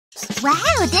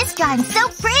Wow, this drawing's so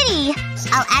pretty!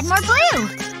 I'll add more blue.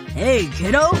 Hey,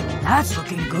 kiddo. That's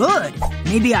looking good.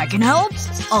 Maybe I can help?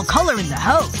 I'll color in the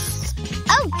house.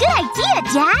 Oh, good idea,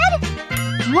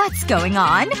 Dad! What's going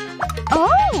on?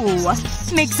 Oh!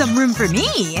 Make some room for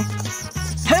me.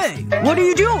 Hey, what are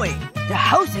you doing? The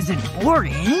house isn't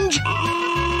orange.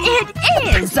 It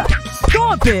is!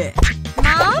 Stop it!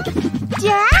 Mom?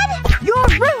 Dad? You're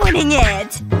ruining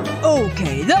it!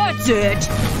 Okay, that's it.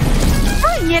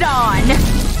 Bring it on!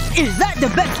 Is that the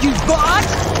best you've got?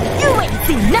 You ain't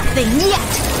seen nothing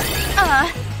yet!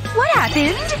 What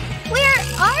happened? Where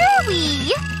are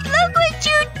we? Look what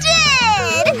you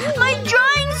did! My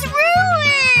drawing's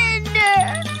ruined!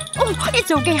 Oh,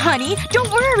 it's okay, honey.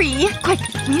 Don't worry. Quick,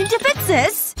 we need to fix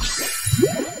this.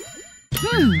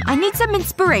 I need some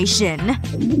inspiration.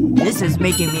 This is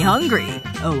making me hungry.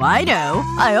 Oh, I know.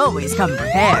 I always come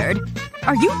prepared.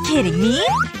 Are you kidding me?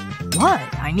 What?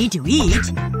 I need to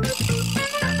eat.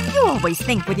 You always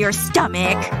think with your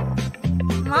stomach.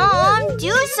 Mom,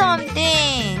 do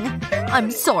something!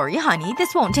 I'm sorry, honey.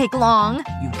 This won't take long.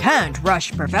 You can't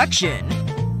rush perfection.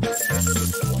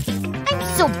 I'm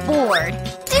so bored.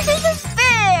 This isn't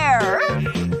fair!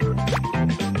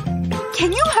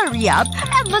 Can you hurry up?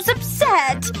 Emma's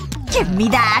upset. Give me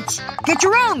that. Get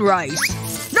your own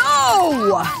rice.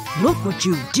 No! Look what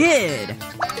you did.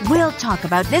 We'll talk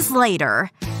about this later.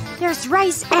 There's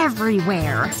rice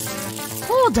everywhere.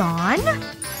 Hold on.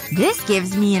 This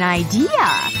gives me an idea.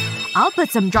 I'll put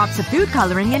some drops of food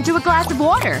coloring into a glass of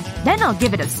water. Then I'll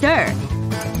give it a stir.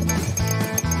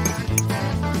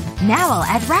 Now I'll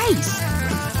add rice.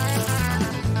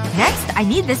 Next, I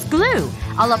need this glue.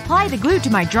 I'll apply the glue to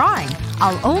my drawing.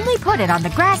 I'll only put it on the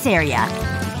grass area.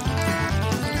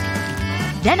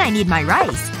 Then I need my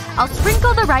rice. I'll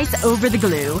sprinkle the rice over the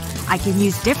glue. I can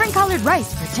use different colored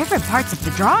rice for different parts of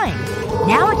the drawing.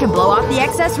 Now I can blow off the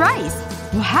excess rice.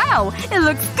 Wow! It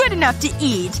looks good enough to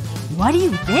eat. What do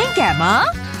you think, Emma?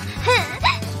 Huh?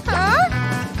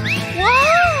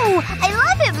 Wow! I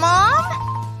love it, Mom!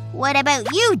 What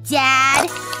about you, Dad?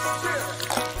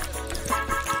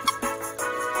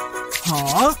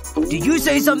 Huh? Did you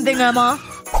say something, Emma?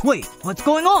 Wait, what's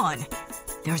going on?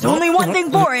 There's only one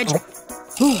thing for it.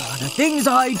 The things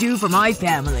I do for my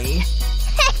family.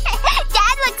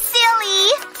 Dad looks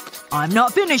silly! I'm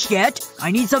not finished yet.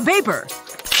 I need some paper.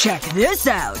 Check this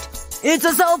out. It's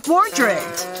a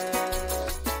self-portrait.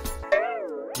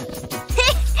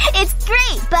 It's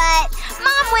great, but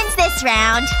Mom wins this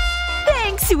round.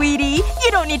 Thanks, sweetie.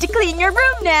 You don't need to clean your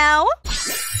room now.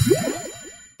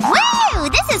 Woo!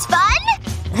 This is fun!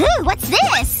 Ooh, what's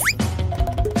this?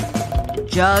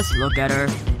 Just look at her.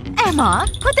 Emma,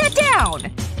 put that down.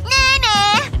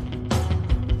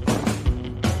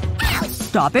 Nah.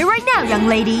 Stop it right now, young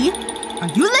lady. Are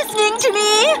you listening to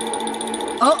me?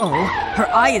 Uh-oh. Her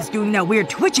eye is doing that weird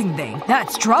twitching thing.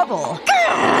 That's trouble.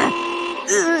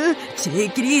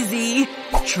 Take it easy.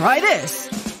 Try this.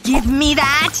 Give me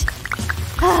that.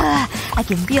 I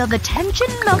can feel the tension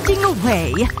melting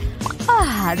away.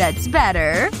 That's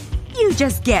better. You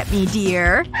just get me,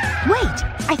 dear. Wait,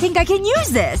 I think I can use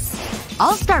this.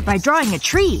 I'll start by drawing a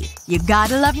tree. You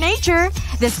gotta love nature.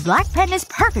 This black pen is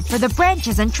perfect for the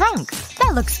branches and trunk.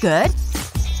 That looks good.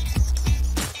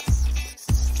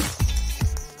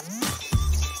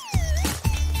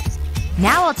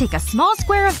 Now I'll take a small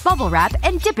square of bubble wrap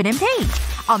and dip it in paint.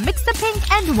 I'll mix the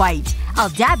pink and white. I'll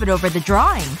dab it over the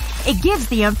drawing. It gives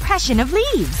the impression of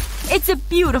leaves. It's a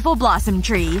beautiful blossom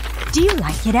tree. Do you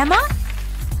like it, Emma?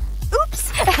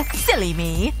 Oops. Silly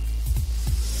me.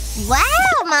 Wow,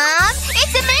 Mom!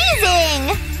 It's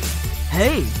amazing!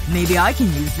 Hey, maybe I can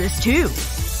use this too.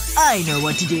 I know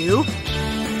what to do.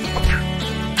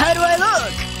 How do I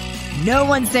look? No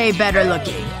one say better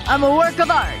looking. I'm a work of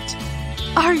art.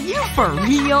 Are you for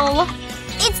real?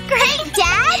 It's great,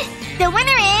 Dad! The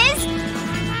winner is…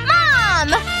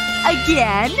 Mom!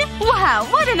 Again? Wow,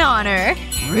 what an honor.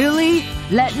 Really?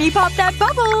 Let me pop that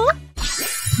bubble.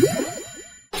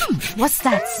 What's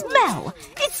that smell?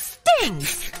 It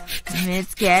stinks.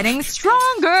 It's getting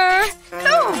stronger.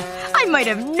 Oh, I might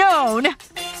have known.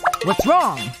 What's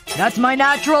wrong? That's my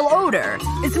natural odor.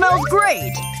 It smells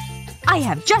great. I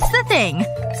have just the thing.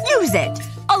 Use it.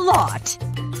 A lot.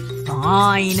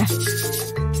 Fine.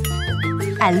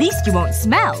 At least you won't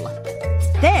smell.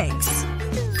 Thanks.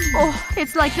 Oh,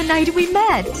 it's like the night we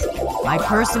met. My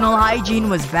personal hygiene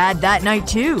was bad that night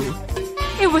too.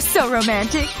 It was so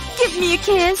romantic. Give me a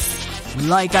kiss.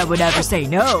 Like I would ever say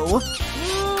no.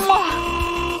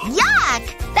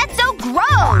 Yuck! That's so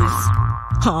gross!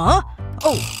 Huh?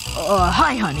 Oh,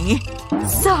 hi, honey.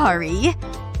 Sorry.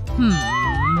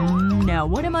 Now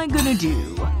what am I gonna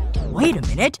do? Wait a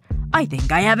minute. I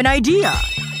think I have an idea.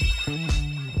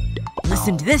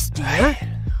 Listen to this, dear.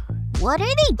 What are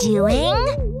they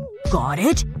doing? Got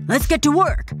it? Let's get to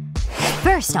work.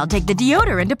 First, I'll take the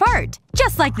deodorant apart.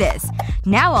 Just like this.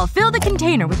 Now I'll fill the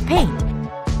container with paint.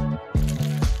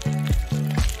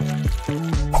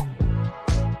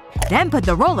 Then put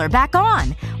the roller back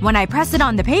on. When I press it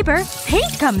on the paper,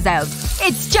 paint comes out.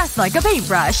 It's just like a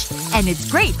paintbrush. And it's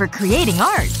great for creating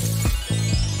art.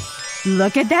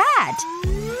 Look at that!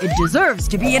 It deserves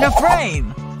to be in a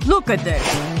frame. Look at this.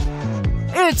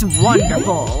 It's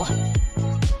wonderful.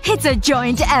 It's a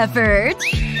joint effort.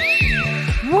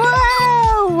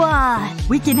 Whoa!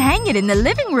 We can hang it in the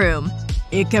living room.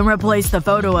 It can replace the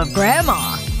photo of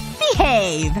Grandma.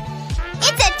 Behave!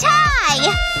 It's a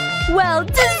tie! Well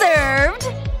deserved!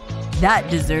 That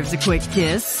deserves a quick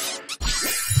kiss.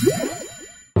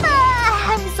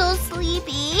 I'm so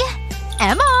sleepy.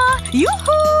 Emma!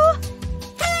 Yoo-hoo!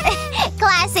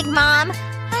 Classic, Mom.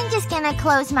 I'm just gonna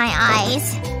close my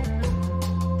eyes.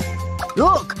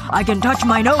 Look! I can touch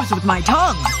my nose with my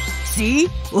tongue. See?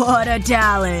 What a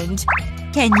talent.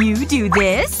 Can you do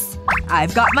this?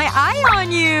 I've got my eye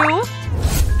on you!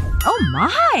 Oh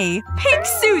my! Pink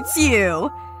suits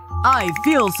you! I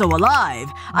feel so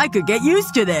alive. I could get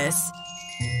used to this.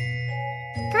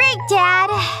 Great, Dad.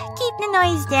 Keep the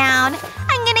noise down.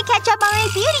 I'm gonna catch up on my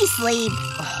beauty sleep.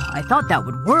 I thought that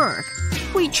would work.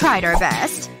 We tried our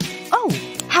best. Oh,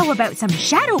 how about some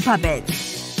shadow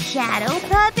puppets? Shadow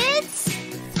puppets?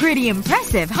 Pretty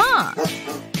impressive, huh?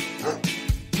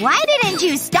 Why didn't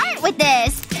you start with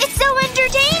this? It's so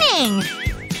entertaining!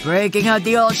 Breaking out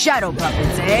the old shadow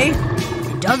puppets, eh?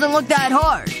 It doesn't look that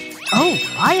hard. Oh,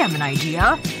 I have an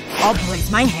idea. I'll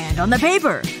place my hand on the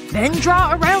paper. Then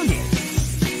draw around it.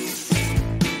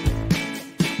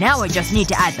 Now I just need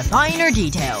to add the finer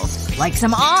details. Like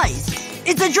some eyes.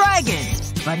 It's a dragon!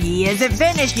 But he isn't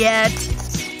finished yet.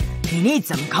 He needs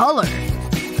some color.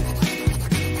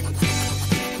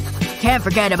 Can't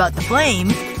forget about the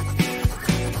flame.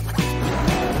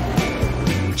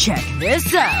 Check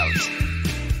this out.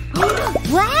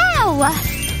 Wow!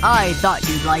 I thought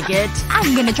you'd like it.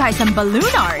 I'm gonna try some balloon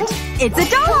art. It's a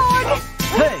dog!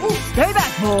 Hey! Stay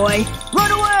back, boy!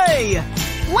 Run away!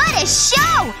 What a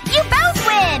show! You both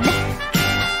win!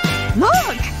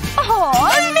 Look! Oh,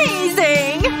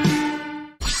 amazing!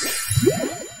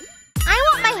 I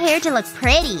want my hair to look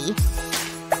pretty.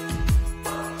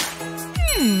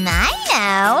 I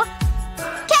know.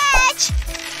 Catch!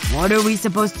 What are we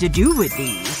supposed to do with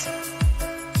these?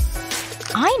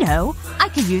 I know. I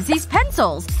could use these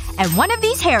pencils. And one of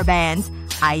these hairbands.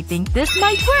 I think this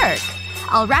might work.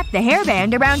 I'll wrap the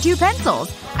hairband around 2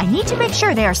 pencils. I need to make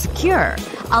sure they are secure.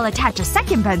 I'll attach a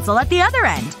second pencil at the other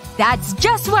end. That's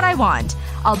just what I want.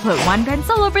 I'll put one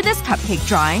pencil over this cupcake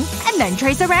drawing, and then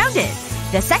trace around it.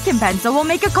 The second pencil will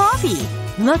make a coffee.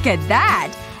 Look at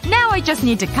that! Now I just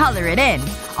need to color it in.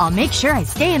 I'll make sure I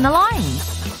stay in the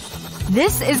lines.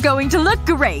 This is going to look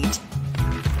great.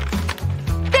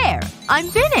 There! I'm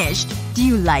finished. Do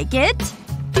you like it?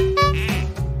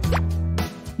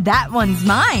 That one's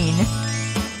mine.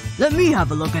 Let me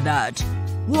have a look at that.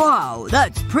 Wow,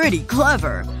 that's pretty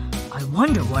clever. I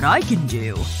wonder what I can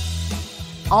do.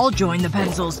 I'll join the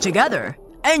pencils together.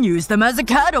 And use them as a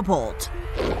catapult.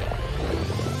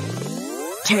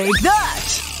 Take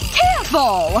that!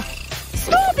 Careful!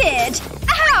 Stop it!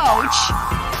 Ouch!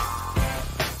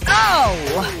 Ow!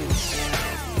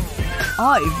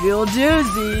 I feel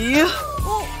dizzy.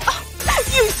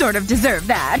 You sort of deserve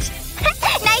that.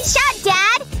 Nice shot,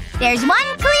 Dad! There's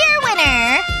one clear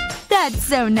winner! That's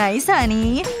so nice,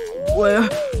 honey.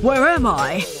 Where am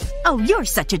I? Oh, you're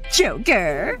such a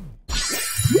joker.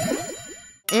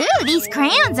 Ooh, these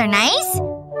crayons are nice.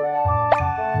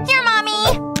 Here,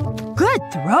 Mommy! Good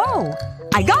throw.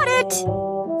 I got it!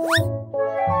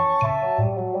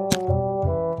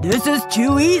 This is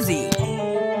too easy.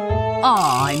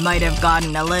 Aw, I might have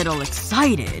gotten a little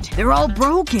excited. They're all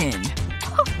broken.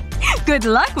 Good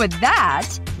luck with that.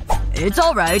 It's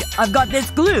alright. I've got this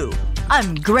glue.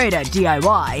 I'm great at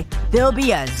DIY. They'll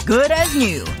be as good as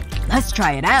new. Let's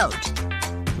try it out.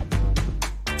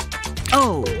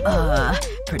 Oh,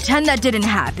 pretend that didn't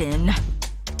happen.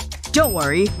 Don't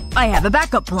worry. I have a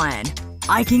backup plan.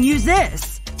 I can use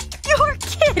this. You're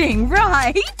kidding,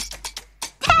 right?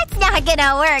 That's not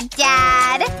gonna work,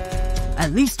 Dad!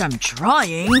 At least I'm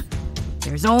trying.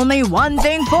 There's only one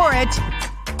thing for it.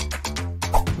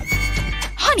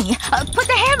 Honey, put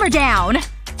the hammer down!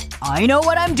 I know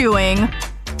what I'm doing.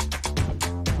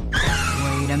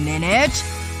 Wait a minute.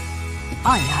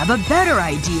 I have a better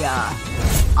idea.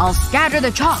 I'll scatter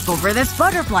the chalk over this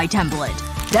butterfly template.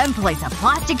 Then place a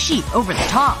plastic sheet over the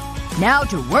top. Now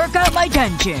to work out my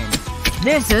tension.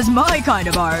 This is my kind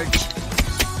of art.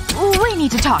 We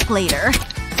need to talk later.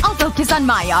 I'll focus on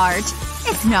my art.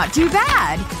 It's not too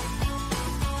bad.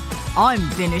 I'm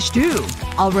finished too.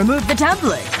 I'll remove the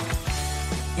template.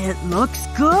 It looks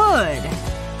good.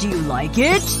 Do you like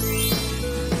it?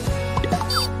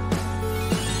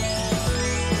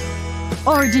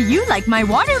 Or do you like my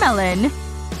watermelon?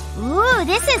 Ooh,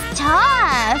 this is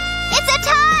tough. It's a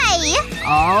tie!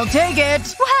 I'll take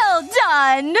it. Well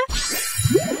done!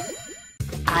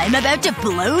 I'm about to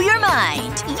blow your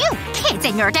mind. You kids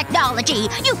and your technology!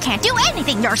 You can't do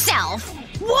anything yourself!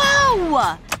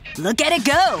 Whoa! Look at it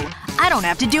go. I don't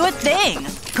have to do a thing.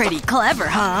 Pretty clever,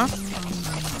 huh?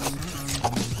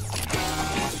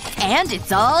 And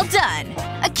it's all done.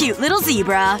 A cute little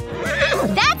zebra.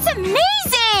 That's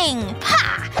amazing!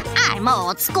 Ha! I'm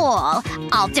old school.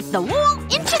 I'll dip the wool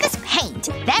into this paint,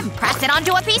 then press it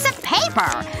onto a piece of paper.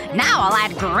 Now I'll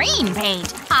add green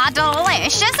paint. A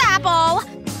delicious apple!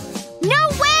 No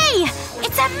way!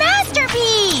 It's a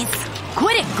masterpiece!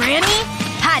 Quit it, Granny!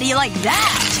 How do you like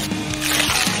that?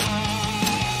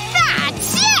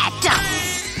 That's it!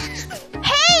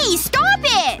 Hey, stop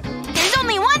it! There's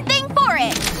only one thing for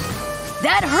it.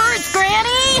 That hurts,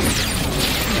 Granny!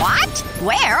 What?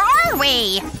 Where are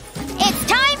we? It's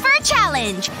time for a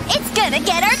challenge. It's gonna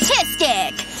get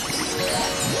artistic.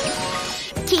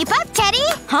 Keep up, Teddy.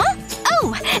 Huh?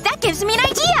 Oh, that gives me an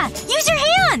idea! Use your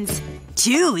hands!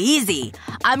 Too easy.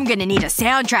 I'm gonna need a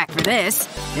soundtrack for this.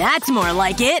 That's more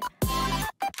like it.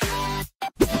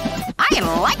 I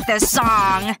like this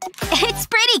song. It's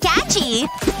pretty catchy.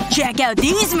 Check out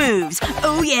these moves.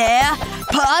 Oh yeah.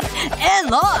 Pop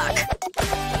and lock.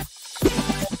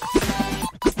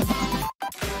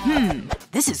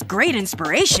 This is great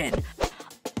inspiration.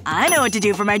 I know what to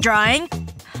do for my drawing.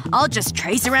 I'll just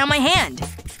trace around my hand.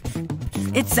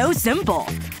 It's so simple.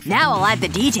 Now I'll add the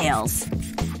details.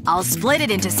 I'll split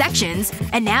it into sections,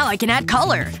 and now I can add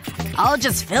color. I'll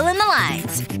just fill in the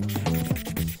lines.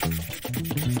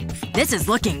 This is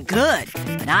looking good,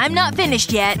 but I'm not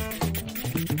finished yet.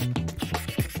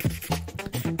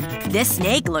 This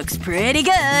snake looks pretty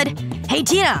good. Hey,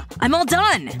 Tina, I'm all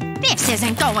done. This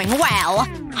isn't going well.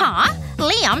 Huh?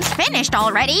 Liam's finished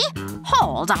already?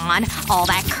 Hold on. All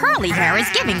that curly hair is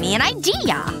giving me an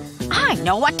idea. I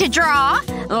know what to draw.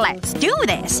 Let's do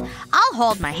this. I'll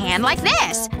hold my hand like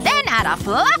this, then add a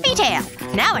fluffy tail.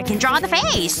 Now I can draw the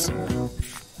face.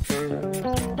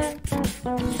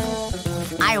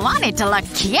 I want it to look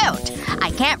cute.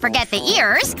 I can't forget the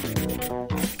ears.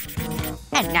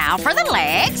 And now for the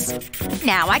legs.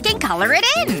 Now I can color it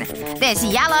in. This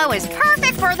yellow is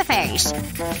perfect for the face.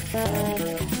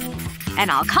 And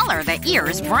I'll color the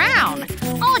ears brown.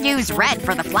 I'll use red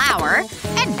for the flower.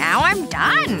 And now I'm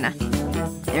done.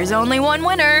 There's only one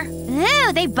winner.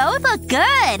 Ooh, they both look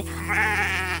good.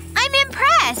 I'm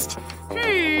impressed.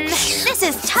 This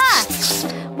is tough.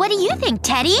 What do you think,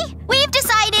 Teddy? We've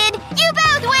decided you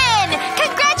both win!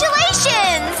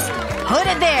 Congratulations! Put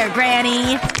it there,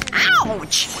 Granny.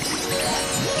 Ouch!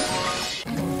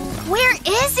 Where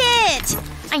is it?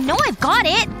 I know I've got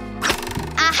it.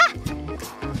 Aha!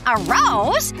 A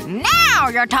rose? Now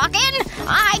you're talking!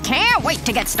 I can't wait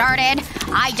to get started.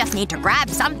 I just need to grab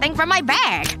something from my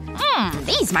bag.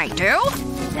 These might do.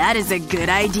 That is a good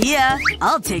idea.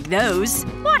 I'll take those.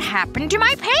 What happened to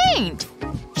my paint?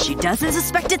 She doesn't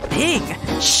suspect a thing.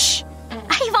 Shh.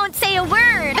 I won't say a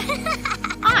word.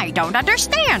 I don't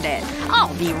understand it.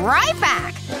 I'll be right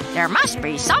back. There must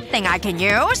be something I can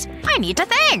use. I need to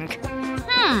think.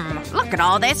 Look at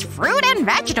all this fruit and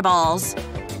vegetables.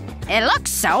 It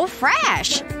looks so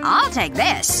fresh. I'll take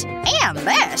this. And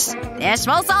this. This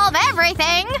will solve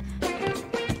everything.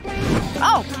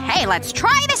 Okay, let's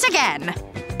try this again.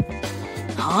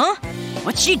 Huh?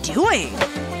 What's she doing?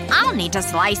 I'll need to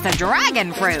slice the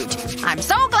dragon fruit. I'm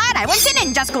so glad I went to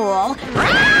ninja school.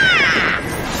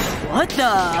 What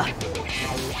the…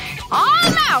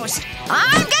 Almost!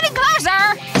 I'm getting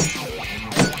closer!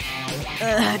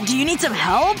 Do you need some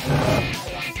help?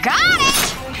 Got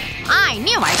it! I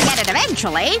knew I'd get it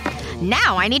eventually.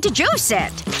 Now I need to juice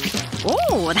it.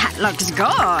 Ooh, that looks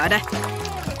good.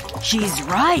 She's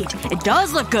right. It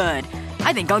does look good.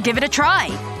 I think I'll give it a try.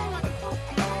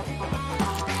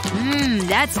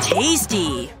 That's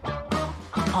tasty.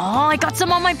 Oh, I got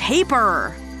some on my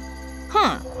paper.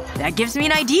 That gives me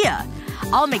an idea.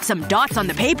 I'll make some dots on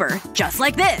the paper, just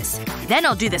like this. Then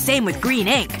I'll do the same with green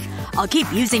ink. I'll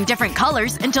keep using different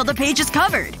colors until the page is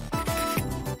covered.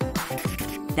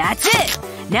 That's it!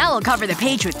 Now I'll cover the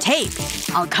page with tape.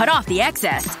 I'll cut off the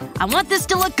excess. I want this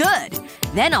to look good.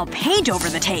 Then I'll paint over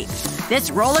the tape. This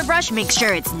roller brush makes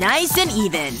sure it's nice and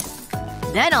even.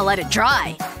 Then I'll let it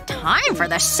dry. Time for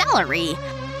the celery.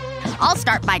 I'll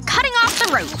start by cutting off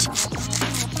the root.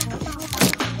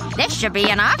 This should be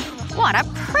enough. What a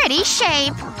pretty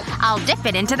shape. I'll dip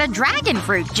it into the dragon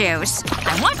fruit juice.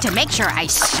 I want to make sure I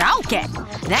soak it.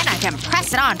 Then I can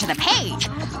press it onto the page.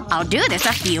 I'll do this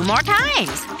a few more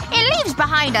times. It leaves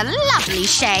behind a lovely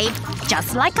shape.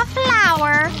 Just like a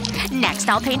flower. Next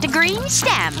I'll paint a green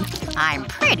stem. I'm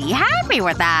pretty happy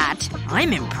with that.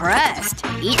 I'm impressed.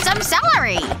 Eat some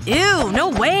celery. Ew, no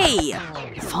way.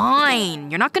 Fine.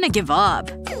 You're not gonna give up.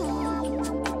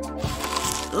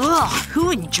 Ugh,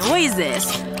 who enjoys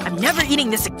this? I'm never eating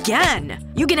this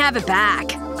again. You can have it back.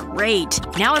 Great.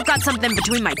 Now I've got something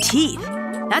between my teeth.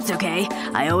 That's okay.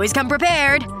 I always come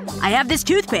prepared. I have this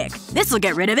toothpick. This'll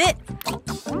get rid of it.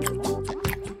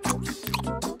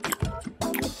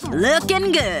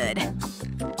 Looking good.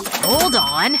 Hold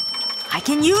on. I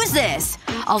can use this.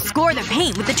 I'll score the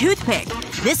paint with the toothpick.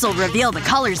 This'll reveal the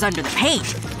colors under the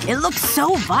paint. It looks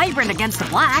so vibrant against the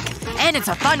black. And it's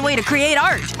a fun way to create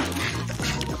art.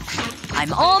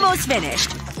 I'm almost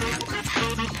finished.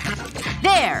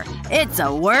 There! It's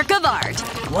a work of art.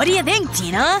 What do you think,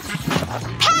 Tina?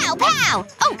 Pow! Pow!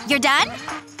 Oh, you're done?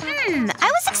 I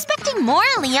was expecting more,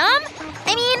 Liam.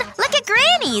 I mean, look at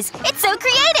Granny's. It's so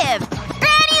creative.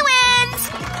 Granny wins!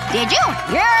 Did you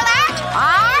hear that?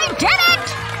 I did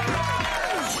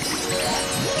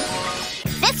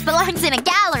it! This belongs in a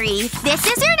gallery. This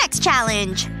is your next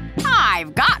challenge.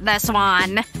 I've got this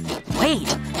one.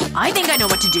 Wait. I think I know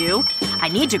what to do. I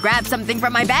need to grab something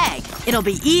from my bag. It'll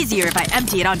be easier if I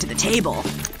empty it onto the table.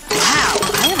 Wow,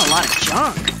 I have a lot of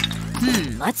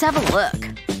junk. Let's have a look.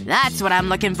 That's what I'm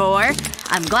looking for.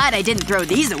 I'm glad I didn't throw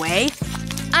these away.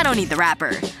 I don't need the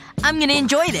wrapper. I'm gonna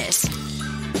enjoy this.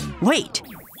 Wait.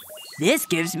 This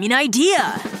gives me an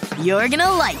idea. You're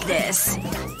gonna like this.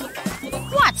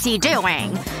 What's he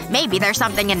doing? Maybe there's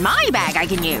something in my bag I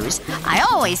can use. I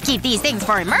always keep these things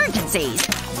for emergencies.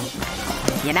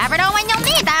 You never know when you'll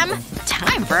need them.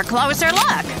 Time for a closer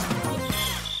look.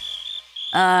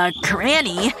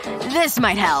 Granny, this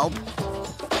might help.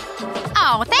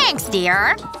 Oh, thanks,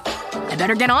 dear. I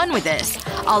better get on with this.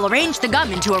 I'll arrange the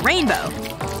gum into a rainbow.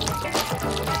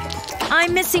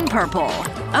 I'm missing purple.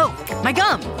 Oh, my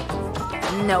gum.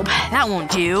 Nope, that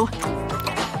won't do.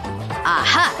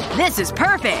 Aha! This is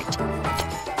perfect!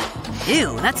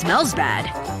 Ew, that smells bad.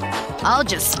 I'll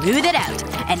just smooth it out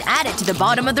and add it to the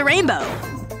bottom of the rainbow.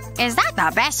 Is that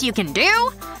the best you can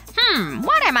do?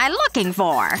 What am I looking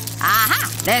for?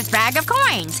 Aha! This bag of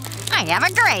coins. I have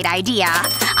a great idea.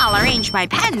 I'll arrange my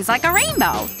pens like a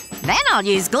rainbow. Then I'll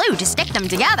use glue to stick them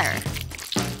together.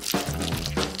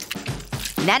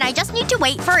 Then I just need to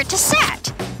wait for it to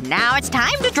set. Now it's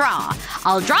time to draw.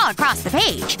 I'll draw across the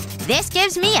page. This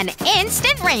gives me an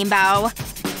instant rainbow.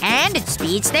 And it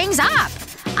speeds things up.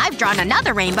 I've drawn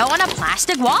another rainbow on a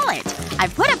plastic wallet.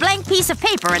 I've put a blank piece of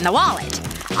paper in the wallet.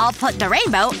 I'll put the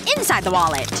rainbow inside the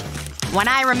wallet. When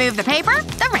I remove the paper,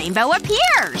 the rainbow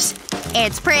appears.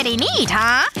 It's pretty neat,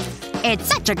 huh? It's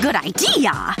such a good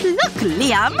idea. Look,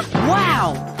 Liam.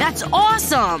 Wow! That's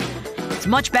awesome! It's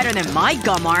much better than my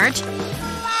gum art.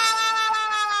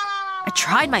 I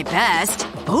tried my best.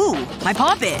 Ooh, my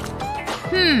poppet.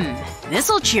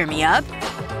 This'll cheer me up.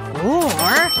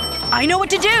 Or… I know what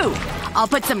to do! I'll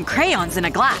put some crayons in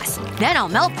a glass. Then I'll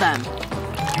melt them.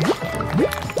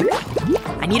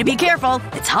 I need to be careful.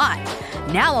 It's hot.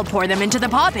 Now I'll pour them into the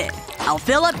poppet. I'll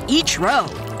fill up each row.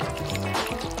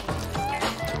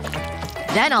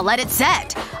 Then I'll let it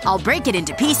set. I'll break it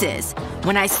into pieces.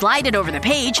 When I slide it over the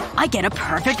page, I get a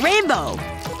perfect rainbow.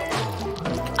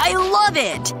 I love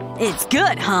it! It's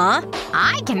good, huh?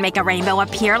 I can make a rainbow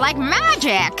appear like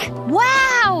magic.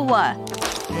 Wow!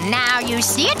 Now you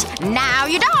see it, now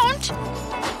you don't.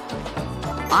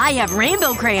 I have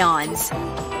rainbow crayons.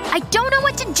 I don't know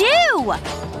what to do!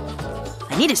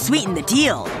 I need to sweeten the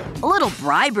deal. A little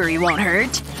bribery won't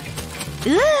hurt.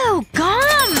 Ooh,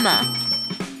 gum!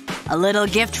 A little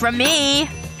gift from me.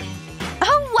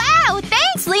 Oh wow!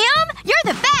 Thanks, Liam!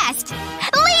 You're the best!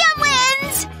 Liam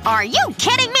wins! Are you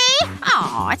kidding me?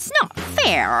 Aw, it's not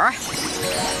fair.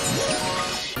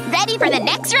 Ready for the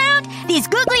next round? These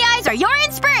googly eyes are your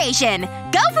inspiration.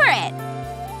 Go for it!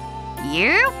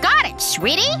 You got it,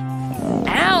 sweetie.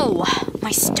 Ow!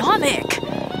 My stomach.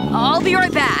 I'll be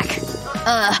right back.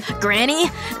 Granny?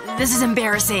 This is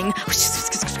embarrassing.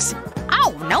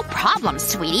 Oh, no problem,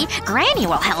 sweetie. Granny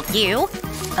will help you.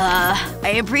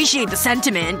 I appreciate the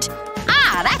sentiment.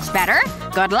 Ah, that's better.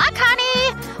 Good luck,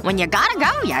 honey. When you gotta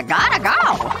go, you gotta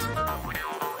go.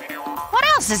 What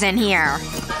else is in here?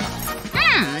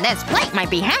 This plate might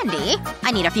be handy.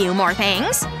 I need a few more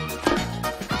things.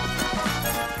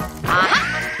 Aha!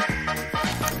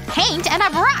 paint and a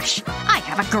brush. I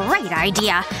have a great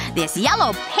idea. This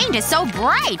yellow paint is so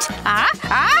bright. Achoo!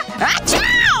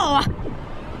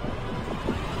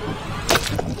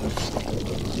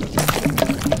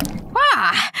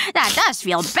 Ah, that does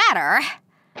feel better.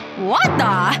 What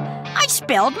the? I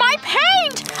spilled my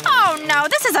paint! Oh no,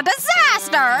 this is a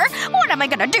disaster! What am I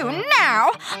gonna do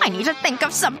now? I need to think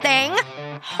of something.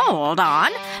 Hold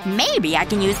on. Maybe I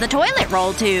can use the toilet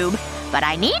roll tube. But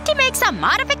I need to make some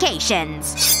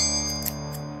modifications.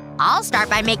 I'll start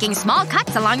by making small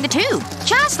cuts along the tube.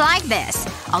 Just like this.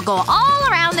 I'll go all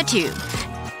around the tube.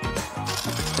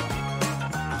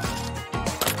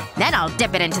 Then I'll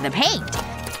dip it into the paint.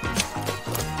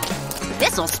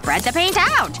 This will spread the paint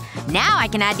out. Now I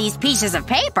can add these pieces of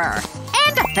paper.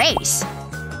 And a face.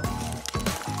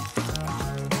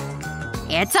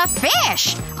 It's a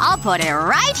fish! I'll put it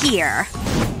right here.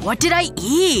 What did I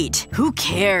eat? Who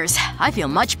cares? I feel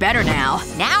much better now.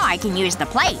 Now I can use the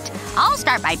plate. I'll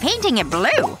start by painting it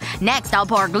blue. Next I'll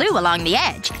pour glue along the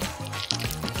edge.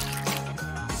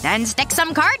 Then stick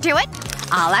some card to it.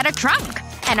 I'll add a trunk.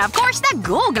 And of course the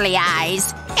googly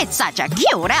eyes. It's such a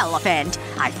cute elephant.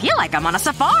 I feel like I'm on a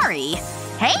safari.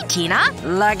 Hey, Tina.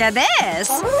 Look at this.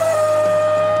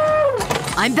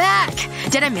 I'm back!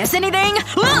 Did I miss anything?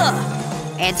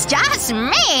 Ugh! It's just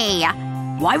me!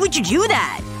 Why would you do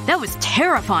that? That was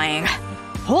terrifying.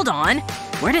 Hold on.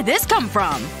 Where did this come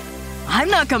from? I'm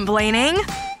not complaining.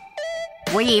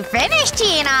 We finished,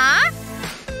 Tina!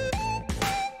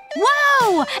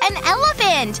 Whoa! An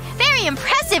elephant! Very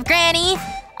impressive, Granny!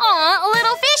 Aw, a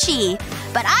little fishy.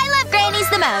 But I love Granny's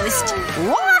the most.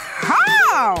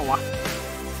 Woohoo!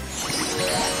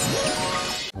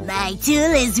 My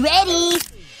tool is ready!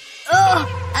 Oh,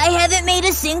 I haven't made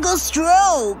a single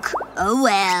stroke. Oh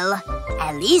well.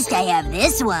 At least I have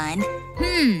this one.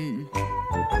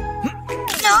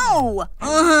 No!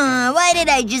 Why did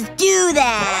I just do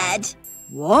that?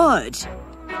 What?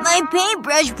 My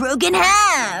paintbrush broke in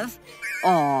half.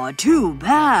 Aw, too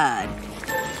bad.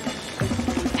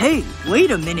 Hey,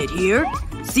 wait a minute here.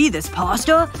 See this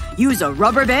pasta? Use a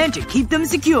rubber band to keep them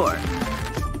secure.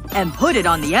 And put it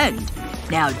on the end.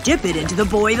 Now dip it into the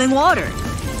boiling water.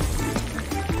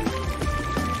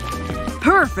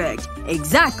 Perfect!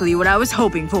 Exactly what I was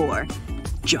hoping for.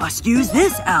 Just use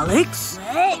this, Alex.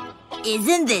 What?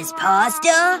 Isn't this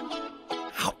pasta?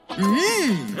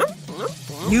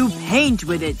 You paint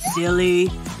with it, silly.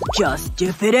 Just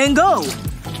dip it and go.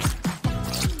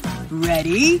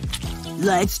 Ready?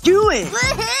 Let's do it!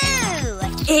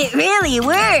 Woohoo! It really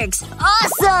works!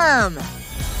 Awesome!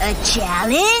 A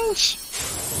challenge?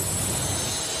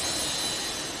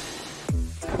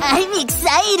 I'm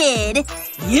excited!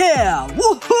 Yeah!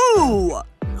 Woohoo!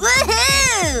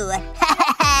 Woohoo!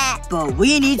 But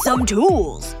we need some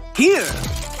tools. Here.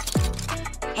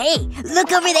 Hey,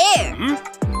 look over there!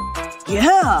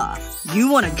 Yeah! You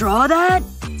wanna draw that?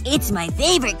 It's my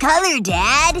favorite color,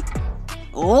 Dad!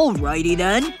 Alrighty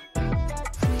then.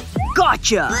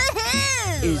 Gotcha!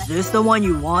 Woohoo! Is this the one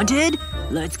you wanted?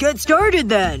 Let's get started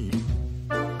then.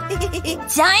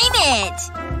 Time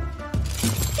it!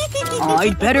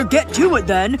 I'd better get to it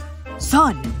then.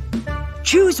 Son,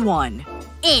 choose one.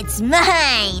 It's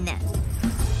mine!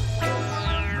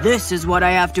 This is what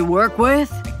I have to work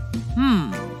with?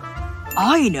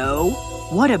 I know.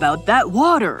 What about that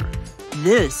water?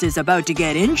 This is about to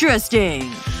get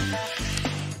interesting.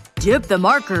 Dip the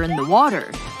marker in the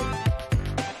water.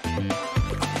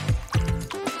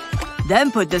 Then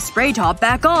put the spray top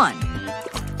back on.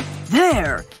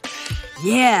 There!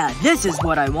 Yeah, this is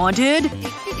what I wanted.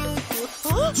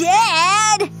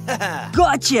 Dad!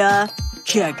 Gotcha!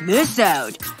 Check this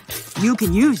out. You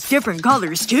can use different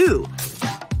colors too.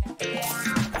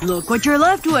 Look what you're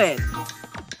left with.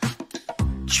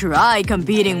 Try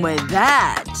competing with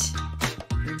that.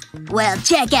 Well,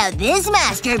 check out this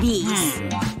masterpiece!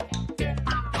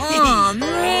 Aw,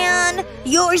 man.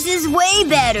 Yours is way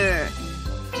better.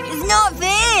 It's not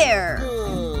fair.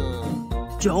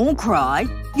 Don't cry.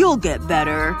 You'll get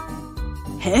better.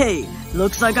 Hey,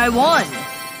 looks like I won.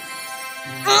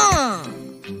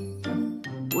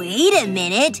 Wait a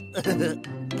minute.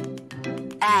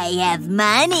 I have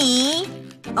money.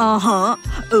 Uh-huh.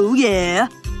 Oh yeah.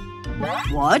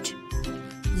 What?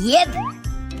 Yep.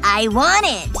 I want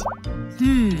it.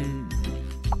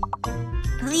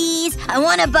 Please, I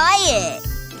want to buy it.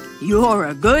 You're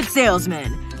a good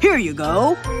salesman. Here you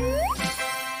go.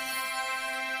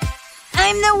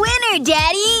 I'm the winner,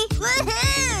 Daddy!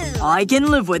 Woohoo! I can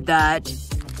live with that.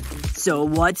 So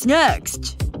what's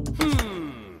next?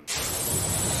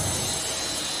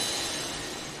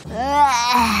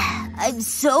 I'm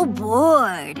so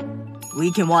bored.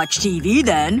 We can watch TV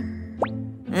then.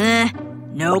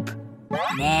 Nope.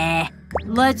 Nah.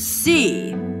 Let's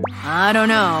see. I don't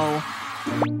know.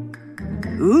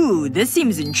 Ooh, this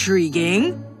seems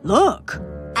intriguing. Look.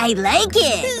 I like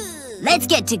it. Let's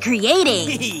get to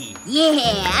creating.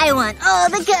 Yeah, I want all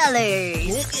the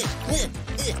colors.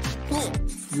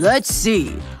 Let's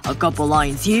see. A couple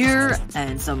lines here,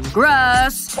 and some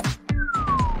grass.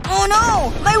 Oh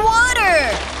no! My water!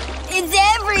 It's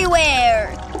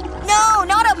everywhere! No,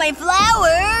 not on my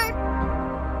flower!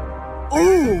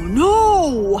 Oh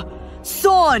no!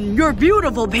 Son, your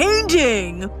beautiful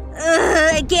painting!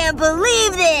 I can't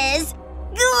believe this!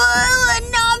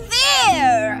 Not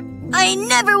fair! I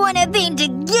never want to paint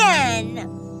again!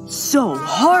 So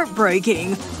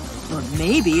heartbreaking. But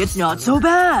maybe it's not so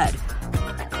bad.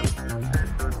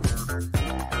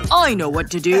 I know what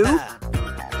to do.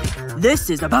 This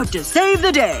is about to save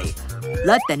the day.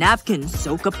 Let the napkin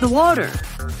soak up the water.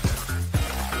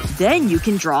 Then you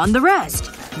can draw on the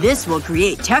rest. This will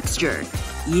create texture.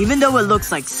 Even though it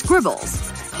looks like scribbles.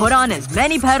 Put on as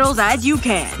many petals as you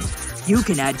can. You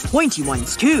can add pointy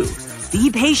ones too. Be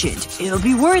patient. It'll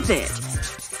be worth it.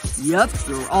 Yep,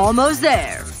 you're almost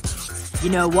there. You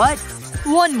know what?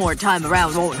 One more time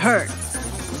around won't hurt.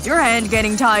 Is your hand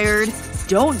getting tired?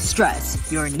 Don't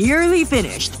stress. You're nearly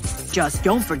finished. Just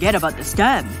don't forget about the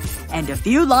stem. And a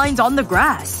few lines on the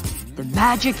grass. The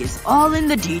magic is all in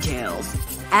the details.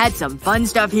 Add some fun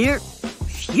stuff here.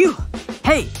 Phew.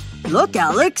 Hey, look,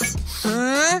 Alex.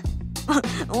 Huh?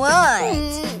 What?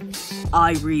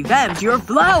 I revamped your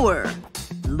flower.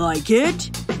 Like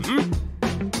it?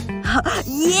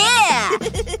 Yeah!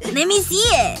 Let me see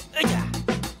it.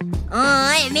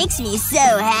 Aw, it makes me so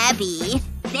happy.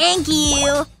 Thank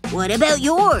you. What about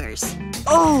yours?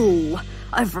 Oh,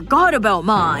 I forgot about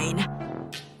mine.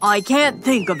 I can't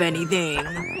think of anything.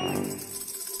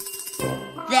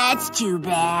 That's too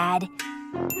bad.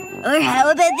 Or how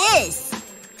about this?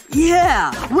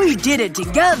 Yeah, we did it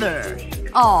together.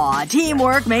 Aw,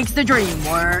 teamwork makes the dream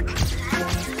work.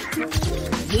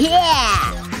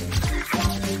 Yeah!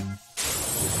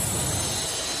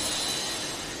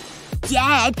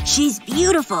 Dad, she's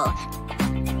beautiful.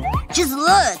 Just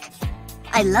look.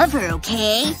 I love her,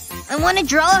 okay? I want to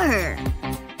draw her.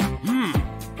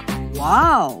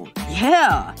 Wow.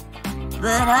 Yeah.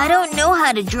 But I don't know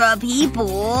how to draw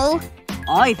people.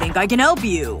 I think I can help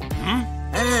you.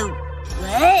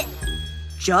 What?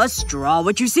 Just draw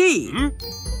what you see.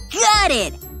 Got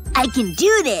it! I can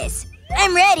do this.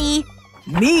 I'm ready.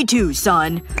 Me too,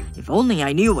 son. If only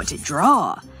I knew what to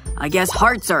draw. I guess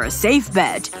hearts are a safe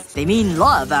bet. They mean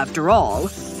love, after all.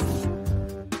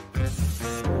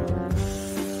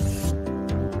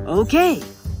 Okay.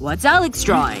 What's Alex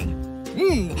drawing?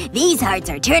 These hearts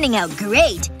are turning out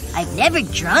great. I've never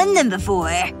drawn them before.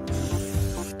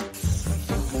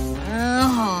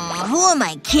 Who am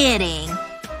I kidding?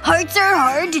 Hearts are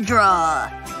hard to draw.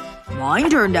 Mine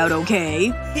turned out okay.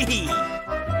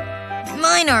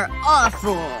 Mine are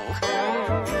awful.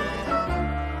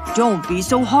 Don't be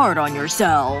so hard on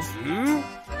yourself.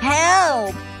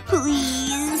 Help!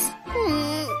 Please.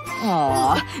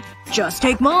 Aw. Just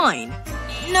take mine.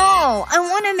 No, I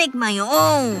want to make my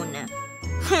own.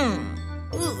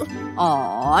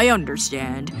 Aw, I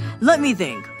understand. Let me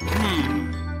think.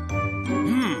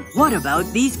 What about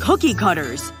these cookie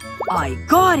cutters? I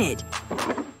got it!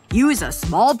 Use a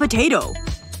small potato.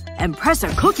 And press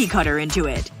a cookie cutter into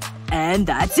it. And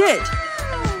that's it.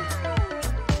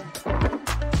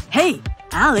 Hey,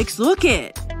 Alex, look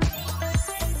it.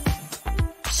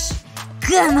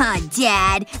 Come on,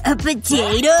 Dad. A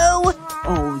potato?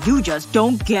 Oh, you just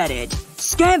don't get it.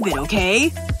 Stamp it, okay?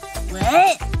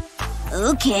 What?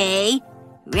 Okay.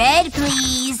 Red,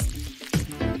 please.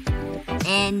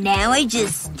 And now I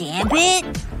just stamp it?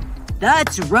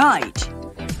 That's right.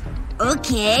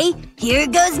 Okay. Here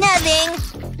goes nothing.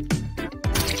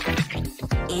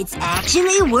 It's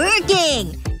actually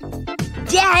working!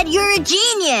 Dad, you're a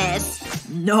genius!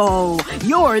 No,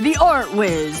 you're the art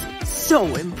whiz. So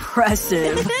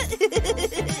impressive.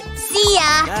 See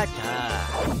ya!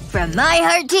 From my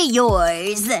heart to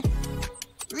yours.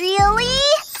 Really?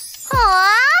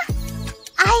 Aww!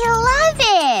 I love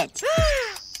it!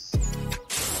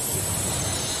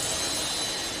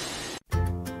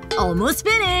 Almost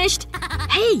finished!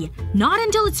 Hey, not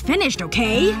until it's finished,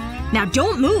 okay? Now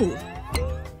don't move.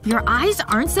 Your eyes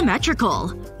aren't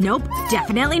symmetrical. Nope,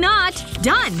 definitely not.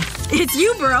 Done! It's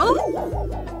you, bro!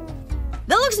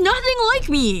 That looks nothing like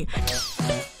me!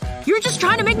 You're just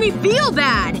trying to make me feel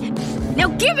bad! Now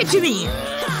give it to me!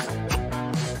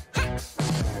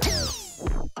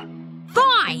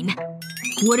 Fine!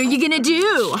 What are you gonna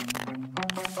do?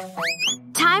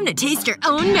 Time to taste your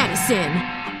own medicine.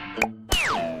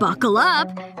 Buckle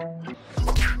up.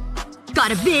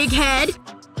 Got a big head.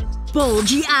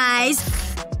 Bulgy eyes.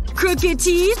 Crooked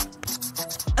teeth.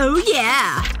 Oh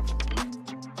yeah.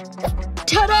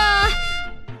 Ta-da!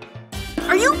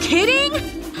 Are you kidding?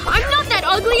 I'm not that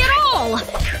ugly at all!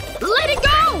 Let it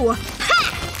go! Ha!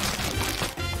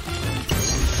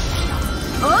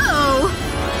 Uh-oh.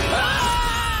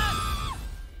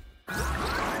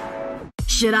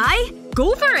 Should I?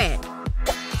 Go for it!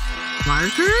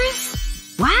 Markers?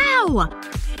 Wow!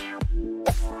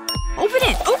 Open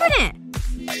it! Open it!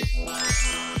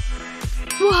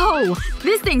 Whoa!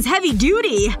 This thing's heavy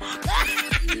duty!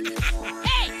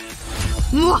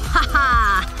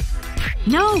 Mwahaha!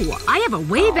 No! I have a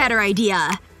way better idea!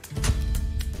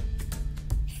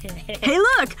 Hey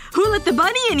look! Who let the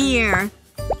bunny in here?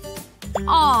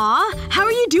 Aw, how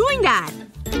are you doing that?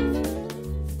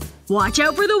 Watch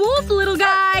out for the wolf, little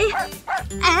guy!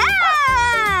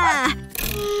 Ah!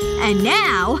 And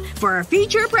now, for our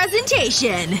feature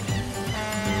presentation.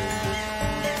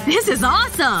 This is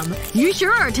awesome! You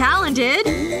sure are talented.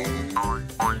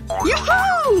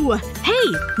 Yoo-hoo!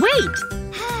 Hey, wait!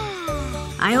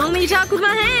 I only talk with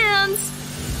my hands.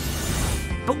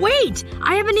 But wait!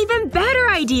 I have an even better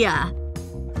idea!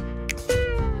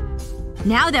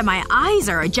 Now that my eyes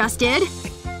are adjusted,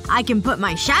 I can put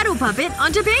my shadow puppet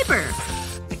onto paper.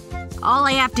 All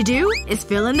I have to do is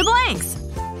fill in the blanks.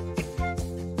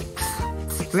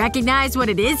 Recognize what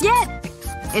it is yet?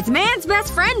 It's man's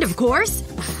best friend, of course.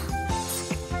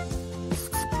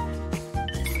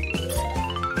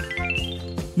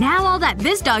 Now all that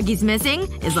this doggie's missing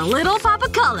is a little pop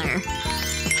of color.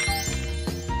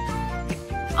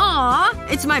 Aw,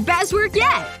 it's my best work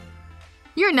yet!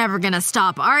 You're never gonna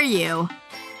stop, are you?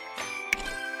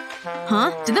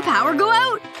 Huh? Did the power go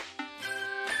out?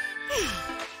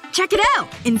 Check it out!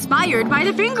 Inspired by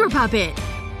the finger puppet.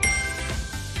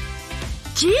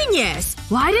 Genius!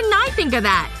 Why didn't I think of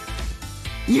that?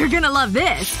 You're gonna love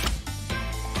this.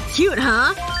 Cute,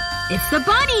 huh? It's the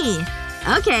bunny!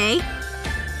 Okay.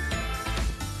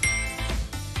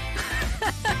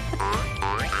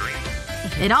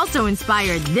 It also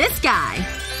inspired this guy.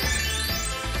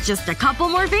 Just a couple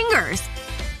more fingers.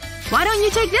 Why don't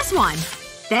you take this one?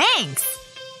 Thanks!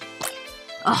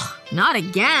 Ugh, not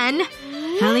again.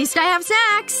 At least I have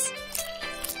snacks.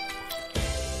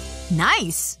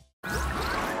 Nice.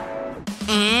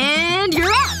 And you're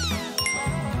up!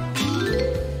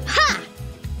 Ha!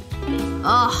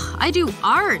 Ugh, I do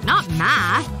art, not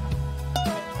math.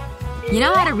 You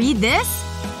know how to read this?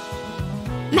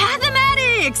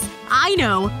 Mathematics! I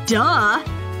know. Duh.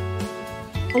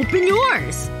 Open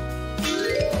yours.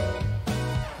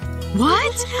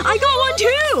 What? I got one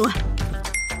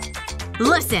too!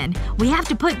 Listen, we have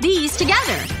to put these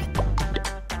together.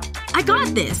 I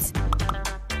got this.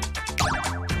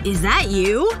 Is that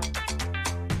you?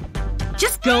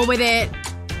 Just go with it.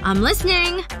 I'm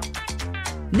listening.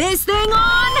 This thing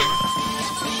on?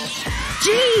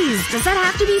 Jeez, does that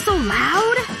have to be so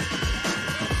loud?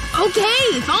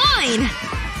 Okay, fine.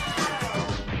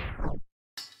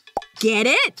 Get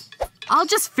it? I'll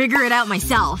just figure it out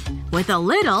myself. With a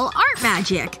little art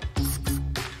magic.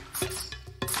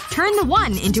 Turn the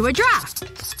 1 into a giraffe.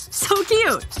 So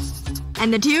cute.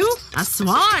 And the 2? A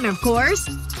swan, of course.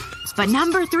 But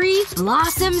number 3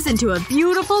 blossoms into a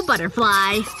beautiful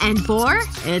butterfly. And 4?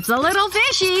 It's a little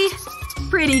fishy.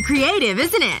 Pretty creative,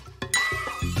 isn't it?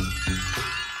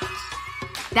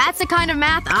 That's the kind of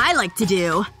math I like to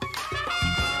do.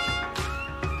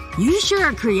 You sure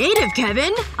are creative,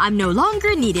 Kevin. I'm no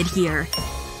longer needed here.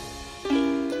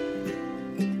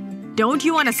 Don't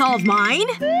you want to solve mine?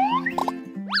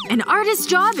 An artist's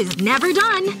job is never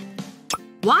done.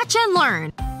 Watch and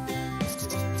learn.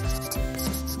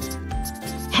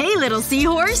 Hey, little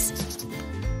seahorse.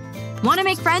 Want to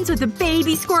make friends with a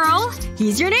baby squirrel?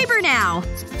 He's your neighbor now.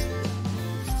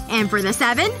 And for the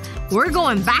 7, we're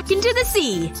going back into the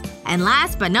sea. And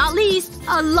last but not least,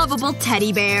 a lovable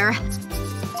teddy bear.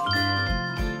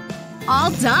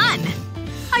 All done!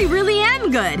 I really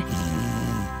am good.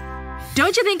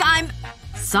 Don't you think I'm…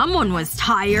 Someone was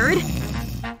tired.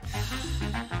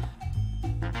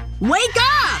 Wake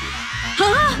up!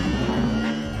 Huh?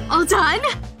 All done?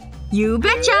 You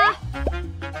betcha!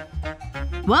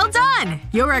 Well done!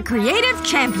 You're a creative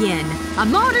champion. A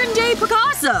modern-day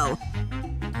Picasso.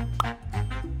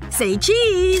 Say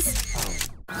cheese.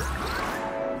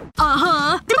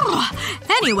 Uh-huh.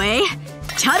 Anyway.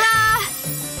 Ta-da!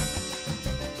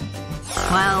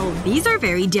 Well, these are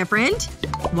very different.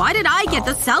 Why did I get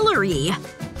the celery?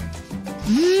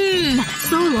 Mmm,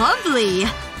 so lovely.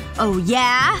 Oh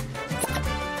yeah?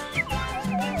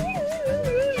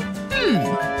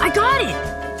 I got it!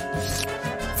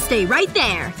 stay right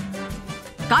there.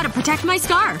 Gotta protect my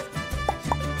scar.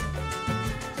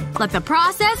 Let the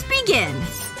process begin.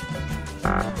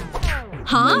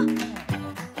 Huh?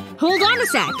 Hold on a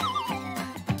sec.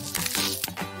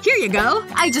 Here you go.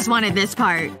 I just wanted this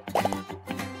part.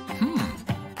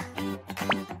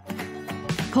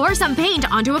 Pour some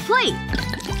paint onto a plate.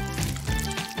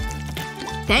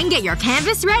 Then get your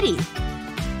canvas ready.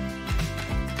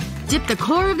 Dip the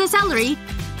core of the celery,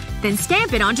 then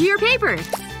stamp it onto your paper.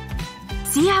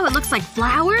 See how it looks like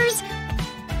flowers?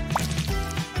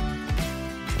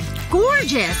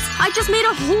 Gorgeous! I just made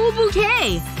a whole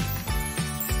bouquet!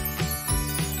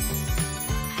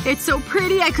 It's so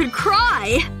pretty I could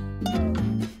cry!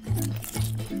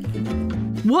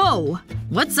 Whoa!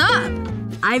 What's up?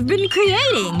 I've been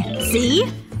creating. See?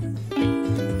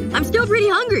 I'm still pretty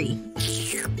hungry.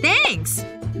 Thanks!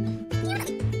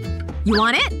 You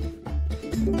want it?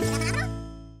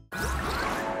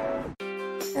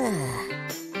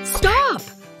 Stop!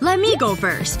 Let me go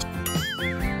first.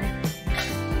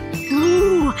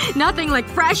 Ooh, nothing like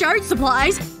fresh art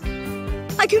supplies.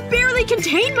 I can barely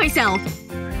contain myself.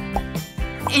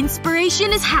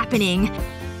 Inspiration is happening.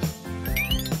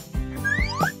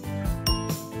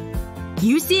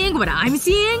 You seeing what I'm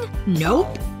seeing?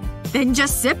 Nope. Then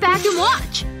just sit back and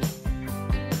watch.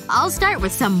 I'll start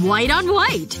with some white on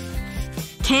white.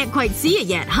 Can't quite see it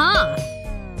yet, huh?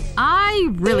 I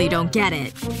really don't get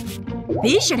it.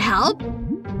 These should help.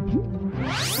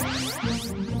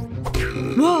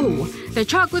 Whoa! The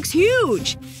chalk looks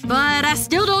huge! But I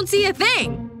still don't see a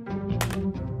thing.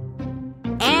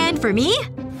 And for me?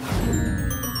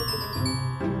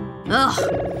 Ugh.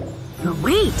 But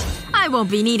wait. I won't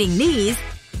be needing these.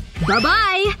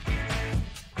 Bye-bye!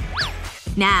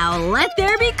 Now let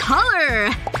there be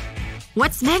color!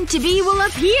 What's meant to be will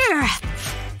appear!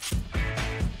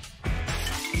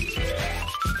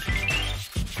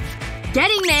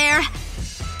 Getting there!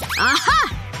 Aha!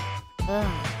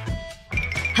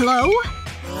 Hello?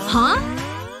 Huh?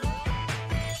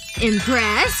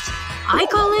 Impressed? I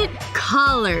call it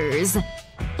colors.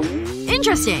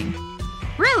 Interesting.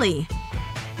 Really?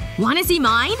 Wanna see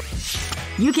mine?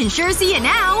 You can sure see it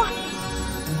now!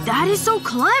 That is so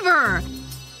clever!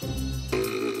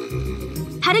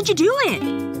 How did you do it?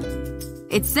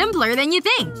 It's simpler than you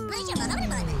think.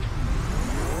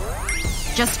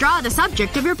 Just draw the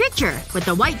subject of your picture with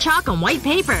the white chalk on white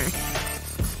paper.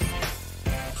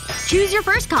 Choose your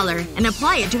first color and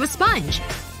apply it to a sponge.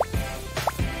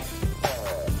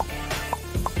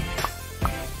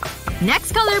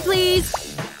 Next color,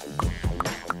 please!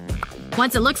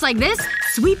 Once it looks like this,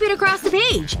 sweep it across the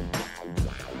page.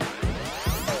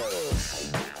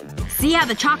 See how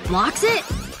the chalk blocks it?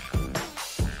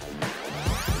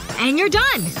 And you're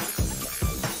done!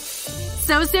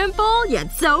 So simple,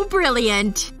 yet so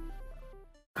brilliant.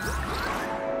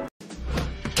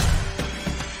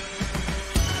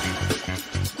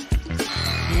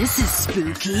 This is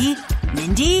spooky.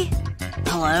 Mindy?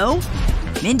 Hello?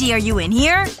 Mindy, are you in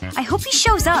here? I hope he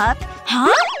shows up.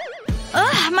 Huh?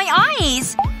 Ugh, my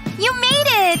eyes! You made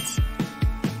it!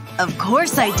 Of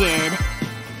course I did.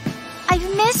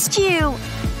 I've missed you.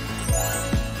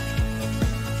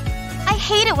 I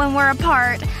hate it when we're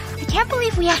apart. I can't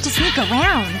believe we have to sneak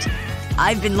around.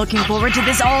 I've been looking forward to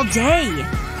this all day.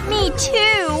 Me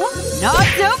too. Not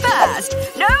so fast!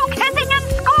 No kissing in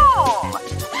school!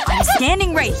 I'm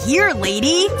standing right here,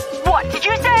 lady. What did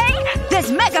you say?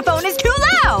 This megaphone is too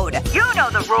loud! You know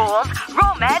the rules.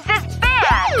 Romance is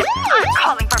banned! I'm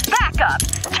calling for backup!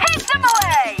 Take them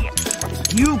away!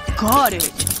 You got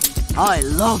it. I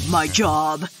love my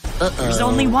job. There's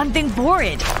only one thing for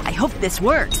it. I hope this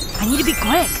works. I need to be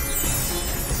quick.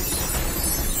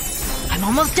 I'm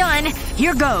almost done.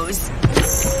 Here goes.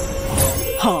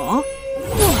 Huh?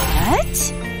 What?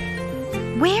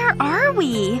 Where are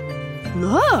we?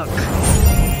 Look.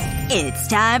 It's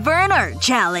time for an art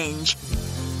challenge.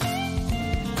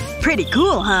 Pretty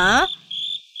cool, huh?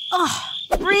 Ugh,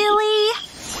 really?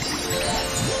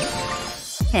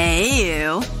 Hey,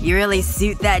 you. You really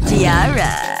suit that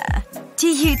tiara. Do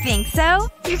you think so?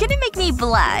 You're gonna make me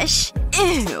blush.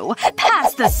 Ew.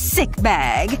 Pass the sick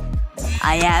bag.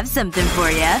 I have something for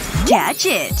ya. Catch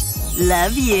it.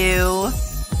 Love you.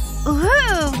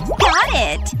 Ooh, got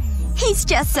it! He's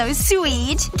just so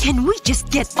sweet. Can we just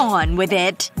get on with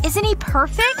it? Isn't he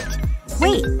perfect?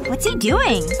 Wait, what's he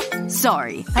doing?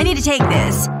 Sorry. I need to take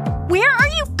this. Where are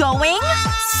you going?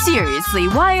 Seriously,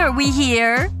 why are we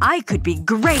here? I could be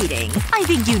grading. I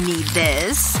think you need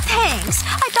this. Thanks.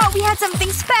 I thought we had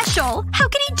something special. How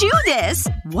can he do this?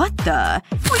 What the?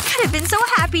 We could have been so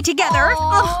happy together.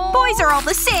 Ugh, boys are all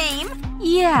the same.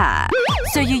 Yeah.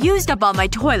 So you used up all my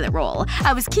toilet roll.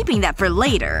 I was keeping that for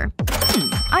later.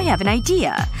 I have an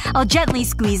idea. I'll gently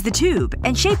squeeze the tube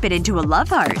and shape it into a love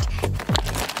heart.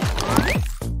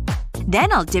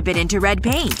 Then I'll dip it into red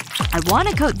paint. I want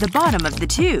to coat the bottom of the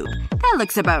tube. That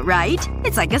looks about right.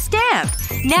 It's like a stamp.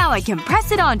 Now I can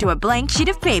press it onto a blank sheet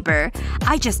of paper.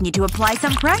 I just need to apply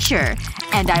some pressure.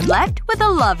 And I'm left with a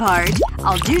love heart.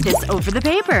 I'll do this over the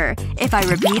paper. If I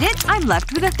repeat it, I'm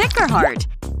left with a thicker heart.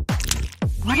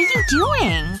 What are you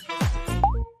doing?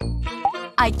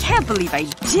 I can't believe I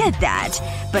did that.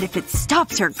 But if it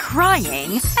stops her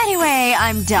crying… Anyway,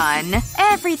 I'm done.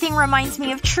 Everything reminds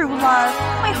me of true love.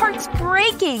 My heart's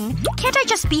breaking. Can't I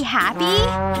just be happy?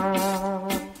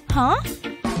 Huh?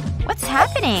 What's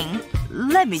happening?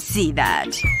 Let me see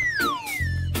that.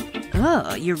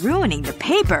 Ugh, you're ruining the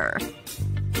paper.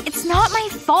 It's not my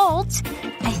fault.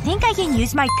 I think I can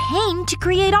use my paint to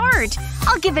create art.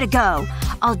 I'll give it a go.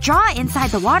 I'll draw inside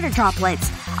the water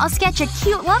droplets. I'll sketch a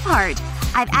cute love heart.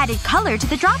 I've added color to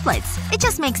the droplets. It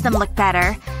just makes them look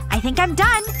better. I think I'm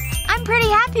done. I'm pretty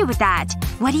happy with that.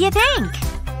 What do you think?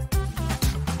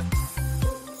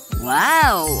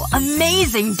 Wow.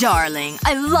 Amazing, darling.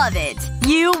 I love it.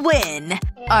 You win.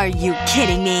 Are you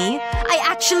kidding me? I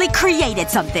actually created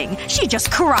something. She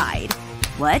just cried.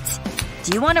 What?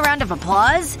 Do you want a round of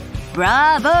applause?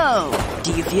 Bravo!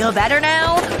 Do you feel better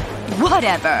now?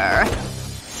 Whatever.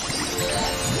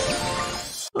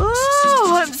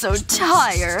 Ooh, I'm so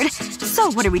tired.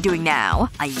 So what are we doing now?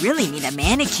 I really need a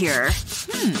manicure.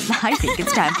 I think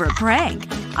it's time for a prank.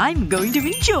 I'm going to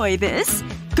enjoy this.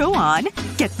 Go on.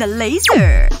 Get the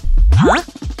laser. Huh?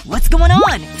 What's going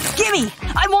on? Gimme!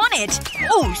 I want it!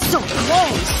 Oh, so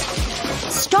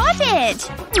close. Stop it!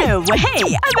 No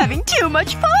way! I'm having too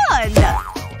much fun!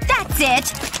 That's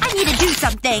it! I need to do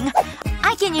something.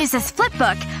 I can use this flip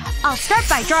book. I'll start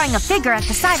by drawing a figure at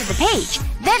the side of the page.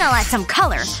 Then I'll add some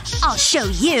color. I'll show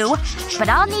you. But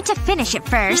I'll need to finish it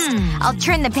first. I'll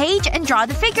turn the page and draw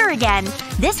the figure again.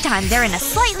 This time they're in a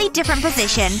slightly different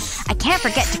position. I can't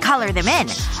forget to color them in.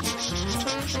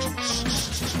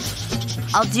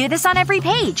 I'll do this on every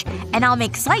page. And I'll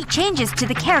make slight changes to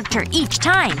the character each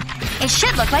time. It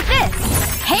should look like this.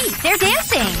 Hey, they're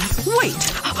dancing! Wait!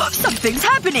 Something's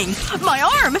happening! My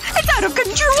arm! It's out of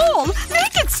control!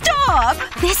 Make it stop!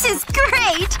 This is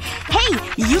great! Hey,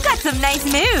 you got some nice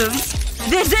moves.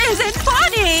 This isn't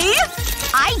funny!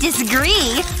 I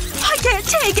disagree. I can't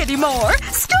take anymore!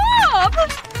 Stop!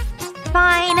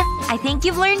 Fine. I think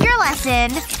you've learned your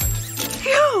lesson.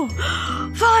 Phew!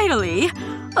 Finally!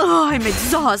 Oh, I'm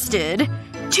exhausted.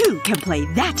 Two can play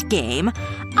that game.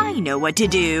 I know what to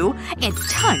do. It's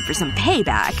time for some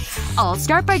payback. I'll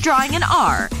start by drawing an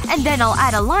R, and then I'll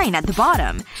add a line at the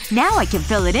bottom. Now I can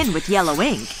fill it in with yellow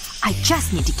ink. I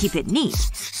just need to keep it neat.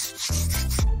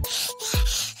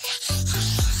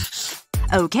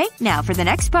 Okay, now for the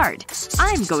next part.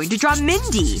 I'm going to draw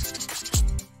Mindy.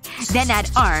 Then add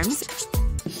arms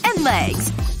and legs.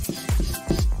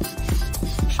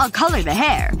 I'll color the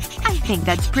hair. I think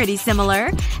that's pretty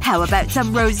similar. How about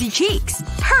some rosy cheeks?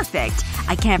 Perfect!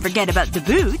 I can't forget about the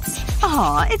boots.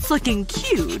 Aw, it's looking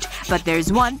cute. But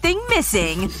there's one thing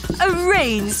missing. A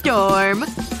rainstorm.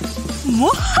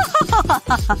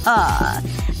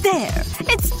 There.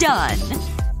 It's done.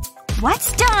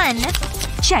 What's done?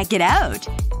 Check it out.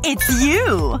 It's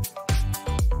you!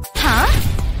 Huh?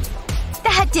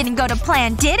 That didn't go to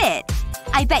plan, did it?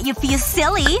 I bet you feel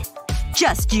silly.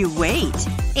 Just you wait.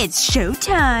 It's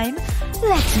showtime.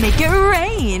 Let's make it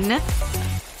rain.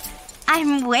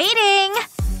 I'm waiting.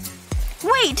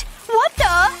 Wait, what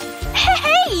the?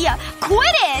 Hey!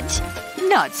 Quit it!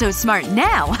 Not so smart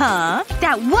now, huh?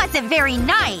 That wasn't very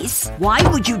nice. Why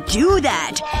would you do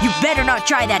that? You better not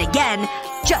try that again.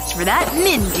 Just for that,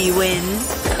 Mindy wins.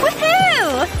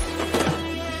 Woohoo!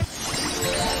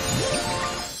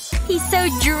 He's so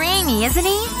dreamy, isn't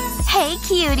he? Hey,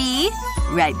 cutie.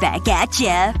 Right back at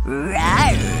ya.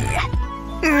 Rawr.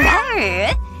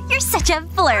 Rawr. You're such a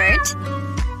flirt.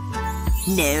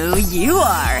 No, you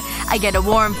are. I get a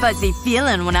warm, fuzzy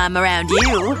feeling when I'm around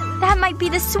you. That might be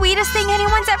the sweetest thing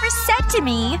anyone's ever said to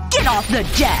me. Get off the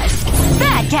desk!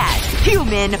 Bad cat!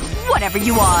 Human! Whatever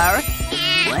you are!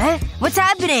 What? What's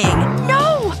happening?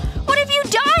 No! What have you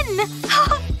done?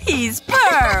 He's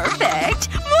perfect!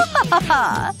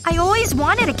 I always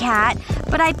wanted a cat,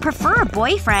 but I'd prefer a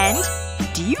boyfriend.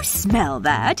 Do you smell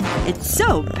that? It's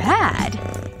so bad.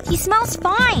 He smells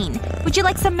fine. Would you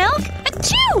like some milk?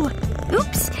 Achoo!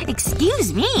 Oops.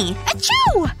 Excuse me.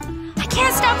 Achoo! I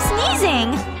can't stop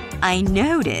sneezing. I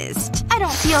noticed. I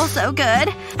don't feel so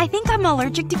good. I think I'm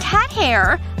allergic to cat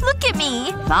hair. Look at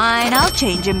me. Fine, I'll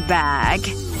change him back.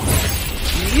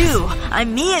 Ew.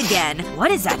 I'm me again. What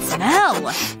is that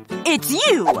smell? It's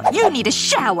you! You need a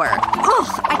shower!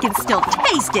 Ugh, I can still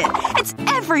taste it! It's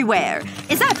everywhere!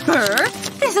 Is that fur?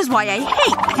 This is why I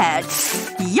hate pets!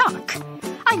 Yuck!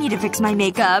 I need to fix my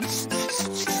makeup.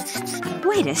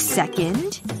 Wait a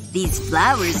second. These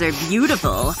flowers are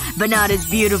beautiful, but not as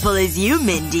beautiful as you,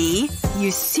 Mindy.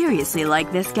 You seriously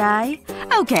like this guy?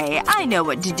 Okay, I know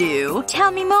what to do. Tell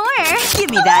me more!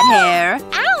 Give me that hair!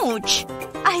 Ouch!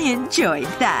 I enjoyed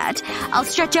that. I'll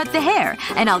stretch out the hair,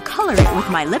 and I'll color it with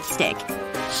my lipstick.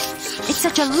 It's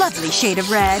such a lovely shade of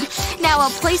red. Now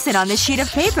I'll place it on this sheet of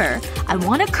paper. I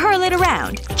want to curl it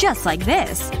around, just like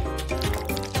this.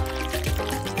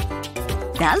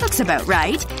 That looks about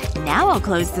right. Now I'll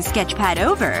close the sketch pad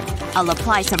over. I'll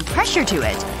apply some pressure to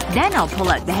it. Then I'll pull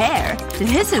out the hair.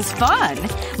 This is fun.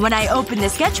 When I open the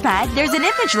sketch pad, there's an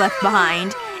image left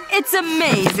behind. It's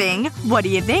amazing. What do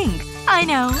you think? I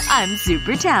know. I'm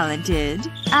super talented.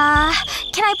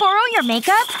 Can I borrow your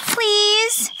makeup,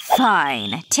 please?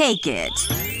 Fine. Take it.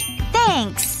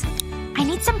 Thanks. I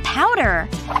need some powder.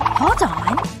 Hold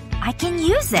on. I can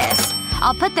use this.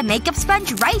 I'll put the makeup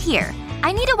sponge right here.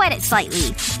 I need to wet it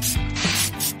slightly.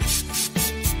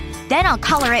 Then I'll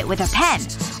color it with a pen.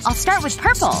 I'll start with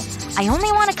purple. I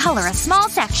only want to color a small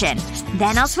section.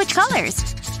 Then I'll switch colors.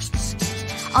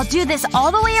 I'll do this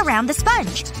all the way around the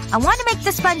sponge. I want to make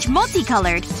the sponge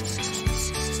multicolored.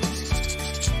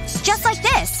 Just like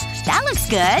this. That looks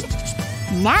good.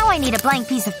 Now I need a blank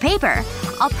piece of paper.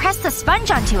 I'll press the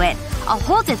sponge onto it. I'll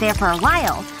hold it there for a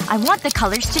while. I want the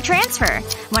colors to transfer.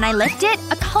 When I lift it,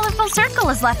 a colorful circle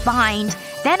is left behind.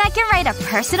 Then I can write a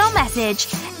personal message.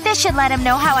 This should let him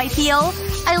know how I feel.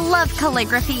 I love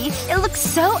calligraphy. It looks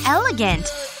so elegant.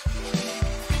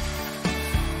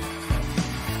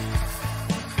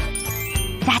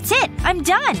 That's it. I'm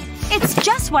done. It's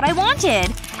just what I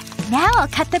wanted. Now I'll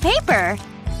cut the paper.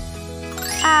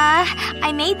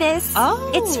 I made this.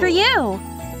 Oh. It's for you.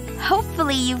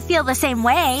 Hopefully you feel the same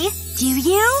way. Do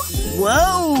you?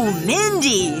 Whoa,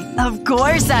 Mindy! Of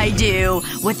course I do!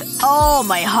 With all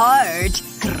my heart.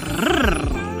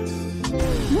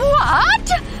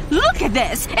 What? Look at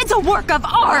this! It's a work of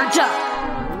art!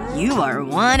 You are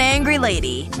one angry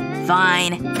lady.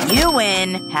 Fine. You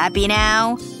win. Happy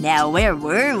now? Now where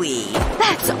were we?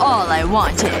 That's all I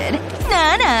wanted.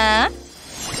 Nah.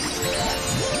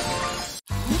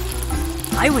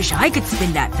 I wish I could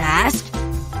spin that fast.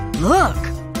 Look.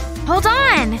 Hold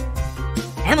on.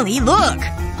 Emily, look!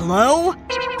 Hello?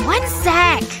 1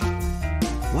 sec.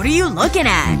 What are you looking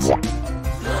at?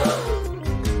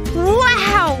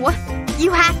 Wow!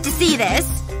 You have to see this.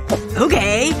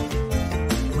 Okay.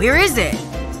 Where is it?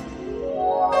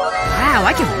 Wow,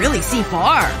 I can really see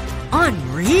far.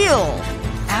 Unreal.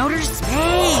 Outer space.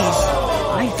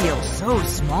 I feel so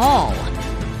small.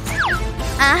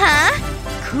 Uh-huh.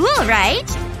 Cool, right?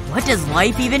 What does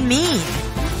life even mean?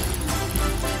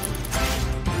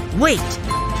 Wait.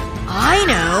 I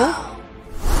know.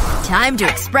 Time to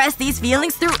express these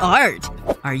feelings through art.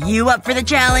 Are you up for the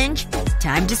challenge?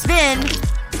 Time to spin.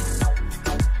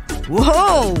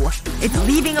 Whoa! It's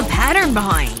leaving a pattern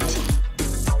behind.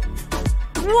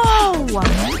 Whoa!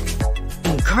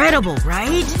 Incredible,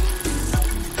 right?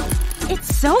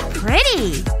 It's so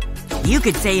pretty. You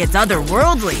could say it's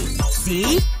otherworldly.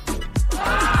 See?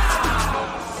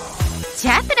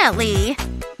 Definitely.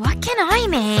 What can I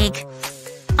make?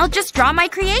 I'll just draw my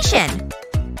creation.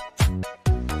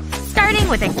 Starting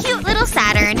with a cute little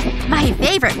Saturn, my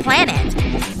favorite planet.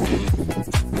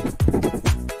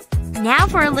 Now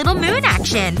for a little moon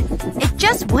action. It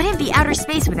just wouldn't be outer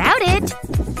space without it.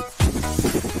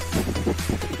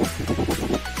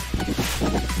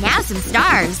 Now some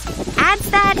stars. Adds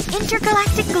that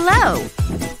intergalactic glow.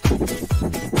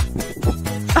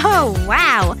 Oh,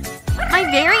 wow. My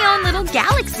very own little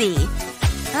galaxy.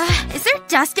 Is there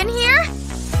dust in here?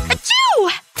 Achoo!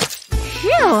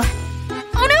 Phew.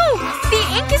 Oh no! The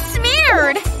ink is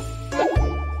smeared!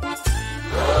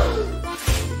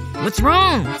 What's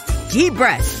wrong? Deep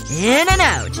breaths. In and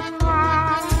out.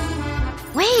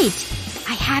 Wait.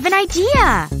 I have an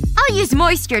idea. I'll use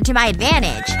moisture to my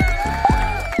advantage.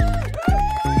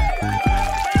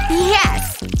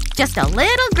 Yes! Just a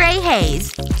little gray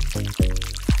haze.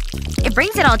 It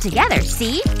brings it all together,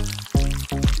 see?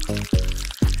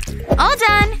 All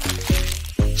done!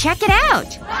 Check it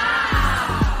out!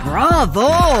 Bravo!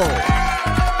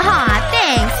 Aw,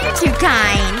 thanks. You're too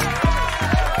kind.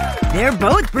 They're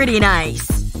both pretty nice.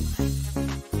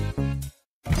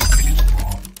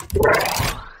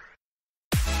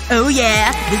 Oh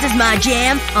yeah, this is my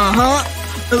jam. Uh-huh.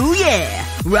 Oh yeah.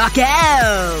 Rock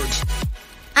out!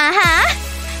 Uh-huh.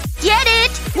 Get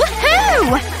it!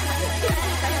 Woohoo!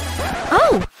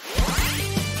 Oh!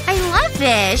 I love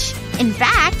fish! In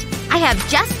fact, I have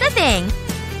just the thing.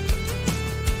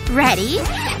 Ready?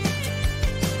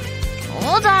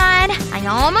 Hold on. I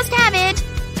almost have it.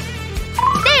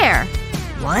 There!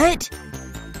 What?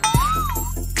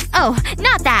 Oh,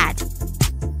 not that.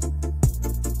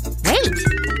 Wait.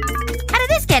 How did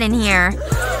this get in here?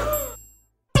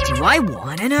 Do I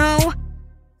wanna know?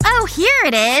 Oh, here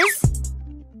it is!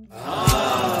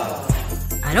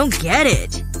 I don't get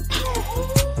it.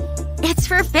 It's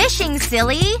for fishing,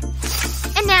 silly.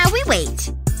 And now we wait.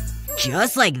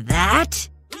 Just like that?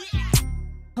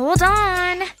 Hold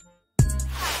on.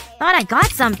 Thought I got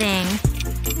something.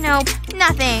 Nope,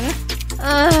 nothing.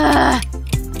 Ugh.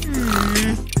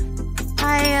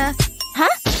 Huh?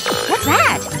 What's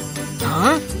that?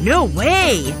 Huh? No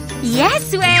way!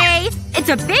 Yes way! It's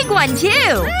a big one,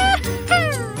 too!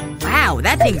 Wow,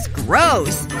 that thing's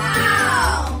gross.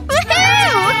 Woohoo!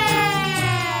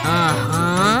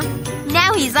 Uh-huh.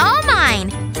 Now he's all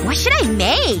mine! What should I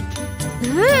make?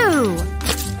 Ooh.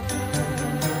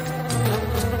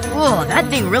 Whoa, that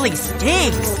thing really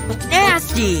stinks.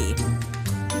 Nasty!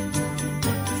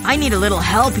 I need a little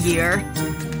help here.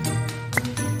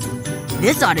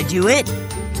 This ought to do it.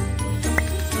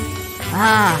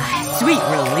 Ah, sweet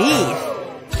relief.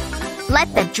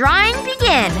 Let the drawing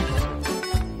begin.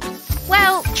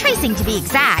 Well, tracing to be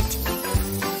exact.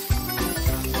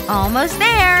 Almost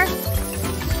there.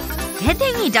 Good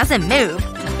thing he doesn't move.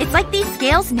 It's like these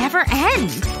scales never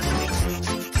end.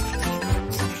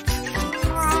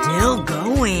 Still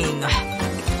going.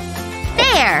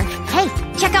 There! Hey,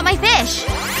 check out my fish!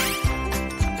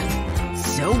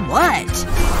 So what?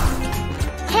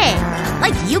 Hey,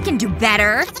 like you can do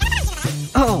better.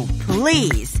 Oh,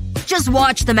 please. Just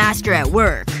watch the master at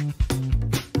work.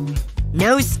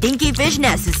 No stinky fish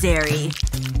necessary.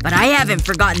 But I haven't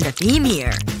forgotten the theme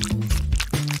here.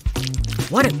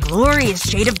 What a glorious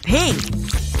shade of pink.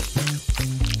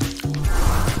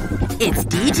 It's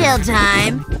detail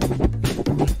time.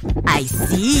 I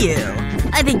see you.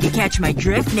 I think you catch my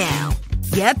drift now.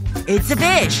 Yep, it's a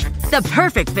fish. The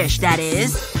perfect fish, that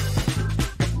is.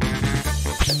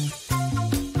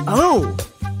 Oh.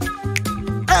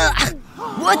 Ugh.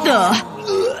 What the?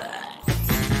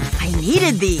 I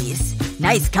needed these.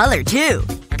 Nice color, too.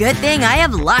 Good thing I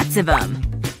have lots of them.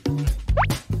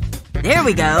 There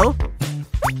we go.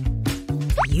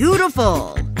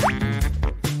 Beautiful.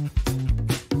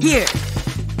 Here.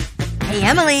 Hey,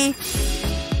 Emily.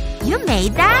 You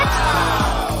made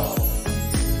that?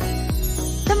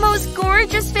 The most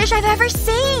gorgeous fish I've ever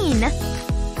seen!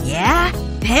 Yeah?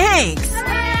 Thanks!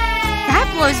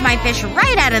 That blows my fish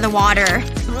right out of the water.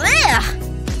 Ugh.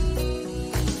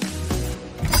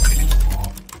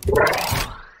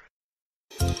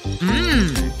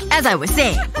 As I was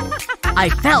saying, I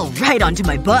fell right onto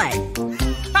my butt.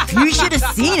 You should have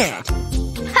seen it.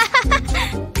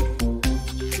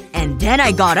 And then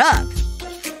I got up.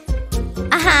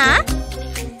 Uh-huh.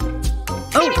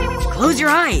 Oh, close your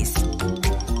eyes.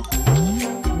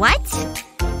 What?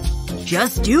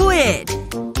 Just do it.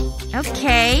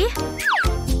 Okay.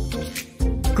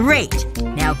 Great.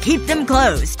 Now keep them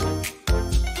closed.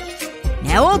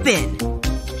 Now open.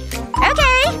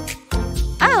 Okay.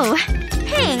 Oh,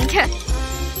 pink.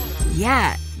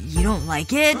 Yeah, you don't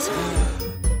like it?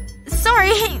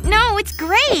 Sorry. No, it's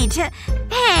great.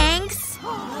 Thanks.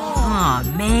 Aw,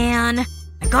 man.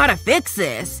 I gotta fix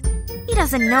this. He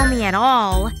doesn't know me at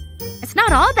all. It's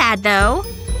not all bad, though.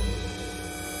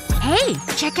 Hey,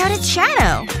 check out its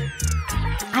shadow.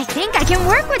 I think I can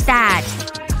work with that.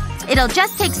 It'll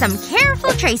just take some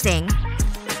careful tracing.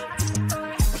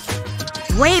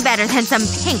 Way better than some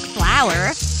pink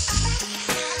flower.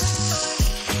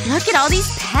 Look at all these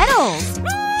petals.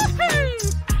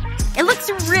 It looks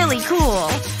really cool.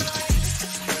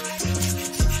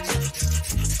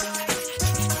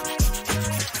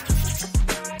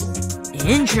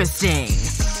 Interesting.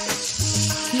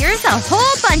 Here's a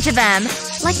whole bunch of them.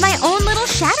 Like my own little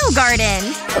shadow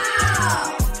garden.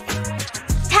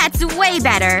 That's way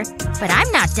better. But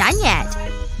I'm not done yet.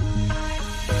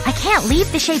 I can't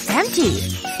leave the shapes empty.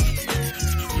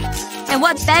 And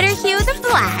what better hue than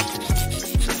black?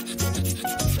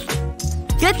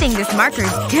 Good thing this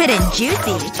marker's good and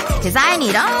juicy. Cause I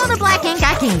need all the black ink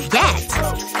I can get.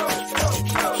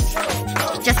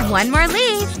 Just one more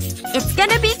leaf. It's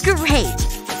gonna be great.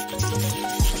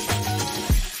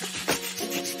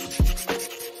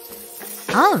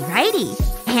 Alrighty.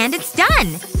 And it's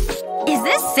done. Is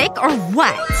this sick or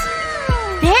what?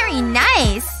 Very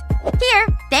nice. Here,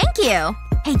 thank you.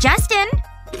 Hey, Justin.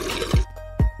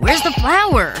 Where's the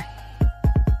flower?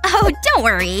 Oh, don't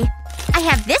worry. I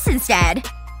have this instead.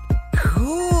 Cool.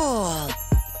 Cool.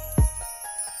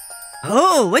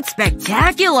 Oh, it's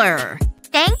spectacular!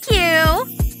 Thank you.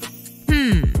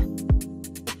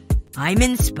 I'm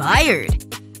inspired.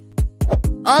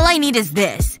 All I need is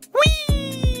this.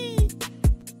 Whee!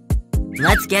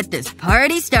 Let's get this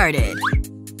party started.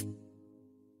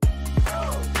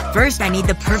 First, I need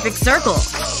the perfect circle.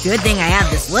 Good thing I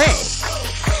have this lid.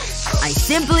 I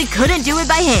simply couldn't do it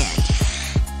by hand.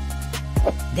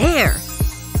 There.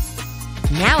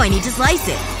 Now I need to slice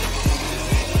it.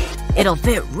 It'll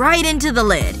fit right into the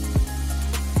lid.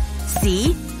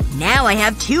 See? Now I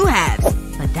have 2 halves.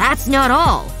 But that's not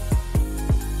all.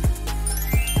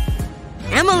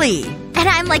 Emily! And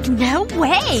I'm like, no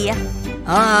way.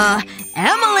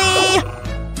 Emily!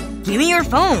 Give me your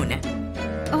phone.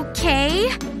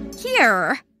 Okay.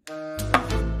 Here.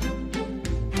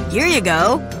 Here you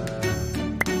go.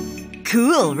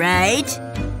 Cool, right?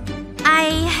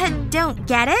 I don't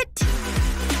get it.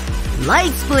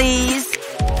 Lights, please.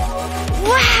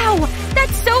 Wow!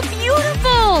 That's so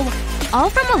beautiful! All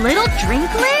from a little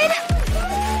drink lid?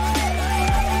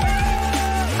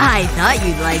 I thought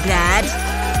you'd like that.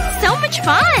 So much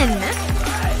fun!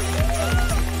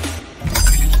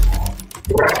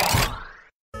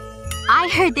 I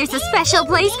heard there's a special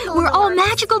place where all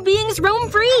magical beings roam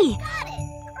free.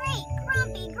 Great,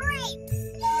 grumpy grapes.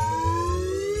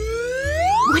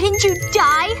 Wouldn't you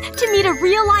die to meet a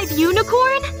real live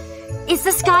unicorn? Is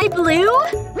the sky blue?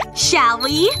 Shall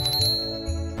we?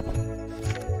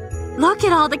 Look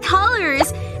at all the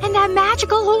colors! And that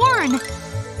magical horn!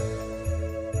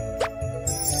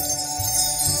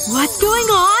 What's going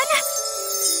on?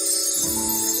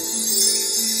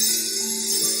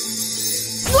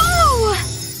 Whoa!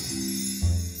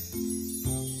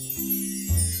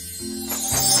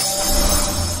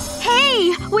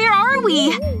 Hey! Where are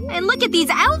we? And look at these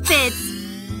outfits!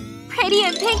 Pretty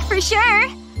and pink for sure.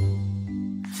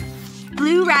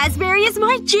 Blue raspberry is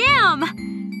my jam!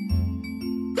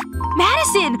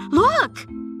 Madison! Look!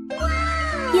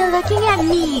 You're looking at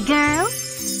me, girl.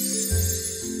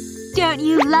 Don't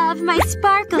you love my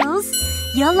sparkles?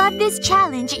 You'll love this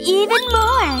challenge even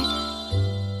more.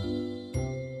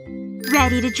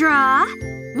 Ready to draw?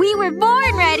 We were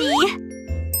born ready!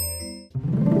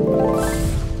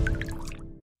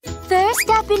 First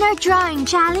up in our drawing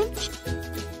challenge.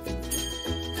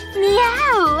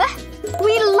 Meow!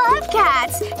 We love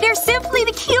cats! They're simply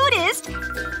the cutest!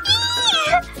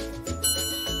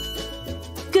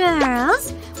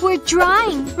 Girls, we're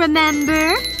drawing,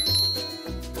 remember?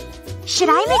 Should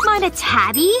I make mine a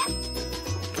tabby?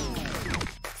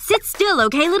 Sit still,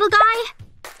 okay, little guy?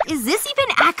 Is this even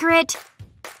accurate?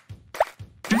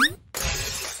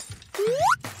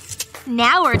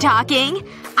 Now we're talking.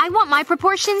 I want my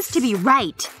proportions to be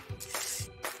right.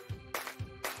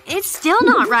 It's still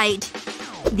not right.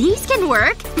 These can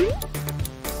work.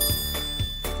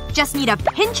 Just need a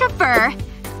pinch of fur.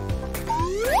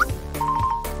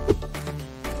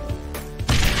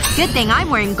 Good thing I'm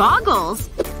wearing goggles.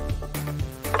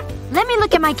 Let me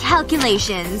look at my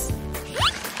calculations.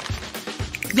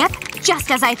 Yep,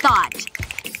 just as I thought.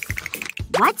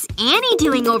 What's Annie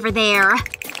doing over there?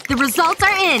 The results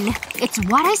are in. It's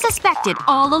what I suspected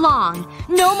all along.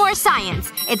 No more science.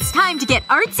 It's time to get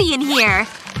artsy in here.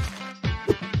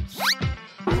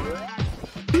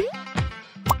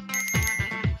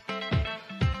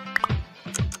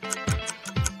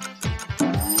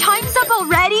 Time's up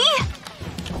already?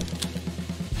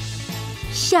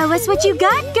 Show us what you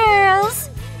got, girls.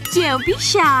 Don't be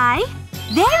shy.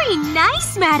 Very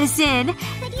nice, Madison.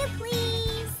 Could you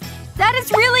please? That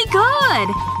is really good.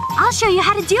 I'll show you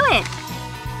how to do it.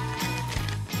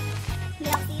 You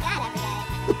don't see that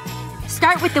every day.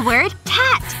 Start with the word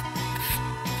cat.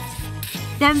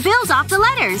 Then build off the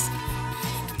letters.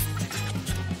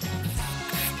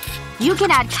 You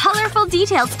can add colorful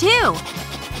details, too.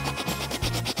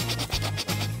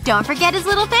 Don't forget his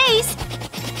little face.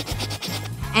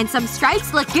 And some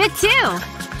stripes look good, too.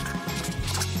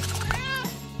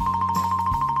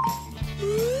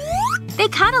 They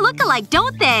kinda look alike,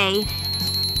 don't they?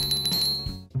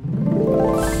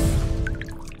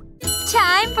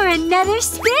 Time for another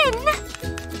spin.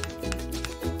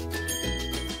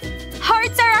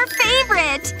 Hearts are our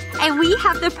favorite! And we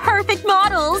have the perfect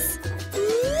models.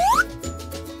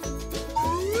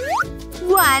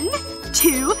 1,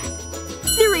 2,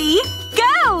 3,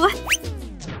 go!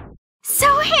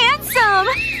 So handsome!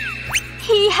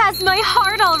 He has my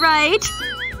heart all right.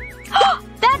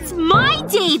 That's my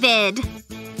David!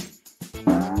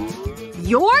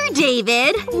 Your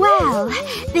David? Well,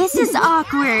 this is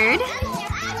awkward.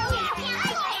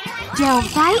 Don't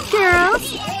fight,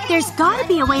 girls. There's gotta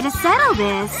be a way to settle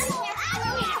this.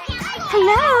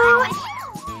 Hello?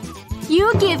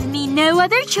 You give me no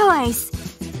other choice.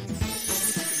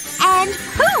 And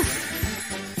poof!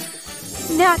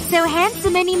 Not so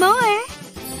handsome anymore.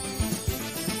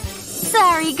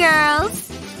 Sorry, girls.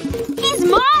 He's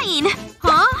mine!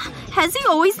 Huh? Has he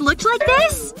always looked like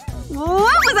this?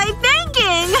 What was I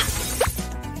thinking?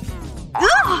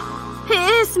 Ugh!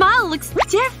 His smile looks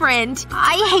different.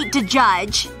 I hate to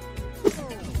judge.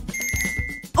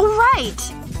 Alright.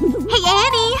 Hey,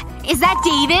 Annie! Is that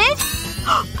David?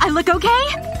 I look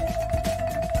okay?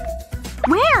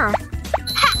 Where?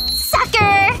 Ha!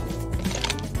 Sucker!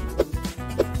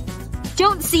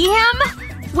 Don't see him?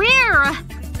 Where?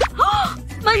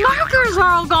 My markers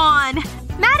are all gone!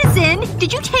 Madison,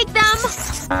 did you take them?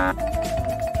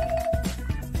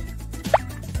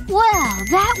 Well,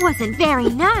 that wasn't very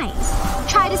nice.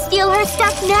 Try to steal her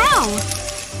stuff now.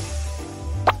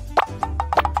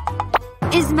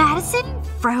 Is Madison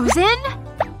frozen?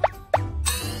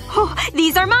 Oh,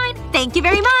 these are mine. Thank you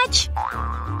very much.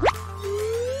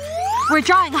 We're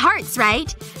drawing hearts,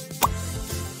 right?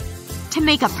 To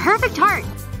make a perfect heart,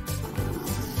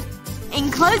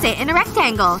 enclose it in a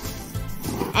rectangle.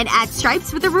 And add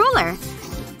stripes with a ruler.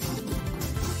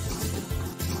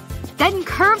 Then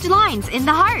curved lines in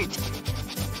the heart.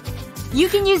 You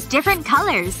can use different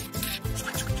colors.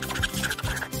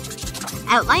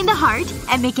 Outline the heart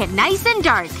and make it nice and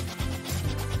dark.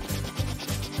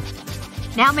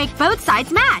 Now make both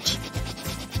sides match.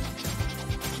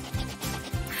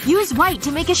 Use white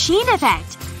to make a sheen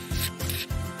effect.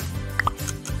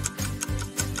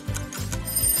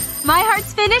 My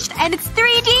heart's finished and it's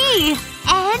 3D!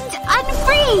 And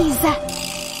unfreeze!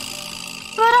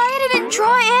 But I didn't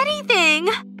draw anything!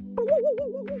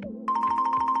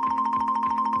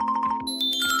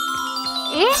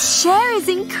 This chair is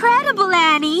incredible,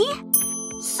 Annie!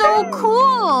 So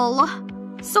cool!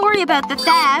 Sorry about the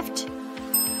theft.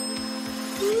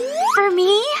 For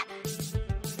me?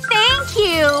 Thank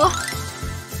you!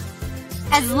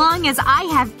 As long as I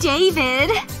have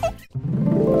David.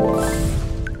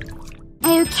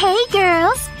 Okay,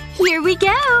 girls. Here we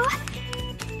go.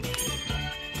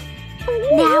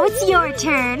 Now it's your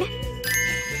turn.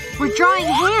 We're drawing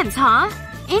hands, huh?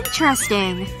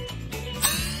 Interesting.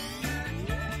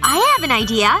 I have an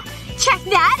idea. Check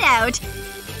that out!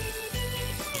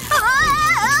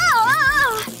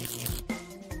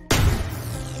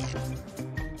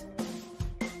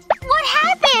 What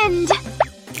happened?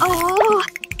 Oh.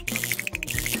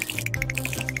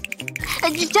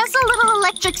 Just a little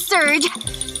electric surge.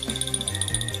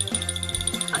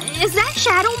 Is that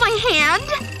shadow my hand?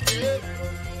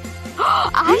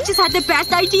 I just had the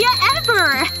best idea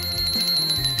ever!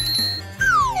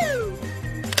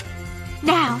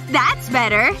 Now, that's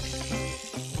better.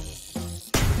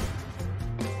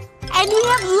 And we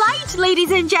have light,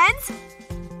 ladies and gents!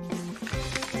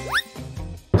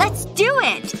 Let's do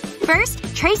it! First,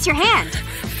 trace your hand.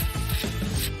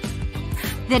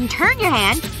 Then turn your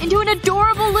hand into an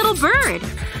adorable little bird.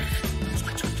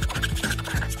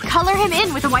 Color him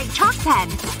in with a white chalk pen.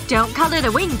 Don't color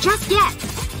the wing just yet.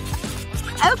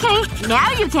 Okay,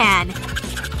 now you can.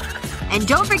 And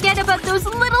don't forget about those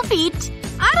little feet.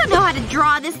 I don't know how to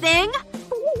draw this thing.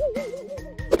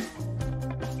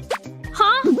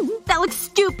 Huh? That looks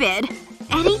stupid.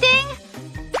 Anything?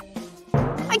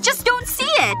 I just don't see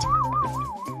it.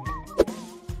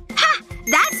 Ha!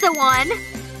 That's the one!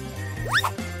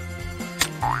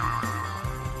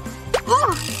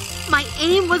 Ooh, my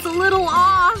aim was a little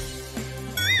off.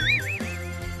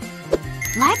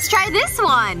 Let's try this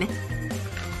one.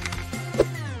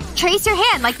 Trace your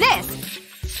hand like this.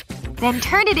 Then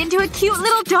turn it into a cute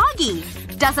little doggy.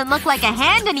 Doesn't look like a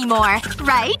hand anymore,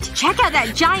 right? Check out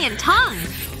that giant tongue.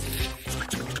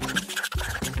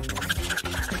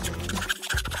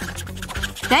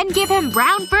 Then give him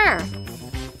brown fur.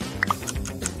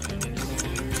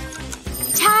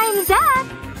 Time's up!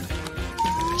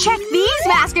 Check these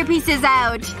masterpieces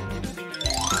out!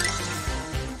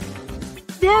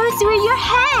 Those were your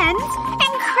hands?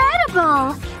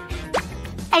 Incredible!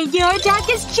 And your duck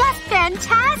is just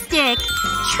fantastic!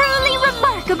 Truly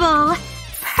remarkable!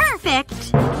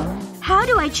 Perfect! How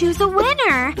do I choose a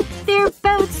winner? They're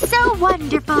both so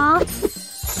wonderful.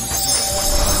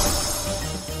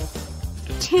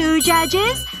 2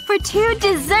 judges for 2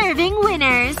 deserving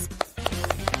winners.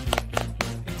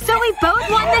 So we both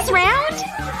won this round?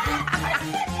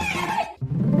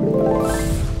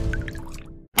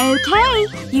 Okay,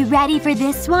 you ready for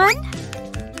this one?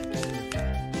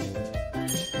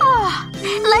 Oh,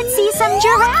 let's see some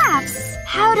giraffes.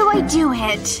 How do I do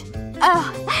it?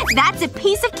 Oh, that's a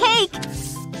piece of cake.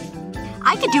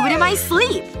 I could do it in my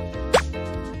sleep.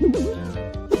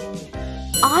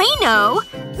 I know!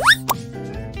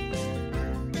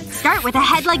 Start with a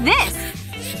head like this.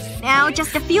 Now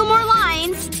just a few more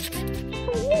lines.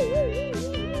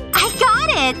 I got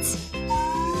it!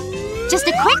 Just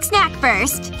a quick snack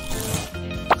first.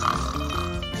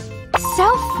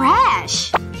 So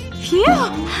fresh. Phew!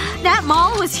 That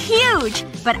mall was huge!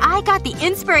 But I got the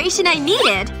inspiration I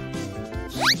needed.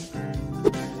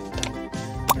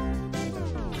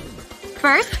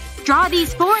 First, draw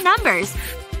these 4 numbers.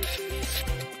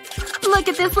 Look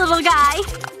at this little guy.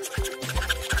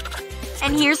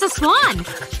 And here's a swan.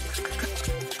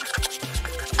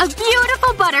 A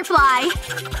beautiful butterfly.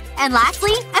 And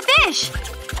lastly, a fish.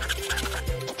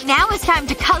 Now it's time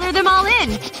to color them all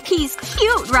in. He's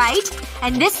cute, right?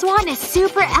 And this one is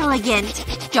super elegant.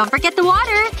 Don't forget the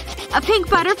water. A pink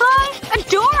butterfly?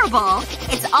 Adorable!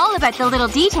 It's all about the little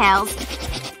details.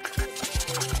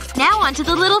 Now onto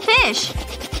the little fish.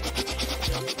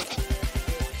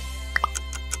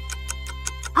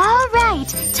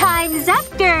 Alright, time's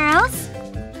up, girls.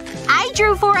 I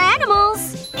drew 4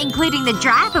 animals. Including the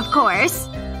giraffe, of course.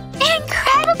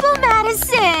 Incredible,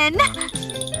 Madison!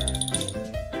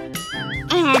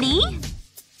 Annie?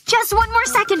 Just one more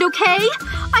second, okay?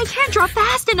 I can't draw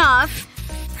fast enough.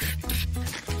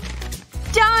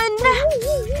 Done!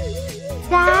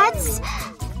 That's…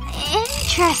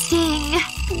 interesting.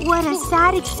 What a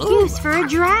sad excuse for a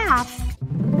giraffe.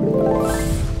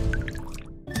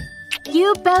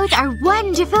 You both are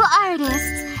wonderful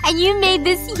artists, and you made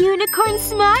this unicorn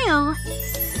smile.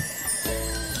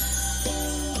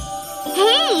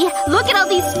 Hey! Look at all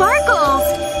these sparkles!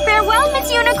 Farewell,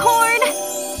 Miss Unicorn!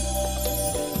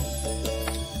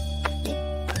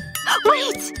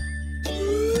 Wait!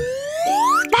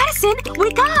 Madison,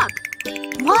 wake up!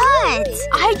 What?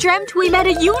 I dreamt we met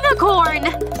a unicorn!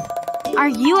 Are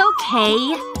you okay?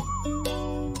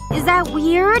 Is that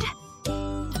weird?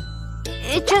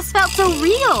 It just felt so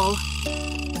real.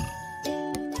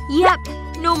 Yep.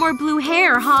 No more blue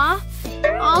hair, huh?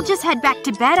 I'll just head back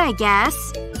to bed, I guess.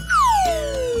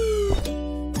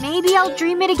 Maybe I'll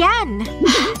dream it again.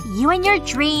 You and your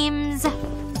dreams.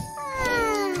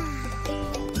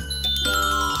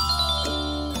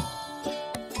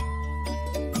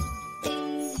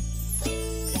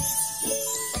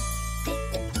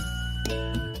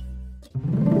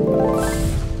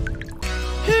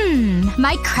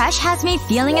 My crush has me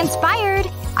feeling inspired.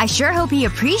 I sure hope he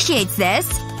appreciates this.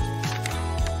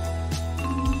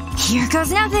 Here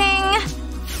goes nothing.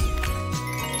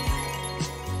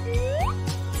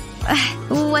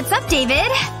 What's up,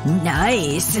 David?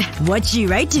 Nice. What'd she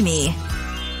write to me?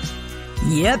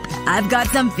 Yep, I've got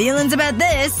some feelings about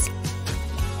this.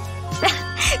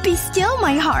 Be still,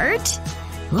 my heart.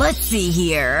 Let's see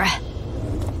here.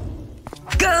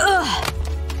 Gah!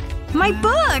 My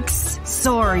books!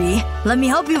 Sorry. Let me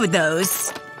help you with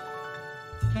those.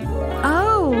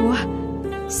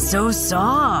 Oh. So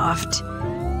soft.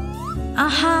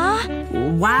 Uh-huh.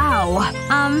 Wow.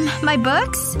 My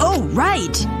books? Oh,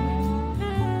 right.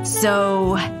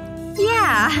 So…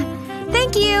 Yeah.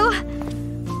 Thank you.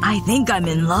 I think I'm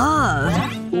in love.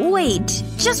 Wait.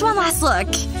 Just one last look.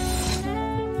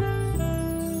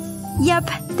 Yep.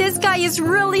 This guy is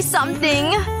really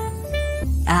something.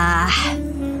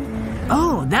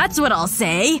 Oh, that's what I'll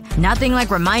say. Nothing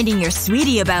like reminding your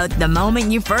sweetie about the moment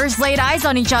you first laid eyes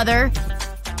on each other.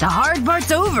 The hard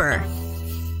part's over.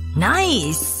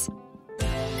 Nice.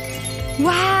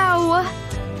 Wow.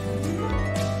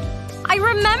 I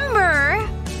remember.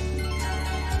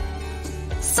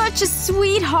 Such a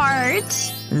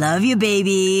sweetheart. Love you,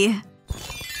 baby.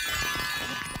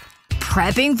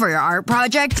 Prepping for your art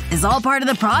project is all part of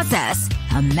the process.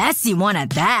 A messy one at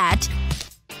that.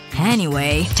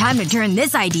 Anyway, time to turn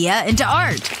this idea into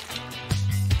art.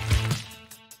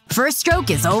 First stroke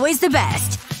is always the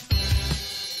best.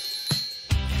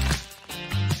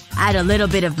 Add a little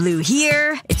bit of blue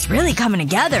here. It's really coming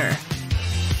together.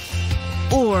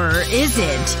 Or is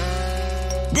it?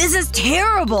 This is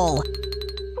terrible!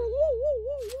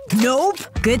 Nope.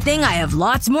 Good thing I have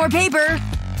lots more paper.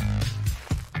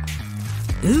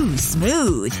 Ooh,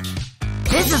 smooth.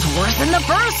 This is worse than the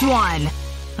first one.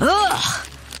 Ugh.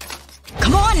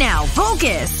 Come on now,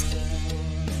 focus!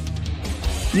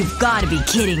 You've gotta be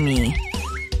kidding me.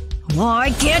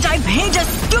 Why can't I paint a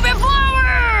stupid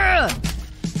flower?!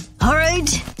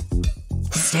 Alright.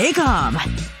 Stay calm.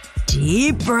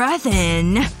 Deep breath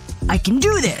in. I can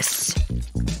do this.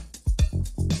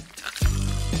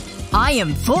 I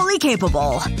am fully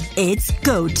capable. It's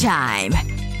go time.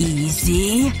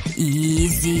 Easy.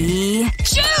 Easy.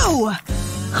 Shoo!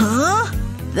 Huh?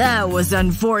 That was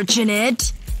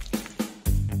unfortunate.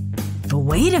 But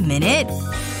wait a minute.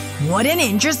 What an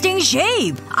interesting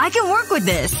shape! I can work with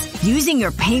this! Using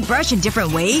your paintbrush in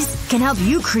different ways can help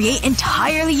you create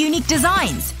entirely unique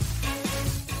designs.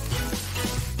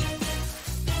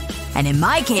 And in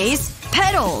my case,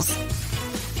 petals!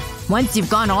 Once you've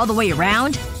gone all the way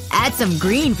around, add some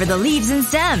green for the leaves and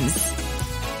stems.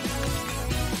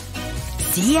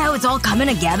 See how it's all coming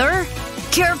together?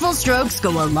 Careful strokes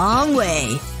go a long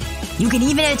way. You can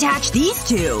even attach these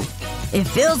two. It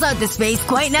fills out the space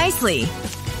quite nicely.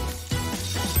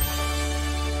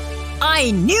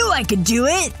 I knew I could do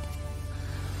it!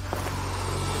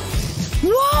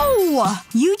 Whoa!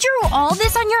 You drew all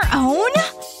this on your own?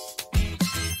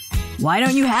 Why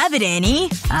don't you have it, Annie?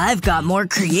 I've got more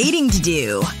creating to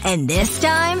do. And this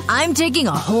time, I'm taking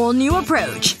a whole new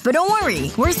approach. But don't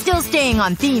worry, we're still staying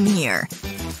on theme here.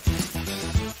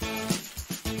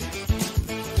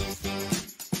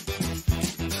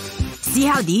 See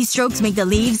how these strokes make the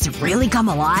leaves really come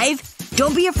alive?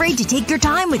 Don't be afraid to take your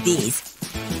time with these.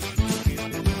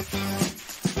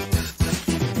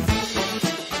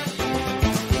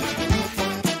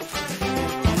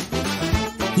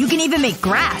 You can even make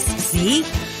grass, see?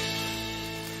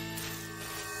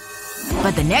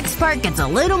 But the next part gets a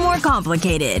little more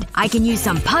complicated. I can use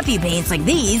some puffy paints like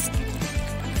these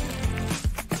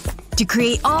to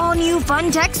create all new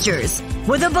fun textures.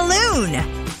 With a balloon!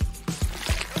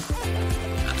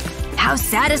 How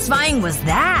satisfying was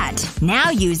that? Now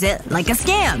use it like a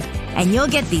stamp. And you'll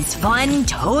get these fun,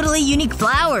 totally unique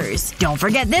flowers. Don't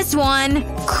forget this one.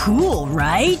 Cool,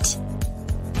 right?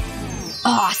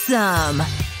 Awesome!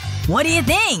 What do you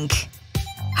think?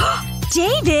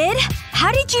 David!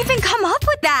 How did you even come up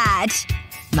with that?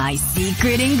 My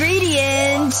secret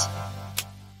ingredient!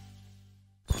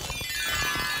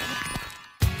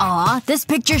 Aw, this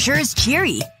picture sure is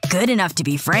cheery. Good enough to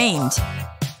be framed.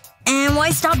 And why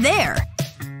stop there?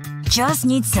 Just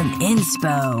need some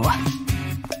inspo.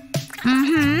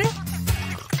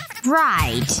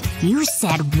 Right. You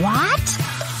said what?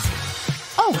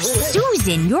 Oh,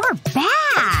 Susan, you're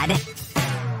bad!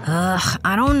 Ugh,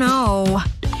 I don't know.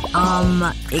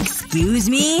 Excuse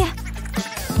me?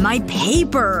 My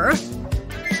paper!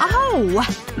 Oh,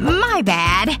 my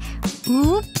bad.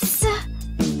 Oops.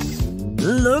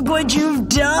 Look what you've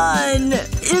done!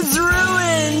 It's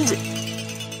ruined!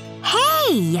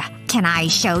 Hey! Can I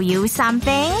show you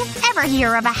something? Ever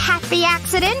hear of a happy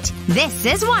accident? This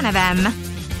is one of them.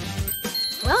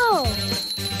 Whoa.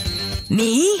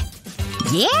 Me?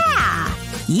 Yeah!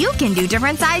 You can do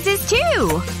different sizes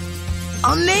too!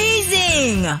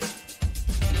 Amazing!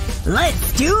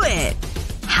 Let's do it!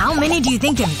 How many do you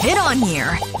think can fit on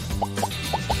here?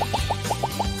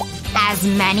 As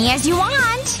many as you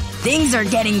want! Things are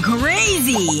getting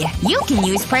crazy! You can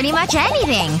use pretty much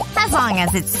anything. As long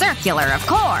as it's circular, of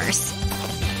course.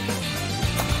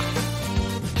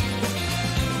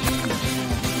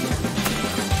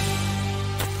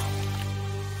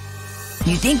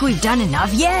 You think we've done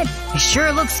enough yet? It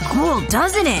sure looks cool,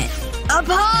 doesn't it? Up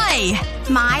high!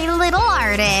 My little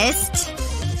artist.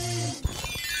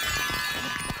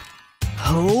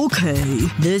 Okay,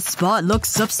 this spot looks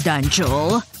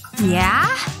substantial.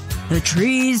 Yeah? The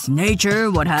trees, nature,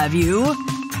 what have you.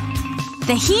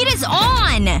 The heat is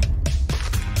on!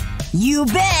 You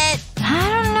bet! I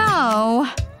don't know.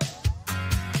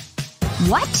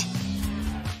 What?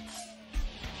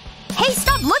 Hey,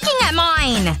 stop looking at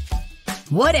mine!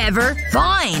 Whatever.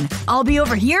 Fine. I'll be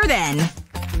over here then.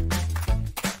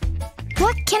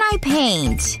 What can I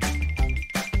paint?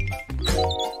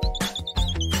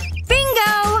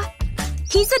 Bingo!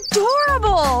 He's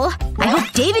adorable! I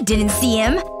hope David didn't see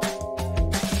him.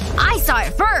 I saw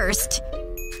it first.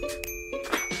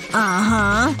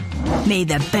 Uh-huh. May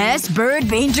the best bird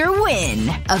painter win.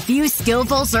 A few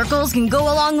skillful circles can go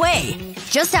a long way.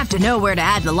 Just have to know where to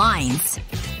add the lines.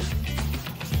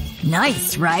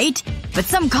 Nice, right? But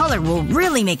some color will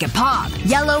really make it pop.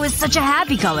 Yellow is such a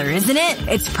happy color, isn't it?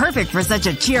 It's perfect for such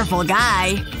a cheerful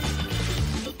guy.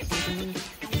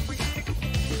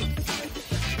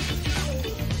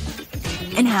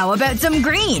 And how about some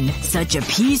green? Such a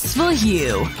peaceful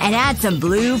hue. And add some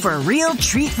blue for a real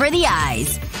treat for the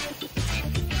eyes.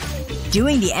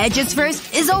 Doing the edges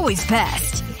first is always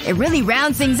best. It really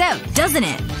rounds things out, doesn't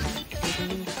it?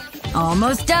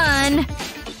 Almost done.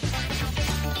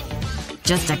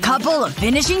 Just a couple of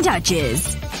finishing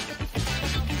touches.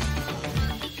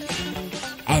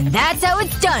 And that's how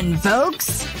it's done,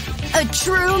 folks. A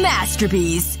true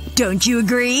masterpiece. Don't you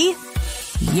agree?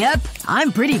 Yep,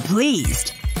 I'm pretty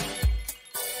pleased.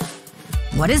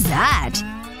 What is that?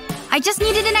 I just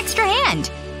needed an extra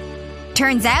hand.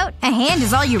 Turns out, a hand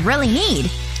is all you really need.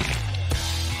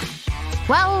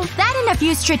 Well, that and a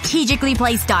few strategically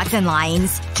placed dots and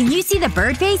lines. Can you see the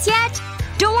bird face yet?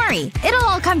 Don't worry, it'll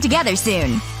all come together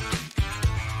soon.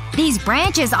 These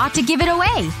branches ought to give it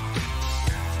away.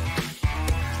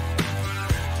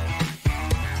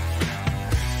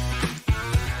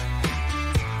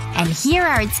 And here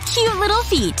are its cute little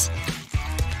feet.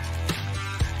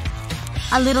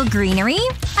 A little greenery?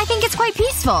 I think it's quite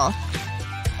peaceful.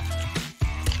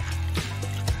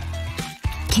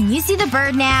 Can you see the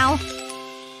bird now?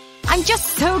 I'm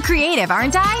just so creative,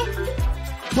 aren't I?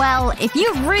 Well, if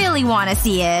you really want to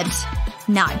see it.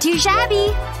 Not too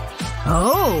shabby.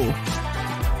 Oh.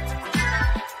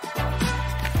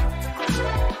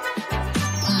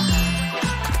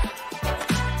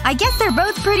 I guess they're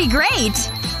both pretty great.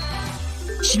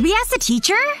 Should we ask the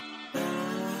teacher?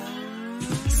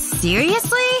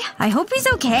 Seriously? I hope he's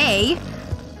okay.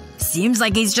 Seems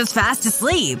like he's just fast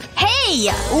asleep. Hey!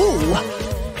 Ooh.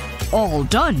 All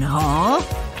done, huh?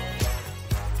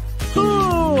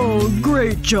 Oh,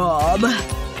 great job.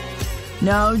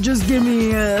 Now just give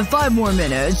me 5 more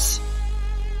minutes.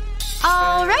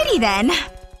 Alrighty then.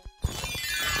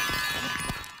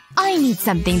 I need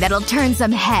something that'll turn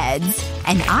some heads.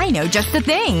 And I know just the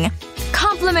thing.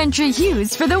 Complimentary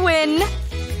hues for the win.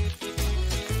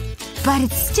 But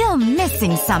it's still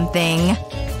missing something.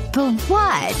 But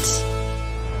what?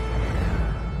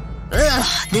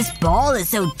 Ugh, this ball is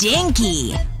so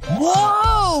dinky.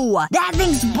 Whoa! That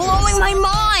thing's blowing my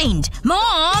mind!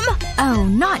 Mom! Oh,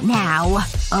 not now.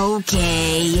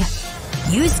 Okay.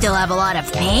 You still have a lot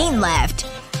of paint left,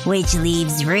 which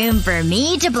leaves room for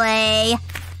me to play.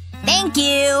 Thank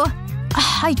you!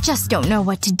 I just don't know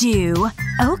what to do.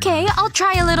 Okay, I'll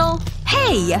try a little.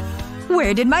 Hey!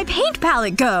 Where did my paint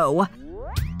palette go?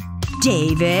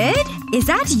 David? Is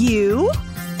that you?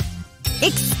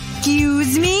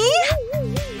 Excuse me?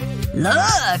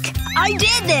 Look! I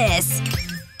did this!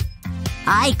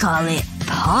 I call it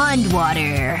pond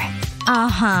water.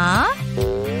 Uh-huh.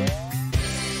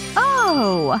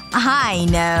 Oh, I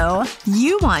know.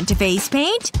 You want to face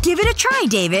paint? Give it a try,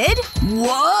 David.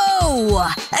 Whoa!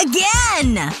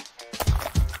 Again!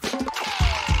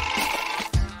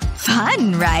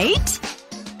 Fun, right?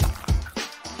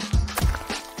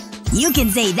 You can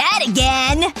say that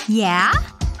again! Yeah?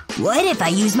 What if I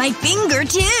use my finger,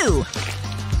 too?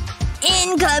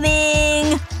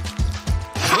 Incoming!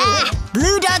 Ha!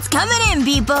 Blue dot's coming in,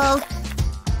 people!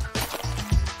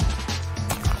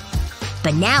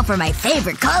 But now for my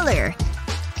favorite color.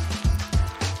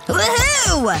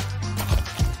 Woohoo!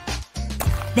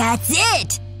 That's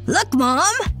it! Look,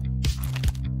 Mom!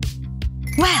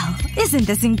 Well, isn't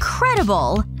this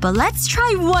incredible? But let's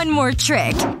try one more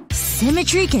trick.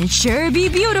 Symmetry can sure be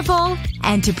beautiful.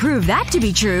 And to prove that to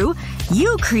be true,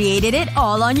 you created it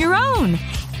all on your own.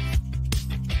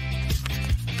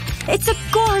 It's a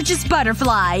gorgeous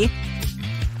butterfly.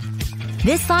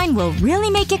 This line will really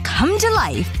make it come to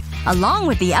life, along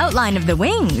with the outline of the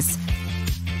wings.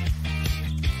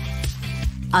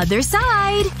 Other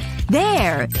side.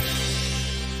 There.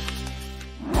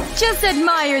 Just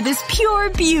admire this pure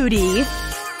beauty.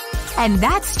 And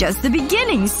that's just the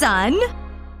beginning, son.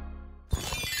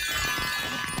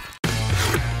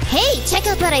 Hey, check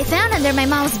out what I found under my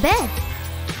mom's bed.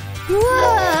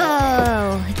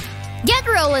 Whoa! Get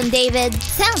rolling, David.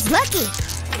 Sounds lucky.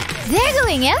 They're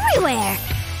going everywhere.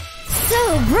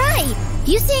 So bright.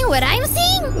 You seeing what I'm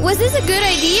seeing? Was this a good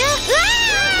idea?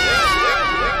 Ah!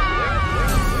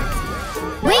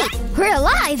 Wait, we're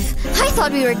alive. I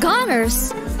thought we were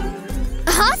goners.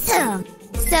 Awesome.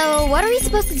 So, what are we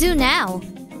supposed to do now?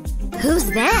 Who's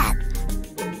that?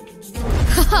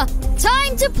 Haha,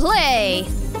 time to play.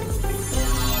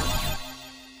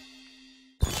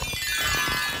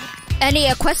 Any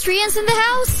equestrians in the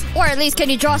house? Or at least can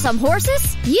you draw some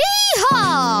horses?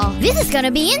 Yeehaw! This is gonna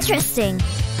be interesting.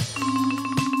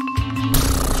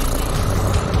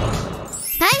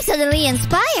 I'm suddenly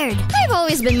inspired. I've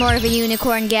always been more of a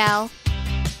unicorn gal.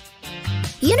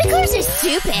 Unicorns are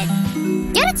stupid.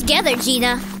 Get it together,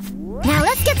 Gina. Now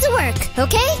let's get to work,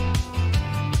 okay?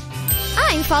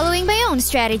 I'm following my own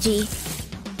strategy.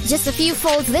 Just a few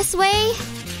folds this way.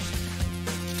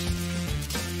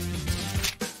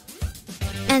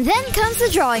 And then comes the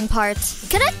drawing part.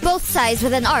 Connect both sides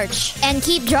with an arch. And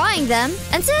keep drawing them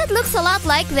until it looks a lot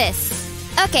like this.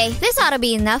 Okay, this ought to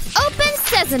be enough. Open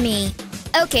sesame!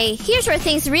 Okay, here's where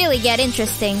things really get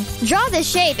interesting. Draw the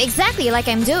shape exactly like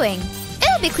I'm doing.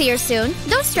 It'll be clear soon,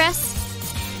 don't stress.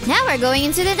 Now we're going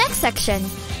into the next section.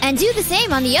 And do the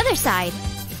same on the other side.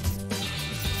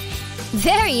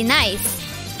 Very nice.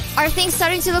 Are things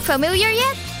starting to look familiar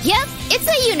yet? Yep, it's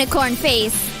a unicorn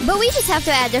face. But we just have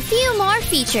to add a few more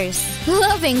features.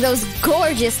 Loving those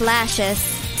gorgeous lashes.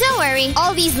 Don't worry,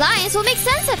 all these lines will make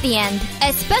sense at the end.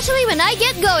 Especially when I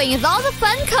get going with all the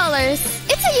fun colors.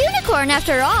 It's a unicorn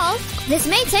after all. This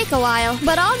may take a while,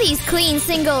 but all these clean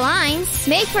single lines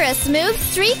make for a smooth,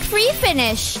 streak-free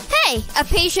finish. Hey, a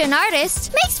patient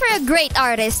artist makes for a great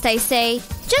artist, I say.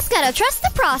 Just gotta trust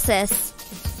the process.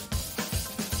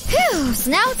 Phew, so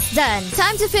now it's done.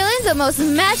 Time to fill in the most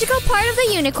magical part of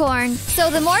the unicorn. So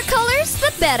the more colors,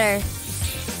 the better.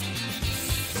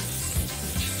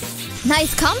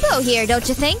 Nice combo here, don't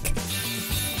you think?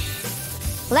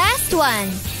 Last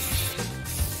one.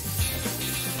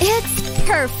 It's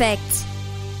perfect.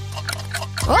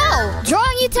 Oh,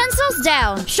 drawing utensils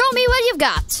down. Show me what you've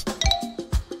got.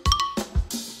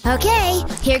 Okay,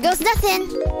 here goes nothing.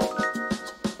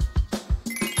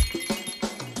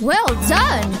 Well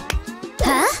done.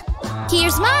 Huh?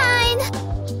 Here's mine.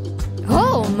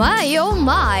 Oh my.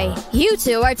 You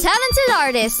two are talented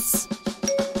artists.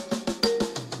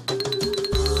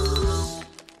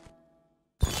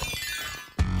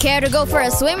 Care to go for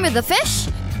a swim with the fish?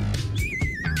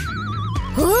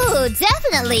 Ooh,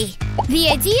 definitely. The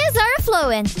ideas are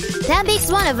flowing. That makes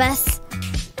one of us.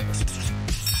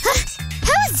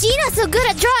 How is Gina so good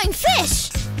at drawing fish?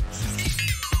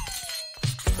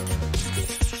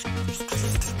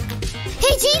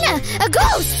 Hey, Gina! A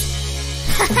ghost!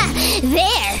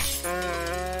 There!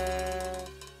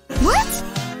 What?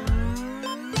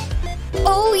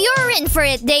 Oh, you're in for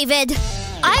it, David.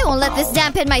 I won't let this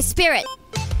dampen my spirit.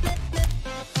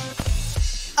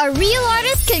 A real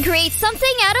artist can create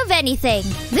something out of anything.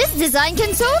 This design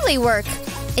can totally work.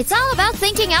 It's all about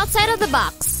thinking outside of the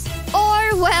box.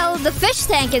 Or, well, the fish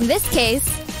tank in this case.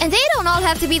 And they don't all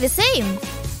have to be the same.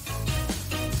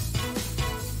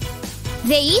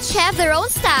 They each have their own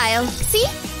style. See?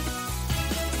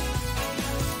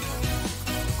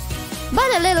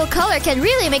 But a little color can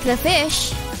really make the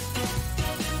fish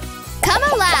come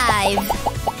alive.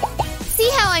 See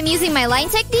how I'm using my line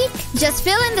technique? Just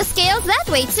fill in the scales that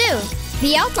way too.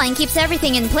 The outline keeps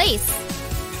everything in place.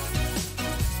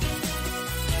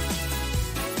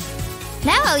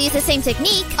 Now I'll use the same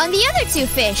technique on the other two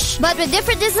fish. But with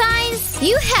different designs,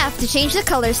 you have to change the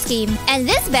color scheme. And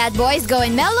this bad boy's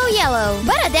going mellow yellow.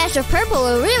 But a dash of purple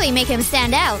will really make him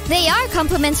stand out. They are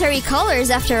complementary colors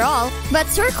after all. But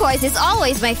turquoise is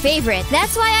always my favorite.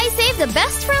 That's why I save the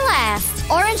best for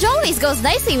last. Orange always goes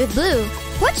nicely with blue.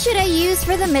 What should I use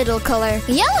for the middle color?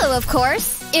 Yellow, of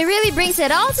course. It really brings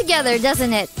it all together,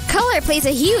 doesn't it? Color plays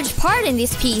a huge part in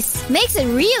this piece. Makes it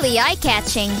really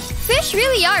eye-catching. Fish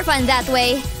really are fun that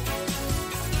way.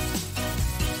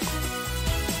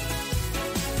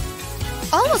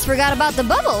 Almost forgot about the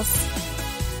bubbles.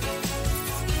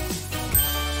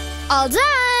 All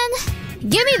done!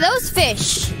 Give me those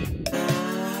fish.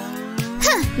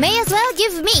 May as well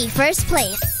give me first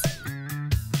place.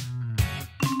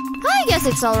 I guess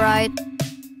it's alright.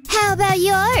 How about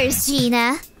yours,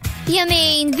 Gina? You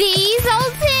mean these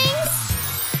old things?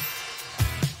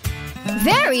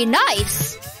 Very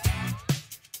nice.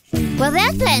 Well,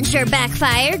 that plan sure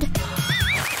backfired.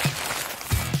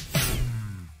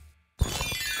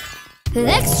 The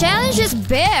next challenge is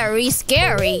very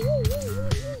scary.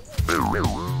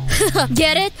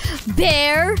 Get it?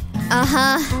 Bear?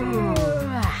 Uh-huh.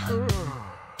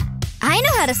 I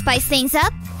know how to spice things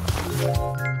up.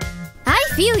 I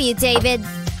feel you, David.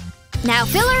 Now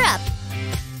fill her up.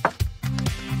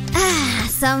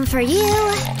 Some for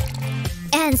you.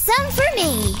 And some for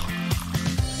me.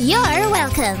 You're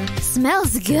welcome.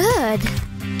 Smells good.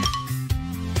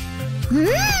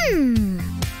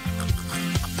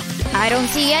 I don't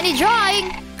see any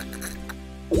drawing.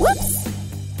 Whoops.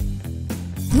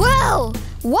 Whoa!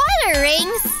 Water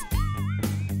rings!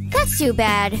 That's too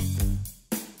bad.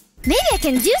 Maybe I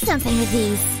can do something with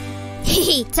these.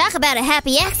 Talk about a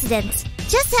happy accident.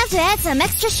 Just have to add some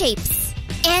extra shapes.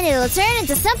 And it'll turn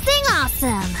into something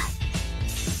awesome.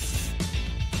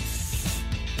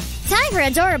 Time for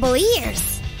adorable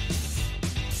ears.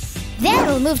 Then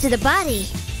we'll move to the body.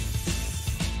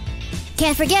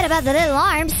 Can't forget about the little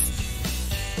arms.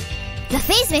 The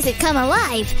face makes it come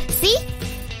alive, see?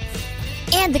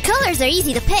 And the colors are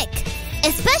easy to pick.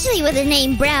 Especially with the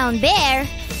name Brown Bear.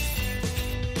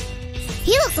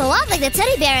 He looks a lot like the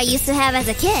teddy bear I used to have as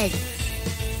a kid.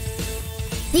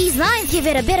 These lines give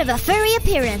it a bit of a furry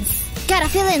appearance. Gotta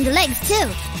fill in the legs too.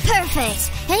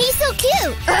 Perfect. And he's so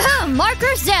cute.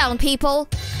 Markers down, people.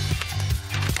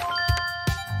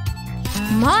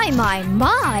 My.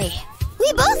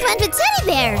 We both went with teddy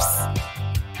bears.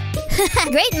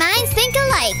 Great minds think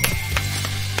alike.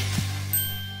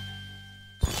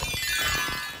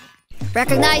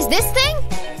 Recognize this thing?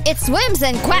 It swims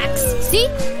and quacks, see?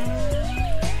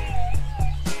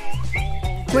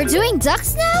 We're doing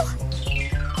ducks now?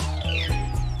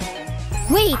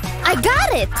 Wait, I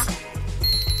got it!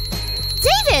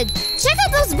 David, check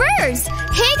out those birds!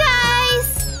 Hey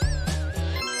guys!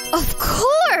 Of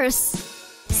course!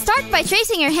 Start by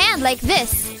tracing your hand like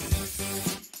this.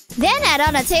 Then add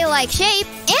on a tail-like shape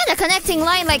and a connecting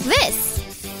line like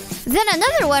this. Then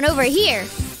another one over here.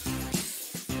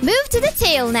 Move to the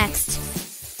tail next.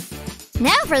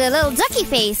 Now for the little ducky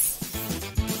face.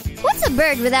 What's a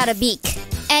bird without a beak?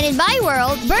 And in my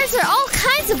world, birds are all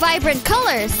kinds of vibrant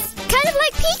colors. Kind of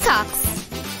like peacocks.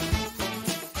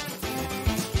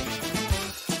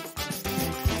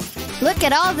 Look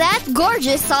at all that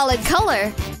gorgeous solid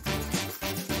color.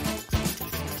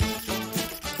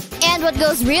 And what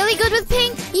goes really good with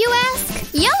pink, you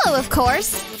ask? Yellow, of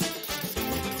course.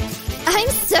 I'm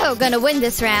so gonna win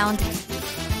this round.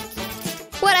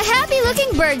 What a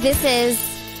happy-looking bird this is.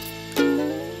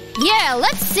 Yeah,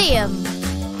 let's see him.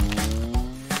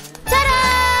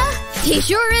 Ta-da! He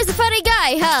sure is a funny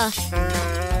guy, huh?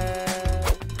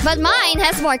 But mine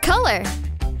has more color.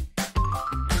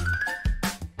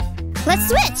 Let's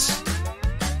switch.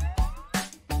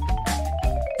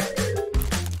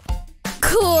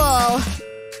 Cool.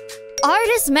 Art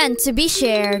is meant to be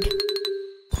shared.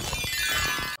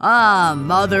 Ah,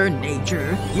 Mother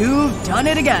Nature. You've done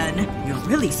it again. You're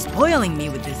really spoiling me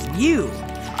with this view.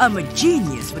 I'm a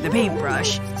genius with a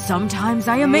paintbrush. Sometimes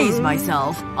I amaze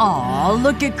myself. Aw,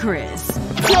 look at Chris.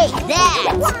 Take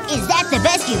that! Is that the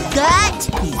best you've got?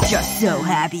 He's just so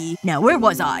happy. Now where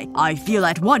was I? I feel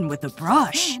at one with the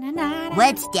brush.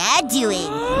 What's Dad doing?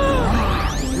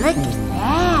 Look at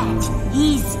that.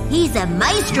 He's a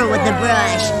maestro with the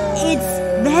brush. It's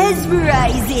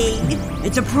mesmerizing.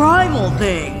 It's a primal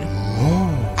thing.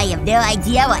 I have no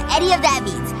idea what any of that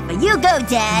means, but you go,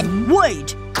 Dad.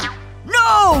 Wait!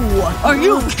 No! Are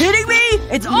you kidding me?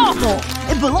 It's awful!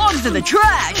 It belongs in the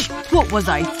trash! What was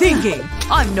I thinking?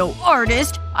 I'm no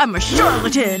artist. I'm a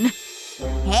charlatan.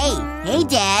 Hey,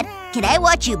 Dad. Can I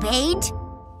watch you paint?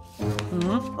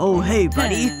 Huh? Oh, hey,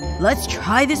 buddy. Let's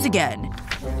try this again.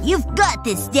 You've got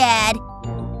this, Dad.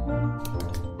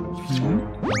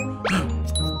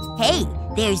 Hey,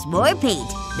 there's more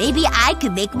paint. Maybe I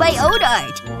could make my own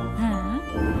art.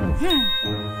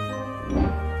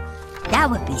 That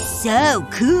would be so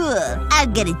cool.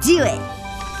 I'm gonna do it.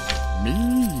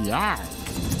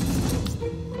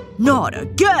 Not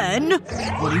again!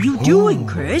 What are you doing,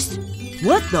 Chris?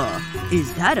 What the?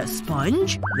 Is that a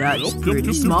sponge? That's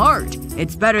pretty smart.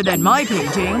 It's better than my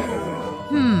painting.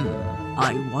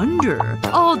 I wonder.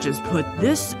 I'll just put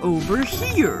this over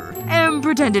here and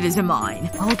pretend it isn't mine.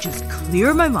 I'll just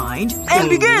clear my mind and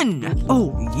begin!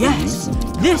 Oh, yes.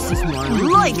 This is more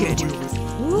like it.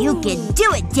 You can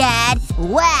do it, Dad.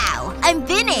 Wow, I'm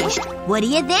finished. What do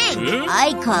you think?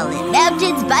 I call it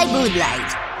Mountains by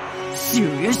Moonlight.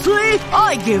 Seriously?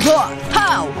 I give up.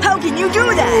 How? How can you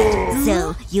do that?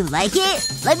 So, you like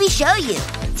it? Let me show you.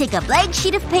 Take a blank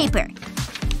sheet of paper.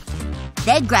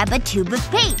 Then grab a tube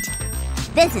of paint.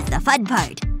 This is the fun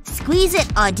part. Squeeze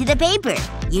it onto the paper.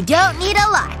 You don't need a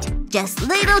lot. Just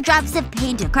little drops of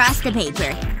paint across the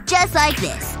paper. Just like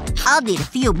this. I'll need a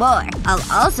few more. I'll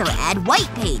also add white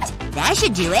paint. That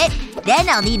should do it. Then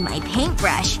I'll need my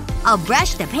paintbrush. I'll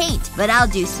brush the paint, but I'll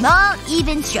do small,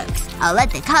 even strokes. I'll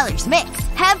let the colors mix.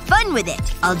 Have fun with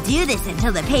it. I'll do this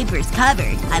until the paper's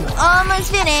covered. I'm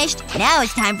almost finished. Now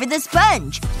it's time for the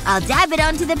sponge. I'll dab it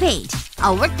onto the paint.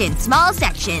 I'll work in small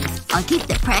sections. I'll keep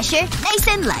the pressure nice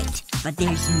and light. But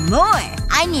there's more.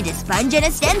 I need a sponge and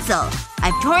a stencil.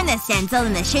 I've torn the stencil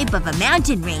in the shape of a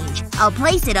mountain range. I'll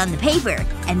place it on the paper,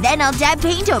 and then I'll dab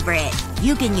paint over it.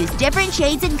 You can use different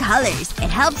shades and colors. It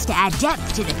helps to add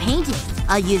depth to the painting.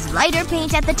 I'll use lighter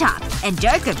paint at the top, and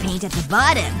darker paint at the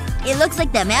bottom. It looks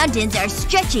like the mountains are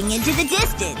stretching into the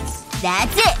distance.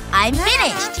 That's it! I'm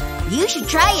finished! You should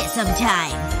try it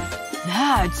sometime.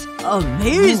 That's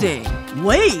amazing.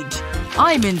 Wait.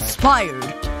 I'm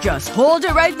inspired. Just hold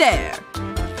it right there.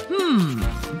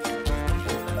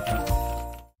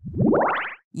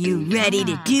 You ready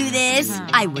to do this?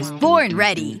 I was born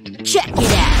ready. Check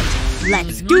it out.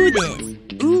 Let's do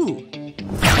this. Ooh.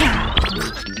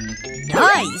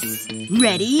 Nice.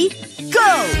 Ready?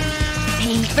 Go!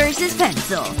 Paint versus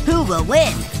pencil. Who will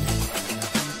win?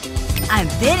 I'm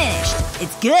finished.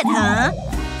 It's good, huh?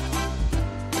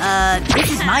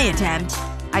 This is my attempt.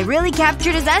 I really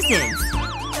captured his essence.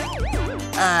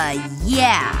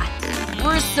 Yeah.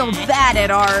 We're so bad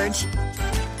at art.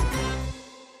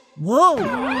 Whoa.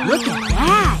 Look at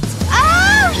that.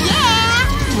 Oh, yeah!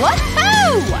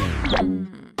 Woohoo!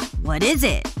 What is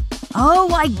it?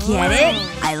 Oh, I get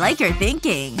it. I like your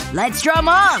thinking. Let's draw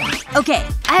Mom! Okay,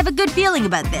 I have a good feeling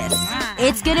about this.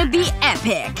 It's gonna be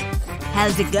epic.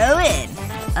 How's it going?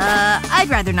 I'd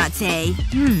rather not say.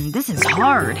 This is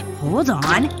hard. Hold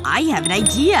on. I have an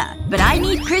idea. But I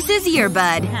need Chris's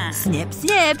earbud. Snip,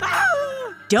 snip.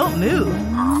 Don't move.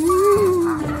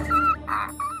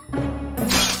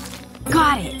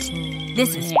 Got it.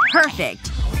 This is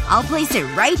perfect. I'll place it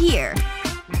right here.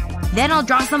 Then I'll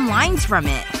draw some lines from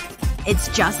it. It's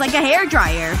just like a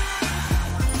hairdryer.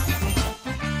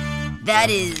 That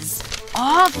is…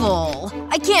 awful.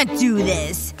 I can't do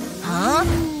this. Huh?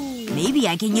 Maybe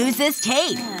I can use this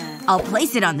tape. I'll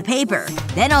place it on the paper.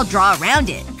 Then I'll draw around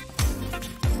it.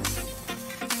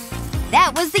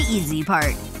 That was the easy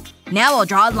part. Now I'll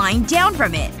draw a line down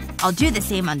from it. I'll do the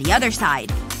same on the other side.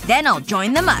 Then I'll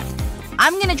join them up.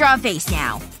 I'm gonna draw a face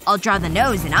now. I'll draw the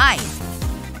nose and eyes.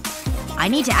 I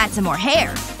need to add some more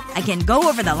hair. I can go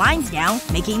over the lines now,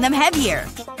 making them heavier.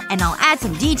 And I'll add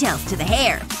some details to the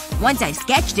hair. Once I've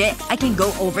sketched it, I can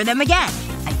go over them again.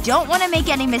 I don't want to make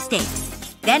any mistakes.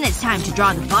 Then it's time to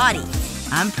draw the body.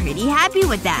 I'm pretty happy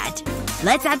with that.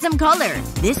 Let's add some color.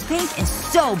 This paint is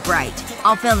so bright.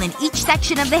 I'll fill in each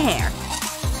section of the hair.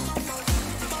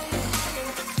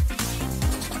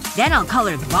 Then I'll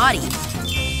color the body.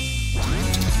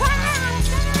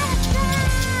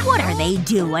 What are they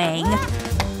doing?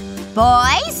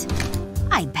 Boys?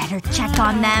 I better check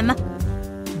on them.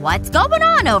 What's going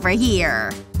on over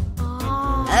here?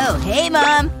 Oh, hey,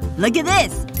 Mom. Look at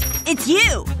this. It's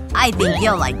you. I think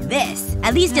you'll like this.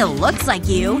 At least it looks like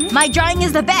you. My drawing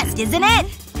is the best, isn't it?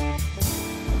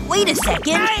 Wait a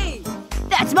second.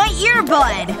 That's my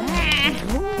earbud!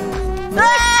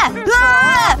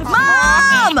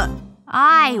 Mom!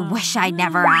 I wish I'd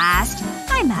never asked.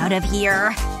 I'm out of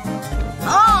here.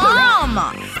 Mom!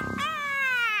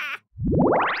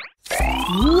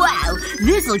 Wow,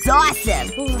 this looks awesome.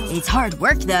 It's hard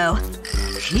work, though.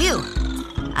 Phew.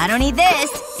 I don't need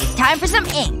this. It's time for some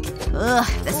ink. Ugh,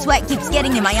 the sweat keeps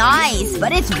getting in my eyes.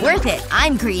 But it's worth it.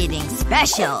 I'm creating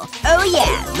special. Oh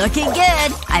yeah, looking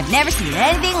good. I've never seen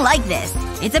anything like this.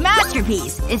 It's a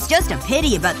masterpiece. It's just a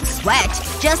pity about the sweat.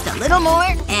 Just a little more,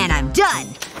 and I'm done.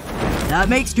 That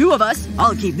makes 2 of us.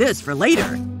 I'll keep this for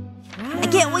later. I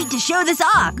can't wait to show this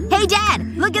off. Hey,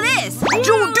 Dad! Look at this!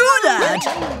 Don't do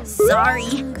that!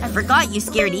 Sorry. I forgot you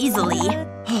scared easily.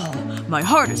 My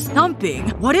heart is thumping.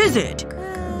 What is it?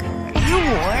 Are you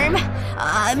warm?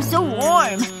 I'm so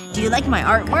warm. Do you like my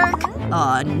artwork?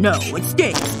 No. It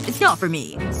stinks. It's not for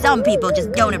me. Some people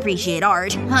just don't appreciate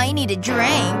art. I need a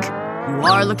drink. You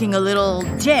are looking a little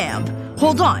damp.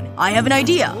 Hold on. I have an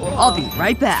idea. I'll be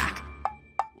right back.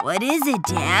 What is it,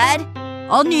 Dad?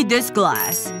 I'll need this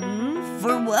glass.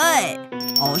 For what?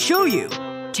 I'll show you.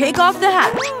 Take off the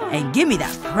hat. And give me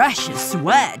that precious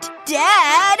sweat.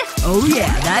 Dad! Oh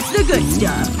yeah, that's the good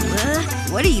stuff.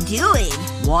 What are you doing?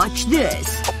 Watch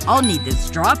this. I'll need this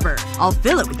dropper. I'll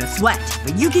fill it with the sweat.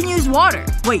 But you can use water.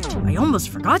 Wait, I almost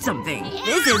forgot something.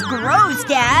 This is gross,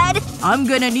 Dad! I'm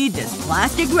gonna need this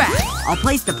plastic wrap. I'll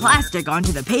place the plastic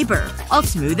onto the paper. I'll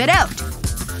smooth it out.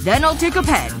 Then I'll take a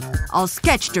pen. I'll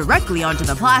sketch directly onto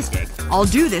the plastic. I'll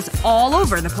do this all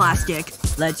over the plastic.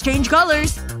 Let's change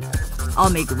colors. I'll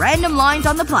make random lines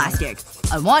on the plastic.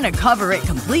 I want to cover it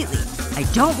completely. I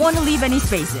don't want to leave any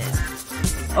spaces.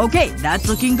 Okay, that's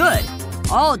looking good.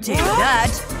 I'll take that.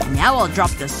 Now I'll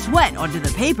drop the sweat onto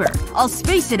the paper. I'll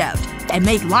space it out. And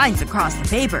make lines across the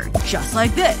paper. Just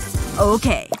like this.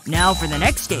 Okay, now for the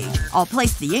next stage. I'll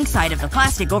place the ink side of the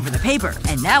plastic over the paper.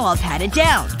 And now I'll pat it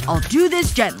down. I'll do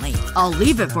this gently. I'll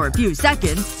leave it for a few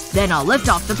seconds. Then I'll lift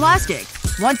off the plastic.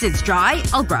 Once it's dry,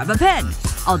 I'll grab a pen.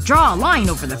 I'll draw a line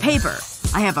over the paper.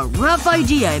 I have a rough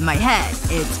idea in my head.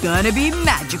 It's gonna be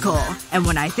magical. And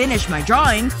when I finish my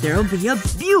drawing, there'll be a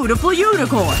beautiful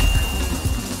unicorn.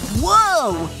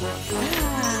 Whoa!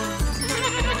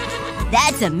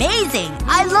 That's amazing!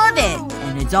 I love it!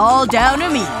 And it's all down to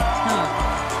me.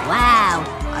 Wow.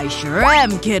 I sure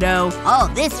am, kiddo. All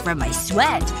this from my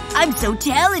sweat. I'm so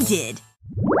talented.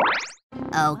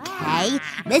 Okay.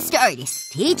 Mr.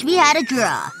 Artist, teach me how to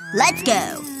draw. Let's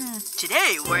go.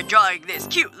 Today we're drawing this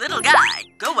cute little guy.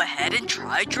 Go ahead and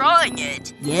try drawing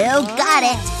it. You got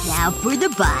it. Now for the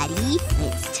body.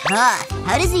 It's tough.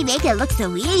 How does he make it look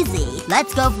so easy?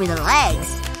 Let's go for the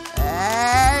legs.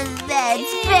 That's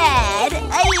bad.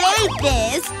 I hate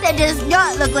this. That does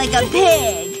not look like a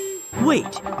pig. Wait,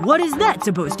 what is that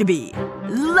supposed to be?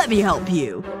 Let me help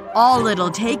you. All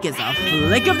it'll take is a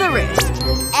flick of the wrist.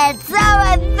 It's so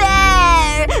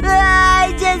unfair!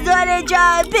 I just want to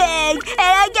draw a pig,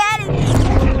 and I can't.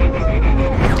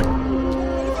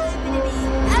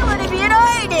 I want to be an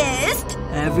artist!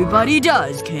 Everybody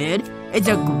does, kid. It's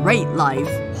a great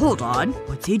life. Hold on.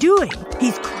 What's he doing?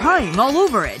 He's crying all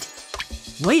over it.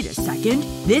 Wait a second.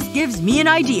 This gives me an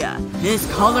idea.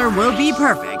 This color will be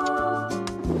perfect.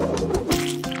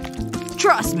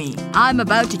 Trust me. I'm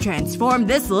about to transform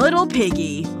this little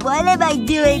piggy. What am I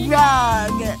doing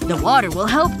wrong? The water will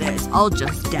help this. I'll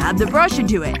just dab the brush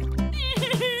into it.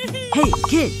 Hey,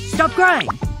 kid. Stop crying.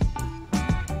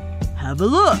 Have a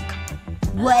look.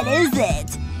 What is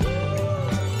it?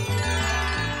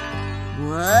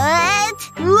 What?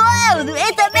 Whoa!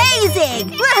 It's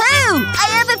amazing! Woohoo! I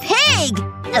am a pig!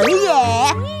 Oh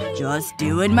yeah! Just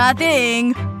doing my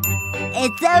thing.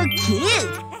 It's so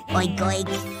cute! Oink oink.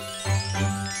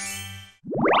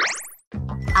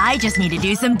 I just need to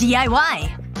do some DIY.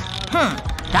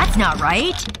 That's not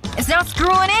right. It's not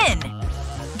screwing in.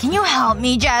 Can you help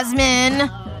me, Jasmine?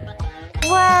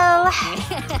 Well…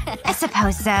 I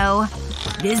suppose so.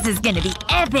 This is gonna be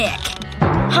epic.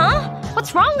 Huh?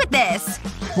 What's wrong with this?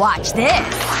 Watch this.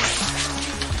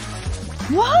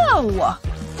 Whoa!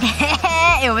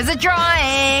 It was a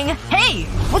drawing. Hey!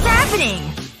 What's happening?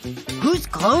 Whose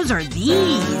clothes are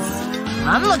these?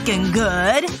 I'm looking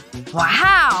good.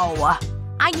 Wow!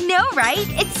 I know, right?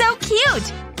 It's so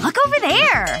cute! Look over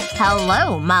there!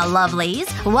 Hello, my lovelies.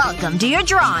 Welcome to your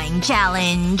drawing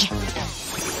challenge.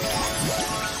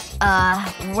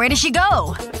 Where did she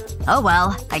go? Oh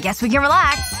well, I guess we can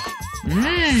relax.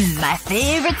 My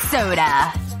favorite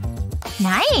soda.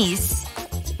 Nice.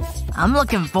 I'm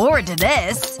looking forward to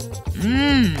this.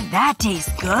 That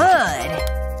tastes good.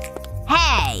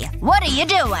 Hey, what are you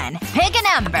doing? Pick a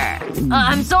number.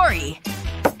 I'm sorry.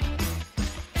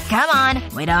 Come on,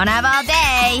 we don't have all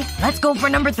day. Let's go for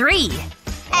number 3.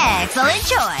 Excellent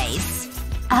choice.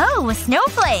 Oh, a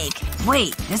snowflake.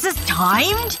 Wait, this is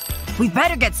timed? We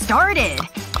better get started.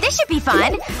 This should be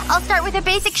fun. I'll start with a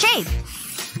basic shape.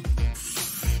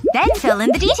 Then fill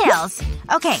in the details.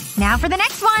 Okay, now for the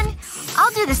next one.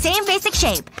 I'll do the same basic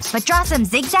shape, but draw some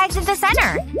zigzags in the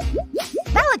center.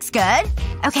 That looks good.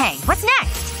 Okay, what's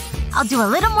next? I'll do a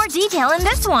little more detail in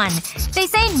this one. They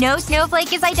say no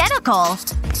snowflake is identical.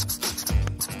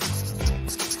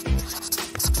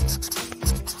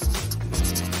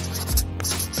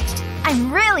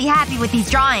 I'm really happy with these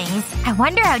drawings. I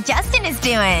wonder how Justin is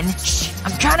doing. Shh,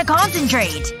 I'm trying to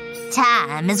concentrate.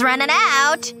 Time is running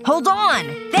out. Hold on.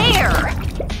 There!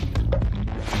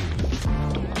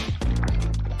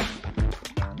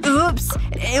 Oops.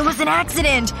 It was an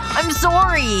accident. I'm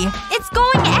sorry. It's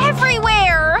going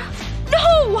everywhere!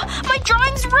 No! My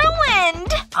drawing's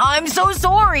ruined! I'm so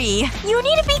sorry. You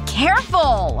need to be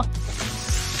careful.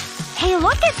 Hey,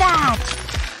 look at that!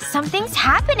 Something's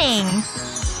happening.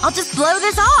 I'll just blow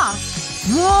this off.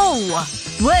 Whoa!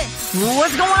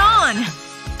 What's going on?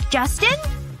 Justin?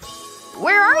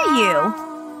 Where are you?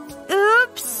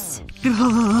 Oops.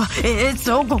 It's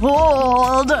so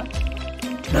cold.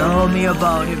 Tell me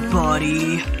about it,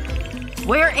 buddy.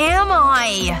 Where am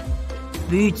I?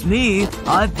 Beats me.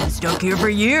 I've been stuck here for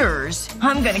years.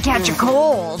 I'm gonna catch a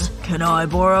cold. Can I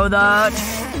borrow that?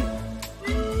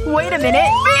 Wait a minute.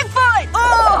 Bigfoot!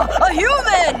 Oh! A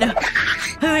human!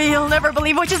 You'll never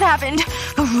believe what just happened.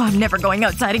 Oh, I'm never going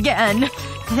outside again.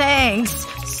 Thanks.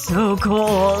 So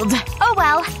cold. Oh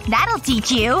well, that'll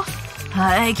teach you.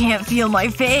 I can't feel my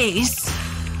face.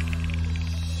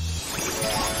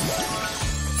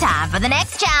 Time for the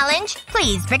next challenge.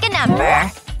 Please pick a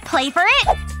number. Play for it.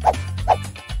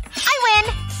 I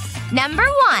win! Number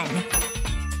 1.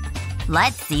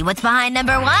 Let's see what's behind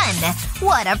number 1.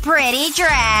 What a pretty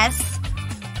dress.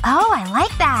 Oh, I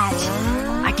like that.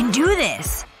 I can do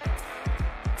this.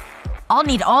 I'll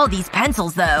need all these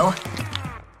pencils, though.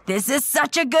 This is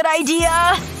such a good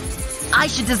idea! I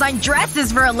should design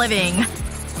dresses for a living.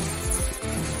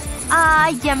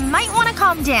 You might want to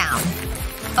calm down.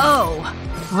 Oh.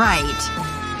 Right.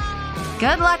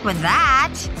 Good luck with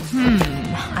that.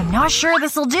 I'm not sure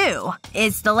this'll do.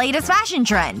 It's the latest fashion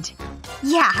trend.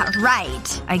 Yeah,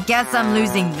 right. I guess I'm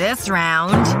losing this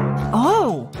round.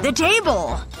 Oh! The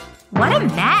table! What a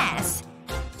mess.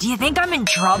 Do you think I'm in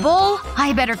trouble?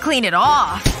 I better clean it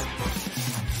off.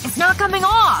 It's not coming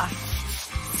off.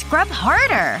 Scrub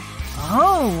harder.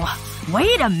 Oh.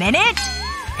 Wait a minute.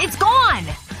 It's gone.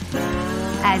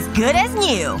 As good as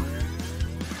new.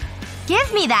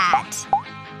 Give me that.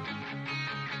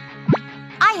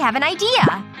 I have an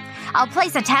idea. I'll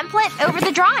place a template over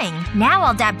the drawing. Now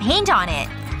I'll dab paint on it.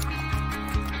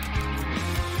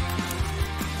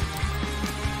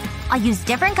 I'll use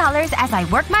different colors as I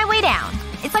work my way down.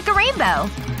 It's like a rainbow.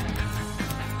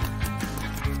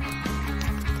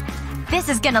 This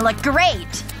is gonna look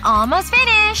great. Almost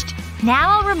finished.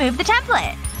 Now I'll remove the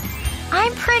template.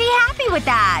 I'm pretty happy with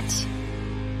that.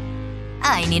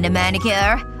 I need a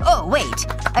manicure. Oh, wait.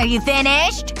 Are you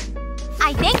finished?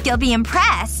 I think you'll be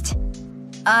impressed.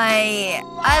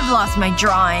 I've lost my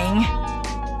drawing.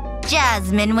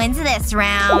 Jasmine wins this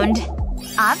round.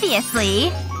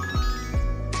 Obviously.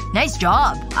 Nice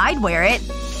job. I'd wear it.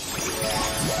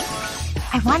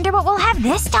 I wonder what we'll have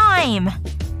this time.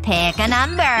 Pick a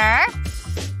number.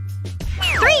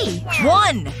 3.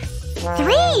 1.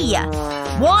 3.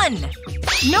 1.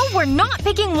 No, we're not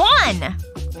picking 1.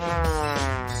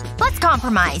 Let's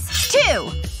compromise.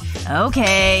 2.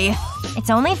 Okay. It's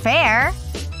only fair.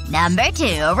 Number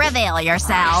 2, reveal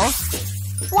yourself.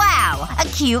 Wow, a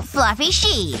cute fluffy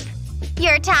sheep.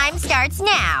 Your time starts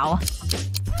now.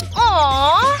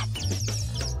 Aww.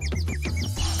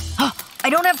 I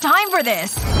don't have time for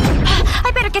this.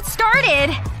 I better get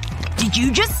started. Did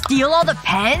you just steal all the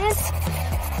pens?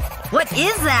 What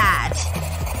is that?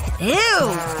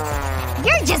 Ew.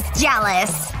 You're just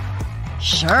jealous.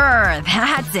 Sure,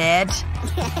 that's it.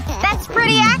 That's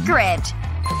pretty accurate.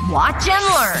 Watch and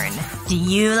learn. Do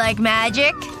you like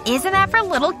magic? Isn't that for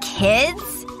little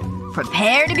kids?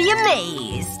 Prepare to be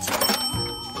amazed.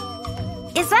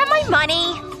 Is that my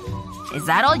money? Is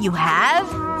that all you have?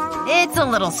 It's a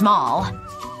little small.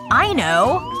 I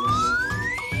know.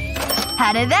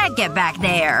 How did that get back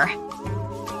there?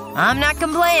 I'm not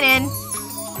complaining.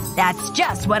 That's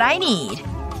just what I need.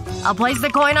 I'll place the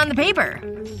coin on the paper.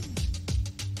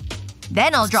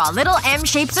 Then I'll draw little M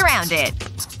shapes around it.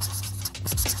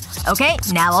 Okay,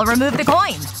 now I'll remove the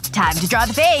coin. Time to draw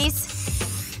the face.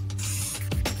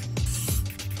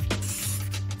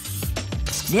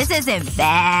 This isn't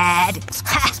bad.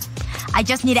 Ha! I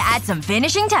just need to add some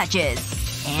finishing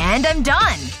touches. And I'm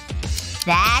done.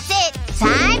 That's it.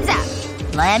 Time's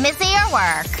up. Let me see your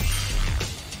work.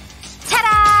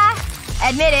 Ta-da!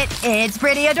 Admit it, it's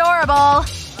pretty adorable.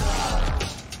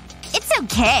 It's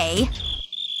okay.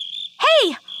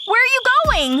 Hey! Where are you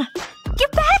going?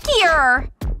 Get back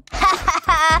here!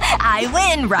 I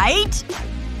win, right?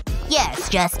 Yes,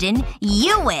 Justin.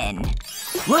 You win.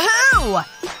 Woohoo!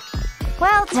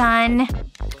 Well done.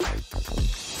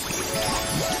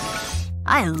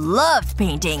 I love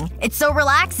painting. It's so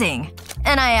relaxing.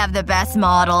 And I have the best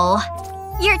model.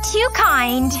 You're too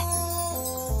kind.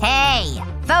 Hey!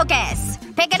 Focus!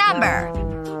 Pick a number.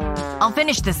 I'll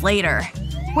finish this later.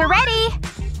 We're ready.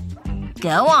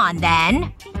 Go on,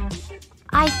 then.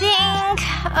 I think…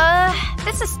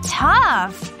 this is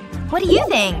tough. What do you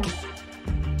think?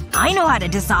 I know how to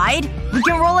decide. We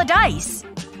can roll a dice.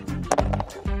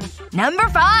 Number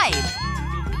 5.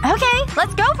 Okay,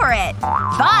 let's go for it.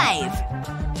 5.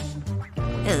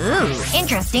 Ooh,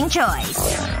 interesting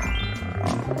choice.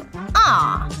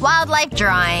 Aw, Wildlife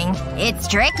drawing. It's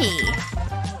tricky.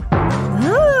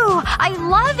 ooh, I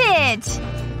love it!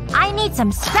 I need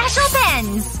some special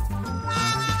pens!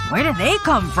 Where do they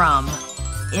come from?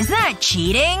 Isn't that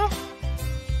cheating?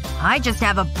 I just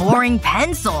have a boring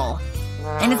pencil.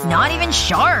 And it's not even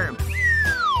sharp.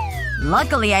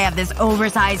 Luckily I have this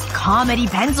oversized comedy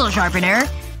pencil sharpener.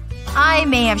 I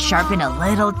may have sharpened a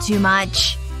little too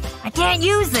much. I can't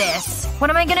use this. What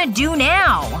am I gonna do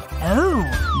now? Oh,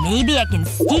 maybe I can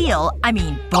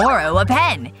borrow a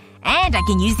pen. And I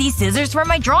can use these scissors for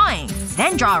my drawing.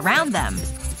 Then draw around them.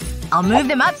 I'll move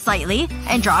them up slightly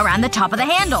and draw around the top of the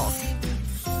handles.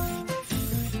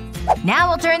 Now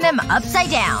we'll turn them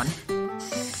upside down.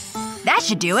 That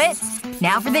should do it.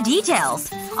 Now for the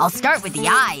details. I'll start with the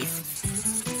eyes.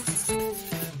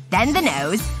 Then the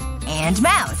nose. And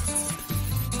mouth.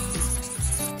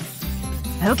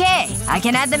 Okay, I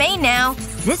can add the mane now.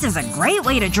 This is a great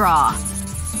way to draw.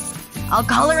 I'll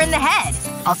color in the head.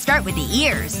 I'll start with the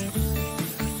ears.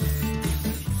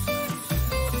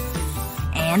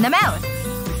 And the mouth.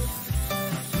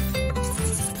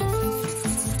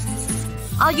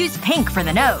 I'll use pink for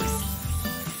the nose.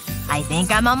 I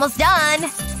think I'm almost done.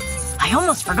 I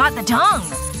almost forgot the tongue.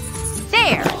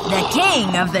 There! The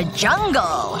king of the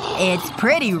jungle. It's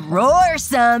pretty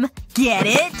roarsome. Get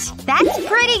it? That's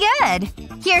pretty good.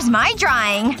 Here's my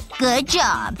drawing. Good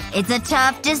job. It's a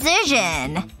tough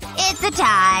decision. It's a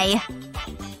tie.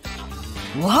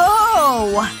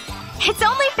 Whoa! It's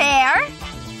only fair.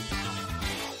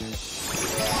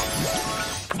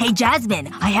 Hey Jasmine,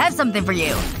 I have something for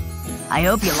you. I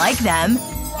hope you like them.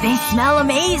 They smell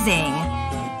amazing.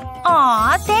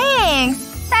 Aw,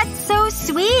 thanks. That's so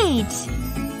sweet.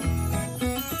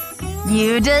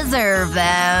 You deserve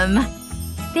them.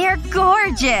 They're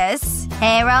gorgeous.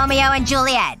 Hey, Romeo and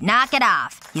Juliet, knock it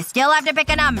off. You still have to pick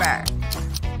a number.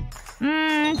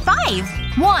 5.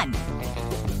 1.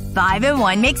 5 and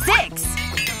 1 make 6.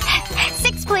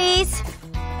 6, please.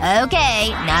 Okay,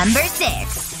 number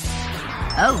 6.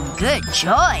 Oh, good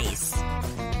choice.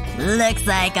 Looks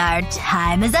like our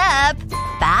time is up.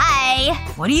 Bye.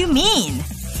 What do you mean?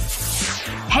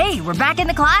 Hey, we're back in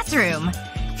the classroom.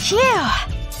 Phew.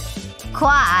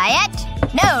 Quiet.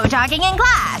 No talking in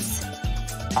class.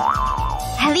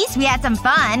 At least we had some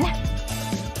fun.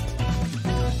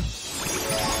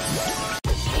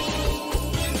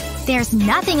 There's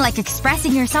nothing like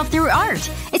expressing yourself through art.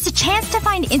 It's a chance to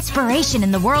find inspiration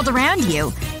in the world around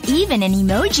you. Even in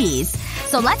emojis.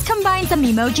 So let's combine some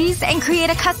emojis and create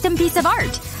a custom piece of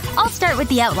art. I'll start with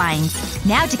the outlines.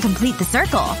 Now to complete the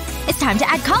circle. It's time to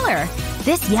add color.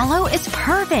 This yellow is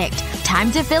perfect.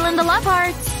 Time to fill in the love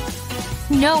hearts.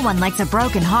 No one likes a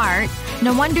broken heart.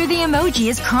 No wonder the emoji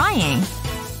is crying.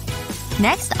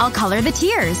 Next, I'll color the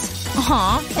tears.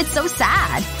 Aw, it's so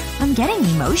sad. I'm getting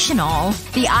emotional.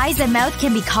 The eyes and mouth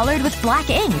can be colored with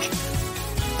black ink.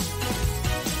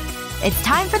 It's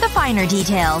time for the finer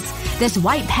details. This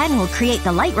white pen will create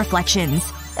the light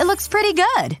reflections. It looks pretty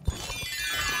good.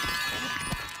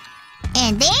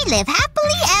 And they live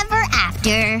happily ever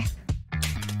after.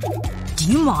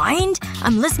 Do you mind?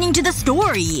 I'm listening to the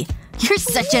story. You're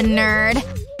such a nerd.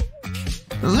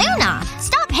 Luna!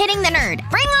 Stop hitting the nerd!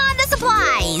 Bring on the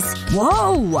supplies!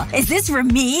 Whoa! Is this for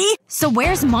me? So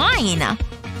where's mine?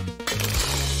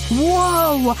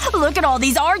 Whoa! Look at all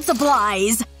these art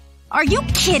supplies! Are you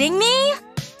kidding me?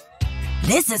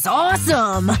 This is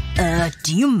awesome!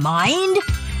 Do you mind?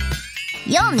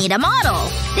 You'll need a model.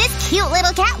 This cute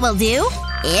little cat will do.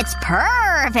 It's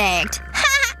perfect!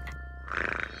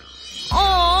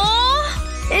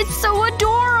 Aww! It's so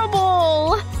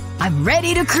adorable! I'm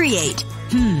ready to create.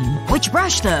 Which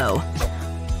brush though?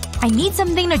 I need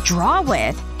something to draw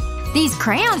with. These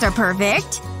crayons are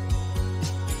perfect.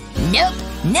 Nope.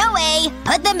 No way.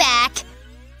 Put them back.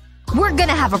 We're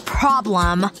gonna have a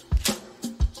problem.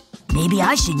 Maybe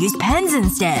I should use pens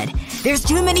instead. There's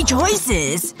too many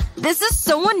choices. This is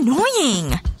so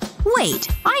annoying. Wait,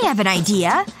 I have an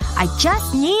idea. I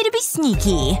just need to be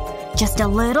sneaky. Just a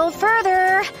little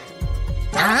further.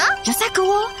 Huh? Just that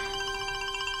cool.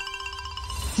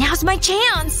 Now's my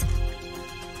chance.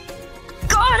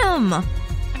 Got him!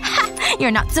 Ha!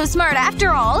 You're not so smart after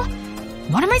all.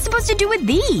 What am I supposed to do with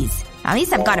these? At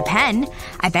least I've got a pen.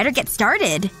 I better get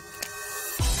started.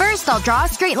 First, I'll draw a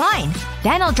straight line.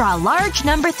 Then I'll draw a large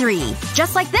number 3.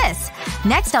 Just like this.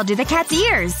 Next, I'll do the cat's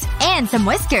ears. And some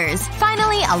whiskers.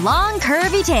 Finally, a long,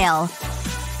 curvy tail.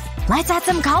 Let's add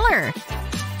some color.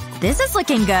 This is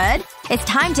looking good. It's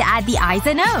time to add the eyes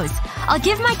and nose. I'll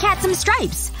give my cat some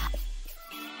stripes.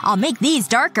 I'll make these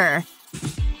darker.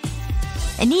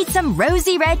 It needs some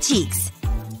rosy red cheeks.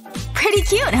 Pretty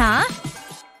cute, huh?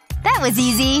 That was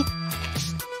easy.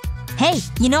 Hey,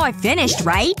 you know I finished,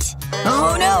 right?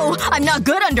 Oh no! I'm not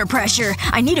good under pressure.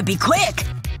 I need to be quick.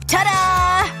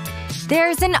 Ta-da!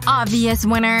 There's an obvious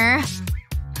winner.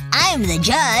 I'm the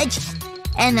judge.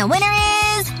 And the winner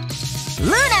is…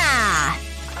 Luna!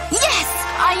 Yes!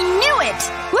 I knew it!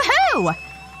 Woohoo!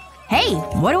 Hey,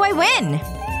 what do I win?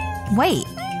 Wait.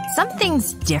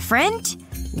 Something's different?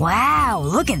 Wow,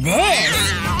 look at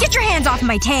this! Get your hands off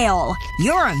my tail!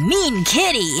 You're a mean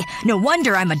kitty! No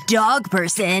wonder I'm a dog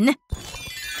person.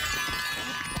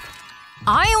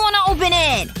 I wanna open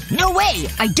it! No way!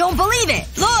 I don't believe it!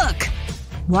 Look!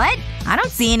 What? I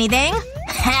don't see anything.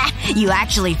 Ha! You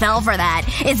actually fell for that.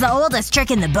 It's the oldest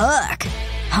trick in the book.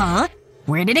 Huh?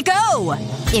 Where did it go?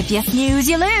 If you snooze,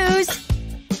 you lose.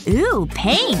 Ooh,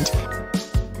 paint.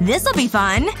 This'll be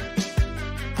fun.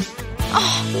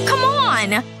 Oh, come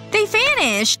on! They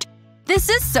vanished! This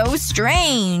is so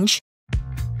strange.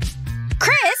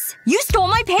 Chris! You stole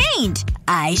my paint!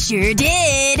 I sure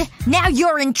did! Now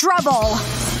you're in trouble!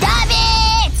 Stop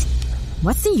it!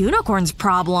 What's the unicorn's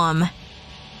problem?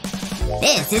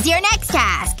 This is your next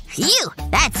task. Phew!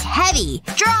 That's heavy.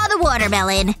 Draw the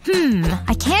watermelon.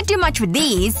 I can't do much with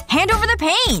these. Hand over the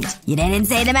paint! You didn't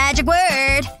say the magic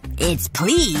word. It's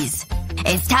please.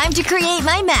 It's time to create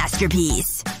my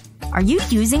masterpiece. Are you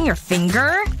using your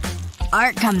finger?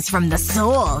 Art comes from the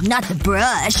soul, not the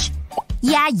brush.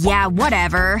 Yeah,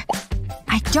 whatever.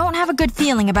 I don't have a good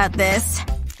feeling about this.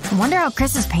 I wonder how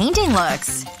Chris's painting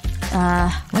looks.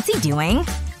 What's he doing?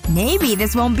 Maybe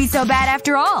this won't be so bad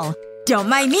after all. Don't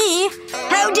mind me!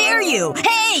 How dare you!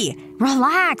 Hey!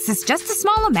 Relax, it's just a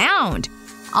small amount.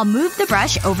 I'll move the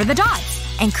brush over the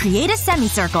dots and create a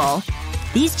semicircle.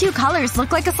 These two colors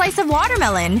look like a slice of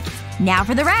watermelon. Now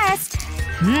for the rest.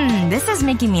 This is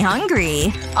making me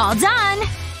hungry. All done!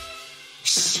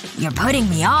 Shh, you're putting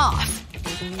me off.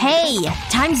 Hey,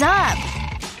 time's up.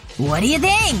 What do you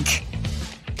think?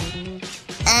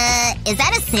 Is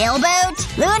that a sailboat?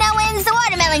 Luna wins the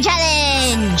watermelon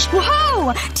challenge!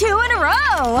 Whoa! 2 in a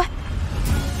row!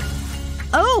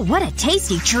 Oh, what a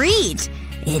tasty treat.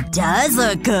 It does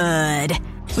look good.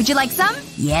 Would you like some?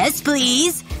 Yes,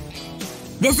 please.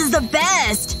 This is the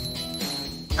best!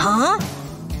 Huh?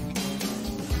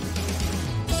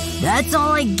 That's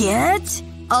all I get?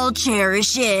 I'll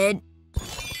cherish it.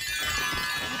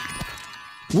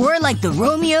 We're like the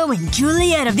Romeo and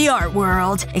Juliet of the art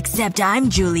world. Except I'm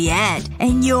Juliet,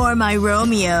 and you're my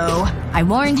Romeo. I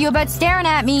warned you about staring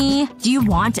at me. Do you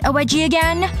want a wedgie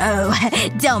again? Oh,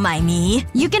 don't mind me.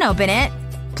 You can open it.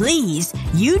 Please,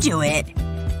 you do it.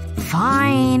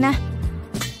 Fine.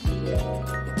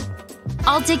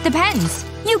 I'll take the pens.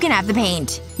 You can have the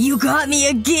paint. You got me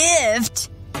a gift!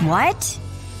 What?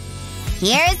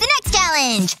 Here's the next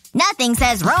challenge! Nothing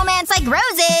says romance like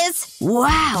roses!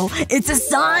 Wow, it's a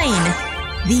sign!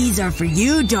 These are for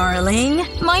you, darling.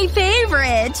 My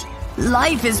favorite!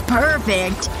 Life is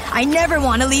perfect. I never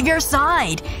want to leave your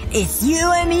side. It's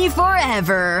you and me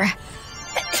forever.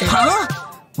 Huh?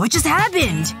 What just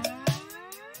happened?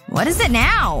 What is it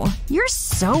now? You're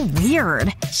so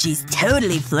weird. She's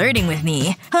totally flirting with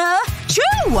me. Huh?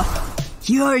 Choo!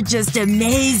 You're just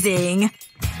amazing.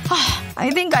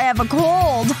 I think I have a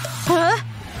cold. Huh?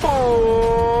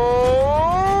 Whoa!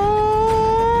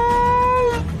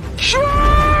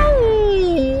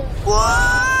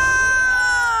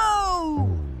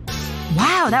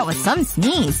 Wow, that was some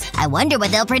sneeze. I wonder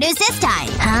what they'll produce this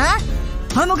time, huh?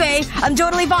 I'm okay. I'm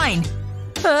totally fine.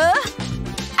 Huh?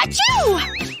 Achoo!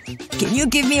 Can you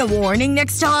give me a warning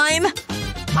next time?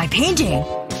 My painting.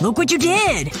 Look what you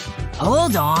did.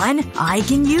 Hold on. I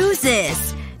can use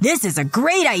this. This is a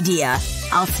great idea.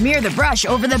 I'll smear the brush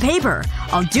over the paper.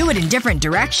 I'll do it in different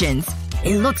directions.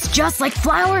 It looks just like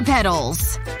flower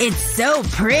petals. It's so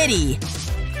pretty.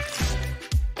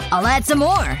 I'll add some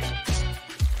more.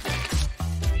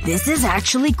 This is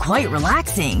actually quite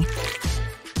relaxing.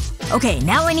 Okay,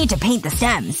 now I need to paint the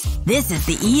stems. This is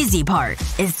the easy part.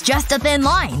 It's just a thin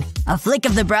line. A flick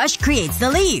of the brush creates the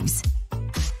leaves.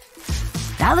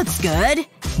 That looks good.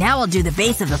 Now I'll do the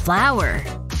base of the flower.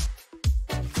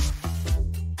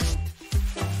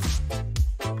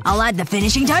 I'll add the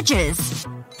finishing touches.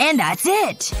 And that's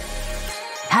it.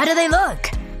 How do they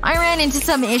look? I ran into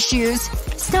some issues.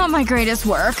 It's not my greatest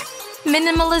work.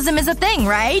 Minimalism is a thing,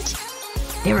 right?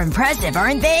 They're impressive,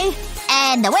 aren't they?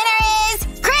 And the winner is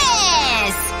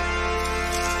Chris!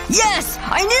 Yes!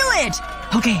 I knew it!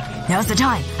 Okay, now's the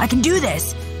time. I can do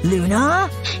this. Luna?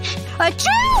 Achoo!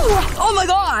 Oh my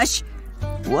gosh!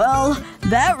 Well,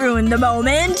 that ruined the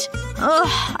moment.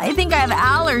 Ugh, I think I have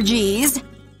allergies.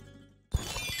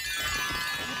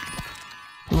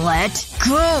 Let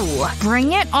go.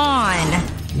 Bring it on.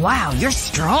 Wow, you're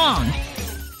strong.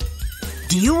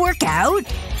 Do you work out?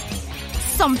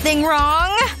 Something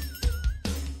wrong?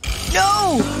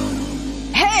 No!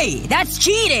 Hey, that's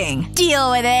cheating!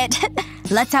 Deal with it.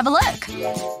 Let's have a look.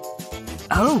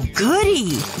 Oh,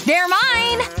 goody. They're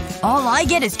mine! All I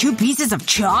get is 2 pieces of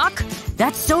chalk?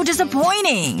 That's so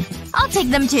disappointing. I'll take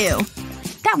them too.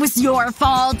 That was your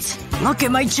fault. Look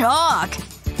at my chalk.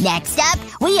 Next up,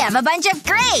 we have a bunch of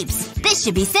grapes. This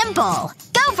should be simple.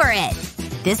 Go for it!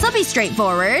 This'll be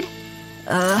straightforward.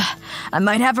 I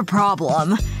might have a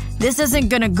problem. This isn't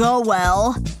gonna go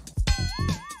well.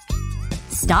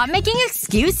 Stop making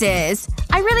excuses.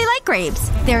 I really like grapes.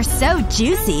 They're so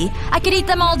juicy. I could eat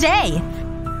them all day.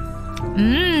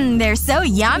 They're so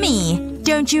yummy.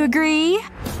 Don't you agree?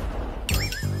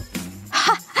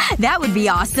 Ha! That would be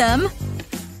awesome.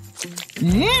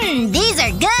 These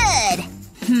are good!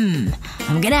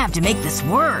 I'm gonna have to make this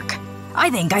work. I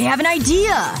think I have an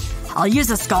idea. I'll use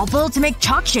a scalpel to make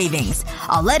chalk shavings.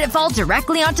 I'll let it fall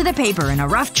directly onto the paper in a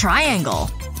rough triangle.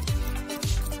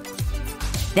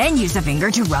 Then use a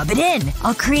finger to rub it in.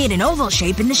 I'll create an oval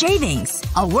shape in the shavings.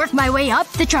 I'll work my way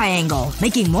up the triangle,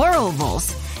 making more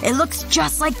ovals. It looks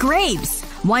just like grapes.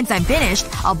 Once I'm finished,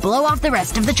 I'll blow off the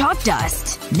rest of the chalk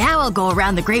dust. Now I'll go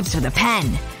around the grapes with a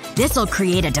pen. This'll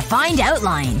create a defined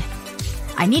outline.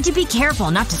 I need to be careful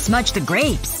not to smudge the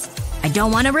grapes. I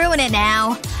don't want to ruin it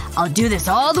now. I'll do this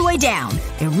all the way down.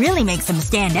 It really makes them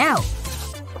stand out.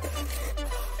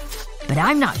 But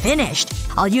I'm not finished.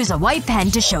 I'll use a white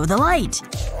pen to show the light.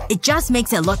 It just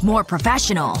makes it look more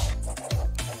professional.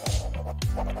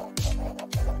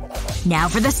 Now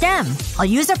for the stem. I'll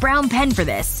use a brown pen for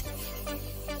this.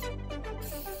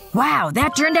 Wow,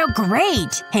 that turned out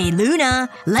great! Hey, Luna,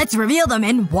 let's reveal them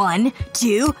in 1,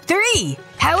 2, 3!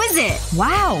 How is it?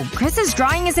 Wow, Chris's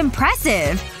drawing is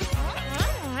impressive.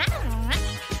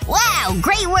 Wow,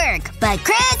 great work! But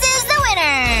Chris is the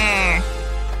winner!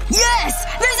 Yes!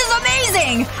 This is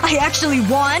amazing! I actually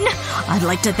won! I'd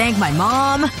like to thank my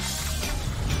mom.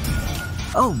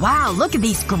 Oh wow, look at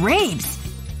these grapes!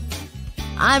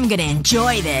 I'm gonna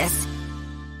enjoy this.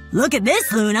 Look at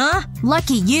this, Luna!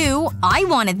 Lucky you. I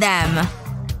wanted them.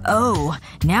 Oh,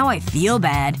 now I feel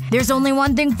bad. There's only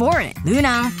one thing for it.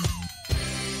 Luna.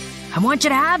 I want you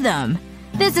to have them.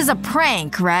 This is a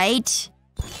prank, right?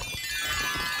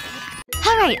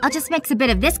 Alright, I'll just mix a bit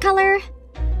of this color.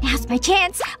 Now's my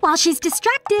chance, while she's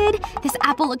distracted. This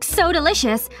apple looks so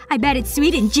delicious. I bet it's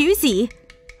sweet and juicy.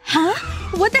 Huh?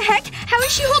 What the heck? How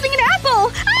is she holding an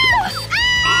apple? Ah!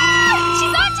 Ah!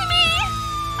 She's onto me!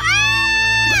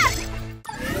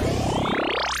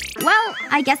 Ah! Well,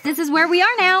 I guess this is where we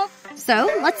are now. So,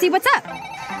 let's see what's up.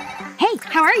 Hey,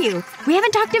 how are you? We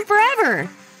haven't talked in forever.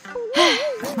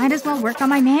 Might as well work on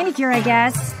my manicure, I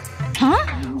guess. Huh?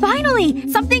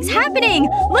 Finally! Something's happening!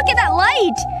 Look at that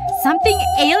light! Something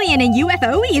alien and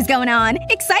UFO-y is going on.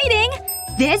 Exciting!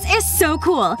 This is so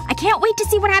cool. I can't wait to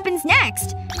see what happens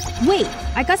next. Wait,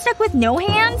 I got stuck with no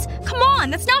hands? Come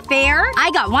on, that's not fair. I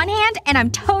got one hand, and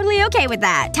I'm totally okay with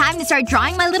that. Time to start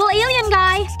drawing my little alien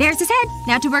guy. There's his head.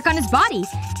 Now to work on his body.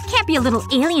 Can't be a little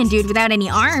alien dude without any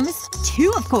arms.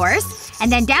 2, of course.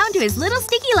 And then down to his little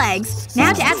sticky legs.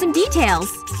 Now to add some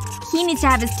details. He needs to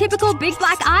have his typical big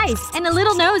black eyes, and a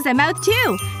little nose and mouth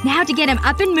too. Now to get him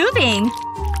up and moving.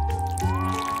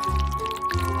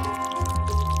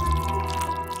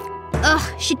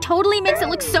 Ugh, she totally makes it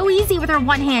look so easy with her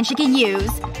one hand she can use.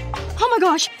 Oh my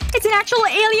gosh, it's an actual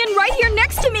alien right here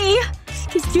next to me!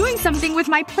 He's doing something with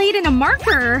my plate and a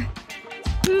marker.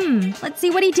 Let's see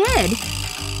what he did.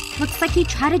 Looks like he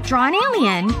tried to draw an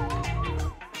alien.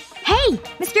 Hey,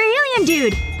 Mr. Alien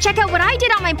Dude! Check out what I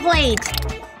did on my plate!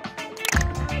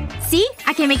 See?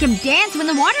 I can make him dance when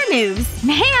the water moves.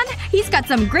 Man, he's got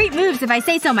some great moves if I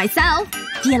say so myself.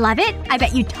 Do you love it? I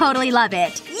bet you totally love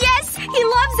it. Yes! He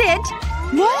loves it!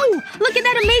 Whoa! Look at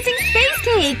that amazing space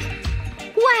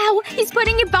cake! Wow! He's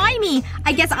putting it by me!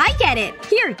 I guess I get it.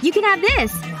 Here, you can have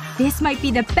this. This might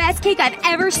be the best cake I've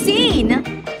ever seen.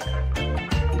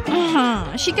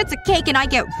 She gets a cake and I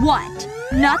get what?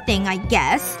 Nothing, I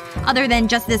guess. Other than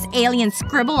just this alien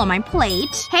scribble on my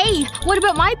plate. Hey, what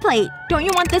about my plate? Don't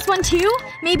you want this one too?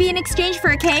 Maybe in exchange for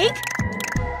a cake?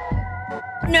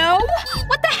 No?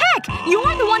 What the heck?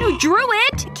 You're the one who drew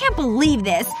it! Can't believe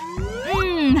this.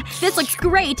 This looks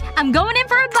great. I'm going in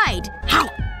for a bite.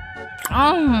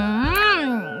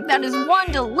 That is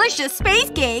one delicious space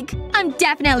cake. I'm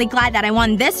definitely glad that I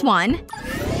won this one.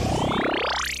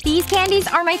 These candies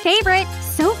are my favorite.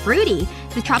 So fruity.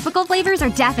 The tropical flavors are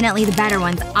definitely the better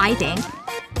ones, I think.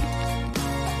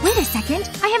 Wait a second.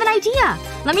 I have an idea.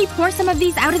 Let me pour some of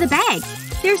these out of the bag.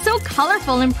 They're so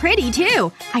colorful and pretty,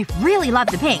 too. I really love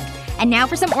the pink. And now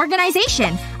for some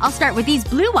organization. I'll start with these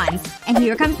blue ones. And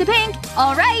here comes the pink.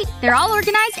 Alright, they're all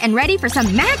organized and ready for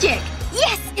some magic!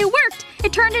 Yes! It worked!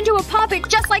 It turned into a poppet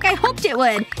just like I hoped it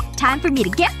would. Time for me to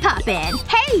get poppin'.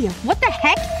 Hey! What the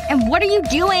heck? And what are you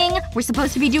doing? We're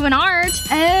supposed to be doing art.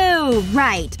 Oh,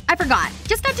 right. I forgot.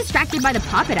 Just got distracted by the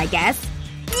poppet, I guess.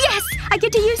 Yes! I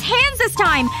get to use hands this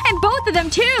time! And both of them,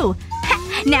 too!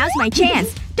 Now's my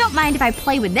chance. Don't mind if I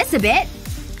play with this a bit.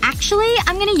 Actually,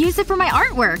 I'm gonna use it for my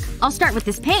artwork. I'll start with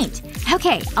this paint.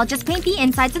 Okay, I'll just paint the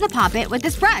insides of the poppet with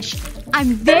this brush.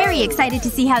 I'm very excited to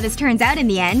see how this turns out in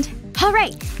the end.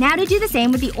 Alright, now to do the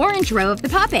same with the orange row of the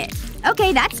poppet.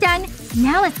 Okay, that's done.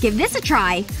 Now let's give this a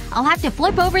try. I'll have to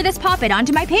flip over this poppet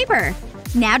onto my paper.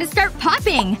 Now to start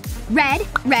popping. Red,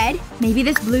 red, maybe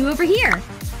this blue over here.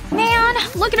 Man,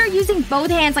 look at her using both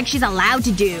hands like she's allowed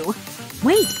to do.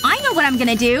 Wait, I know what I'm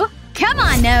gonna do. Come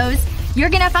on, nose. You're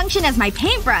gonna function as my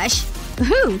paintbrush.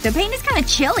 Ooh, the paint is kinda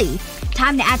chilly.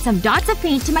 Time to add some dots of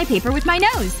paint to my paper with my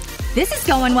nose. This is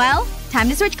going well. Time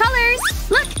to switch colors.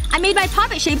 Look! I made my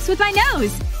poppet shapes with my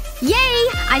nose. Yay!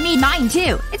 I made mine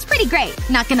too. It's pretty great.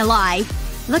 Not gonna lie.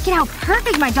 Look at how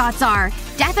perfect my dots are.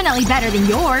 Definitely better than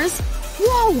yours.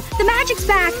 Whoa! The magic's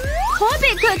back!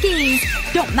 Poppet cookies!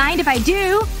 Don't mind if I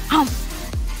do.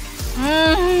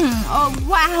 Oh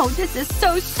wow, this is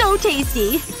so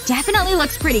tasty. It definitely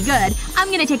looks pretty good. I'm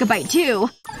gonna take a bite too.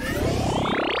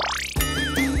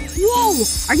 Whoa!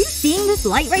 Are you seeing this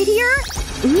light right here?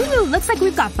 Ooh, looks like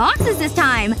we've got boxes this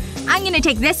time. I'm gonna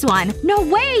take this one. No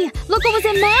way! Look what was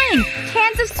in mine!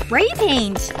 Cans of spray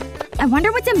paint! I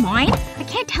wonder what's in mine? I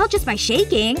can't tell just by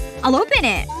shaking. I'll open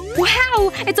it.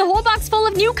 Wow! It's a whole box full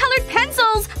of new colored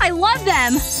pencils! I love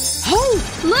them!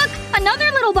 Oh! Look!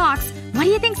 Another little box! What do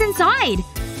you think's inside?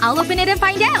 I'll open it and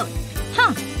find out.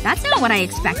 Huh. That's not what I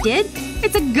expected.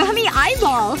 It's a gummy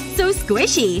eyeball. So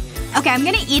squishy. Okay, I'm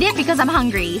gonna eat it because I'm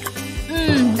hungry.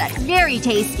 That's very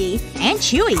tasty. And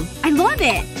chewy. I love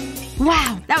it.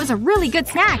 Wow, that was a really good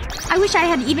snack. I wish I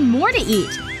had even more to eat.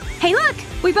 Hey look!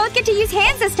 We both get to use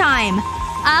hands this time!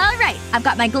 Alright, I've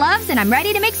got my gloves and I'm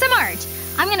ready to make some art.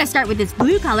 I'm gonna start with this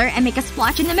blue color and make a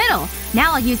splotch in the middle.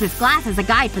 Now I'll use this glass as a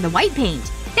guide for the white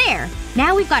paint. There!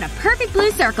 Now we've got a perfect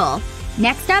blue circle.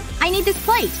 Next up, I need this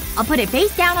plate. I'll put it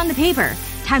face down on the paper.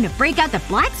 Time to break out the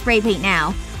black spray paint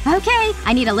now. Okay,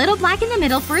 I need a little black in the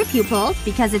middle for a pupil,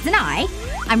 because it's an eye.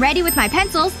 I'm ready with my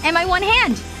pencils and my one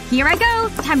hand. Here I go!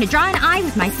 Time to draw an eye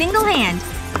with my single hand.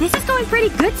 This is going pretty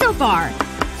good so far.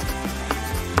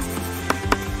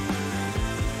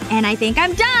 And I think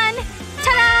I'm done!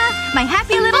 Ta-da! My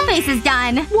happy little face is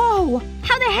done! Whoa!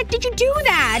 How the heck did you do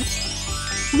that?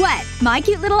 What? My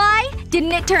cute little eye?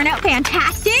 Didn't it turn out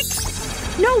fantastic?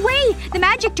 No way! The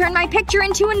magic turned my picture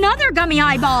into another gummy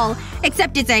eyeball!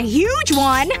 Except it's a huge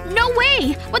one! No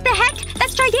way! What the heck?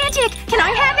 That's gigantic! Can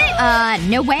I have it?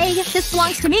 No way. This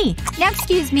belongs to me. Now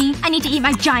excuse me. I need to eat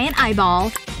my giant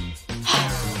eyeball.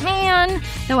 Man.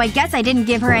 Though I guess I didn't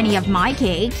give her any of my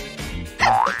cake.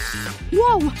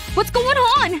 Whoa! What's going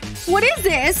on? What is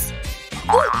this?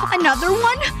 Ooh, another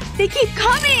one? They keep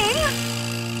coming!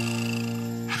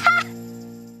 Ha!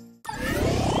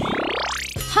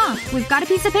 Huh. We've got a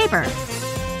piece of paper.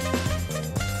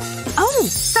 Oh!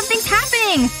 Something's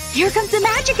happening! Here comes the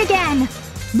magic again!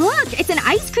 Look! It's an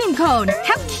ice cream cone!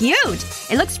 How cute!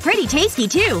 It looks pretty tasty,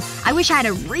 too. I wish I had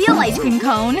a real ice cream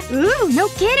cone. Ooh, no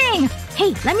kidding!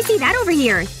 Hey, let me see that over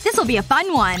here. This'll be a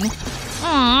fun one.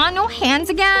 Aw, no hands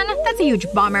again? That's a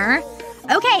huge bummer.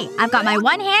 Okay, I've got my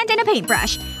one hand and a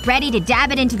paintbrush. Ready to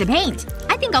dab it into the paint.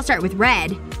 I think I'll start with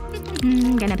red.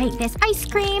 Gonna paint this ice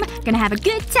cream. Gonna have a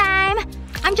good time.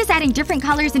 I'm just adding different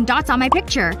colors and dots on my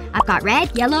picture. I've got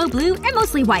red, yellow, blue, and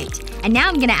mostly white. And now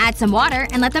I'm gonna add some water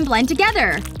and let them blend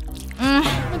together.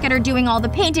 Look at her doing all the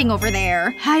painting over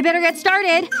there. I better get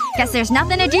started. Guess there's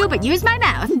nothing to do but use my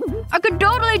mouth. I could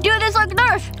totally do this like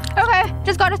this. Okay,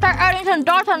 just gotta start adding some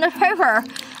dots on this paper.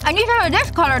 I need some of this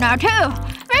color now, too.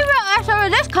 Maybe I'll add some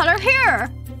of this color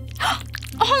here.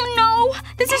 Oh no!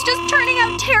 This is just turning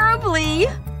out terribly.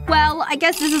 Well, I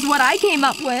guess this is what I came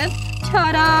up with.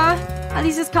 Ta-da! At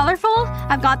least it's colorful?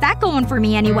 I've got that going for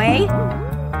me anyway.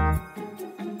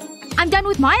 I'm done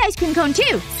with my ice cream cone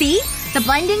too. See? The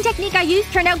blending technique I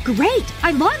used turned out great.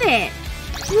 I love it.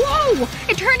 Whoa!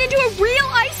 It turned into a real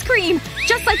ice cream!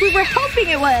 Just like we were hoping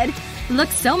it would! It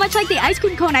looks so much like the ice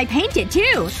cream cone I painted,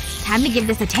 too. Time to give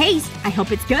this a taste. I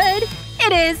hope it's good.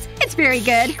 It is. It's very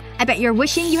good. I bet you're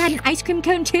wishing you had an ice cream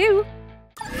cone, too.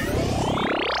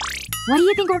 What do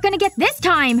you think we're gonna get this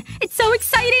time? It's so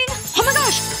exciting! Oh my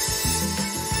gosh!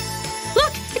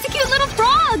 Look! It's a cute little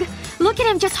frog! Look at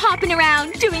him just hopping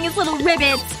around, doing his little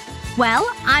ribbits. Well,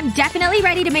 I'm definitely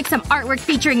ready to make some artwork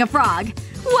featuring a frog.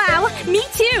 Wow! Me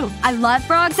too! I love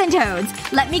frogs and toads.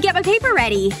 Let me get my paper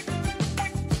ready.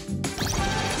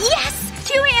 Yes!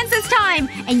 2 hands this time!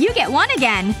 And you get one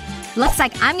again. Looks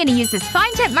like I'm gonna use this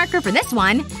fine tip marker for this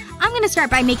one. I'm gonna start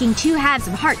by making 2 halves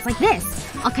of hearts like this.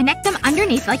 I'll connect them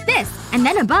underneath like this. And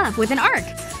then above with an arc.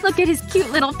 Look at his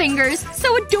cute little fingers.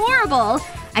 So adorable!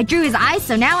 I drew his eyes,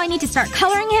 so now I need to start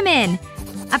coloring him in.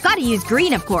 I've gotta use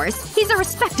green, of course. He's a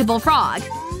respectable frog.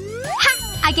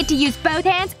 Ha! I get to use both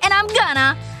hands, and I'm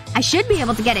gonna! I should be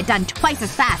able to get it done twice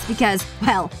as fast because,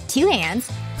 well, 2 hands.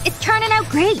 It's turning out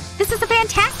great! This is a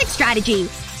fantastic strategy!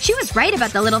 She was right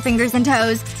about the little fingers and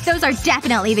toes. Those are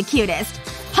definitely the cutest.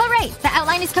 Alright, the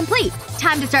outline is complete.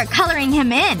 Time to start coloring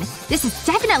him in. This is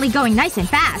definitely going nice and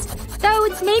fast. Though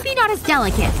it's maybe not as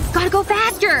delicate. Gotta go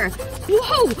faster!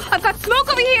 Whoa! I've got smoke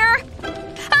over here!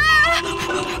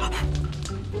 Ah!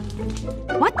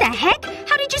 What the heck?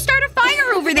 How did you start a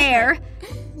fire over there?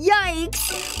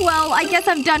 Yikes. Well, I guess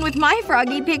I'm done with my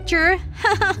froggy picture.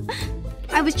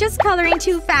 I was just coloring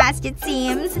too fast, it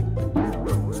seems.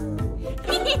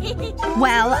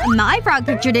 Well, my frog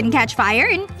picture didn't catch fire,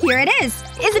 and here it is.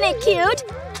 Isn't it cute?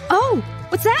 Oh,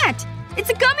 what's that? It's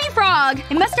a gummy frog!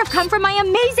 It must have come from my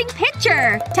amazing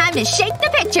picture! Time to shake the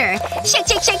picture! Shake,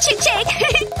 shake, shake, shake,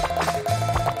 shake!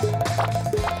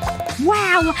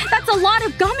 Wow! That's a lot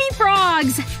of gummy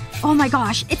frogs! Oh my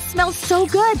gosh, it smells so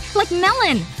good! Like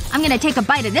melon! I'm gonna take a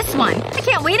bite of this one. I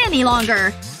can't wait any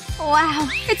longer. Wow.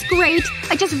 It's great.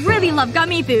 I just really love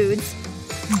gummy foods.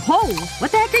 Whoa!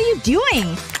 What the heck are you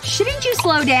doing? Shouldn't you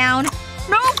slow down?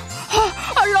 Nope!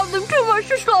 I love them too much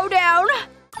to slow down!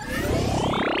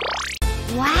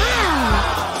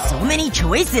 Wow! So many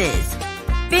choices!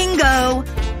 Bingo!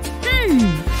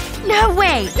 No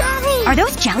way! Yummy! Are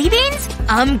those jelly beans?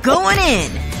 I'm going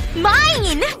in!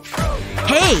 Mine!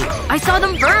 Hey! I saw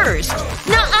them first!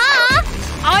 Nuh-uh!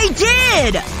 I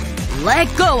did!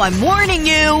 Let go, I'm warning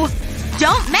you!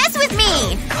 Don't mess with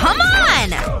me! Come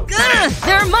on! Ugh,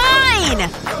 they're mine!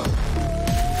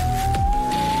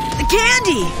 The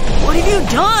candy! What have you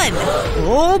done?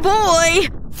 Oh boy!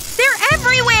 They're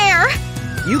everywhere!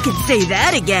 You can say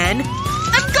that again.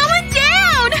 I'm going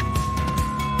down!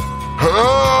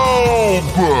 Help!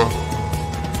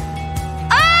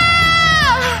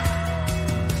 Ah!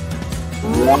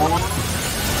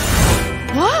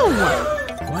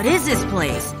 Whoa! What is this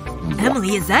place?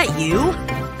 Emily, is that you?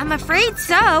 I'm afraid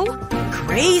so.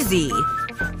 Crazy.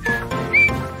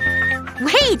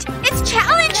 Wait! It's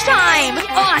challenge time!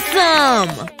 Awesome!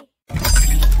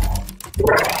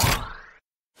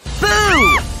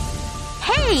 Boo!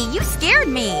 Hey, you scared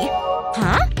me.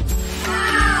 Huh?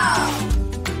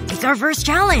 It's our first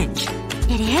challenge.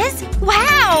 It is?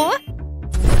 Wow!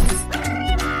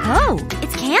 Oh,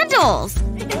 it's candles.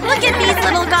 Look at these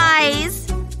little guys.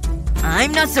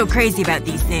 I'm not so crazy about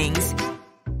these things.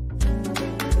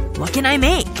 What can I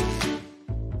make?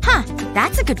 Huh,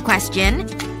 that's a good question.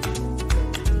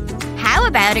 How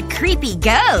about a creepy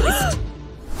ghost?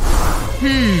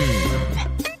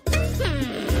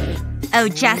 Oh,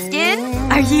 Justin?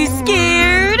 Are you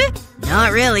scared?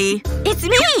 Not really. It's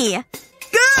me!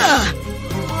 Ugh!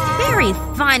 Very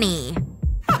funny.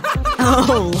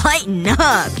 Oh, lighten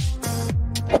up.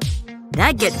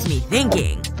 That gets me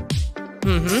thinking.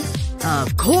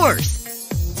 Of course.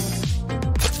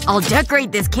 I'll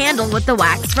decorate this candle with the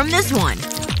wax from this one.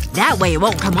 That way it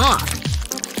won't come off.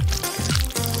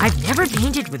 I've never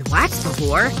painted with wax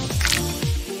before.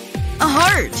 A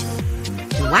heart.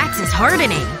 The wax is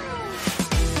hardening.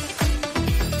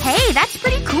 Hey, that's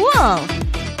pretty cool.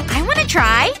 I wanna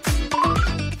try.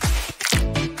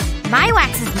 My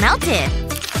wax is melted.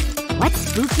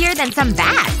 What's spookier than some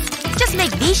bats? Just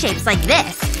make V-shapes like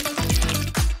this.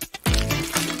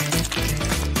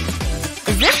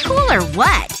 Is this cool or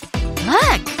what?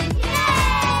 Look!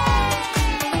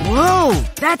 Whoa!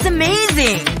 That's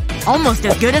amazing! Almost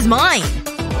as good as mine.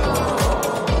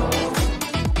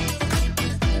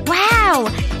 Wow!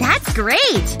 That's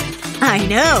great! I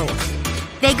know.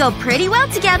 They go pretty well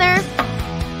together.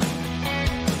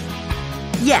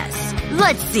 Yes.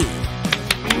 Let's see.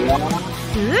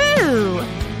 Ooh!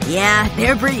 Yeah,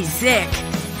 they're pretty sick.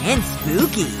 And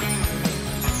spooky.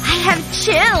 I have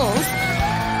chills!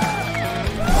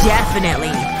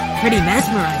 Definitely. Pretty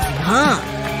mesmerizing, huh?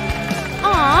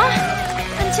 Aw.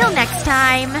 Until next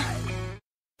time.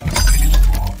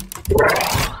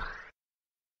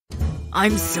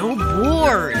 I'm so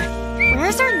bored.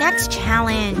 Where's our next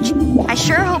challenge? I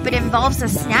sure hope it involves a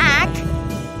snack.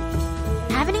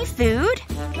 Have any food?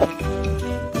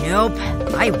 Nope.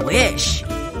 I wish.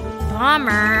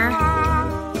 Bummer.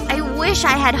 I wish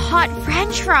I had hot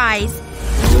french fries.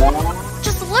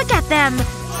 Just look at them.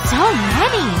 So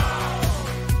many.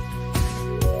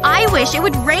 I wish it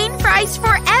would rain fries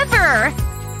forever.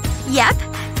 Yep.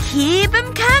 Keep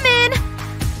them coming.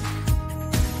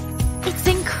 It's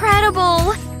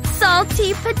incredible.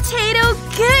 Salty potato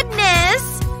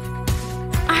goodness.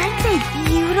 Aren't they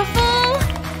beautiful?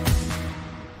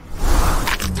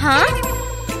 Huh?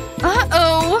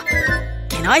 Uh-oh.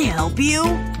 Can I help you?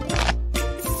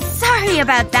 Sorry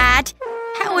about that.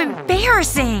 How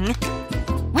embarrassing.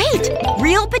 Wait!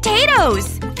 Real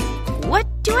potatoes! What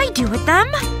do I do with them?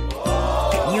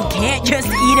 You can't just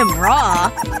eat them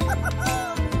raw.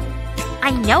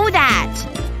 I know that.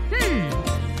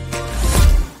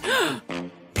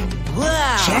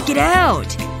 Wow. Check it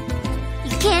out.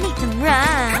 You can't eat them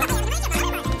raw.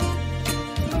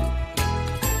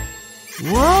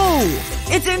 Whoa!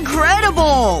 It's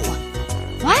incredible!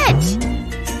 What?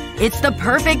 It's the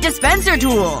perfect dispenser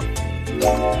tool!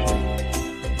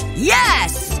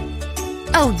 Yes!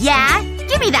 Oh yeah?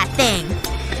 Give me that thing.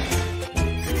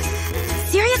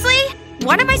 Seriously?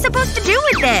 What am I supposed to do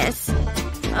with this?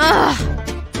 Ugh.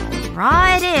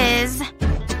 Raw it is.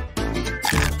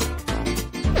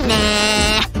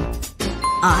 Nah.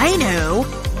 I know.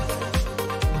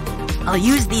 I'll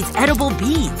use these edible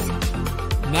beads.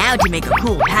 Now to make a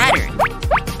cool pattern.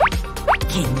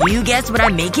 Can you guess what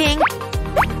I'm making?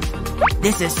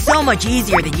 This is so much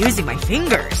easier than using my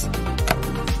fingers.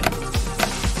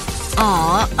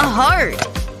 Aw, a heart.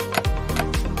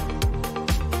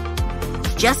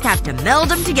 Just have to meld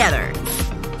them together.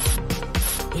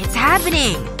 It's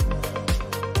happening.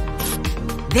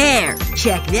 There,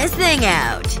 check this thing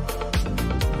out.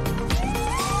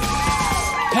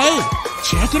 Hey,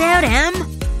 check it out, Em.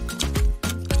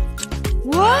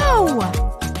 Whoa!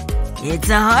 It's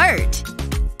a heart.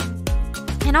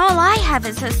 And all I have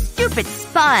is a stupid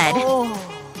spud. Oh.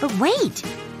 But wait.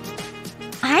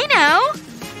 I know.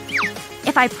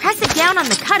 If I press it down on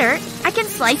the cutter, I can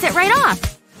slice it right off.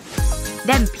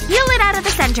 Then peel it out of the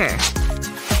center.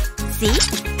 See?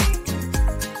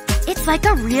 It's like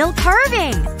a real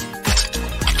carving.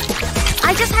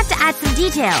 I just have to add some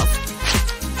details.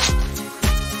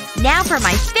 Now for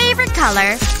my favorite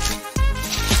color.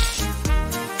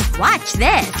 Watch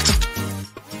this.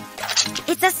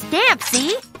 It's a stamp,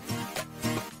 see?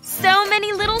 So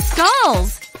many little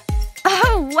skulls.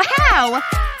 Oh, wow!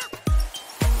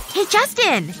 Hey,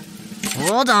 Justin!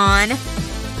 Hold on.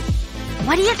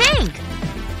 What do you think?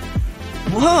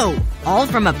 Whoa! All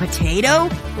from a potato?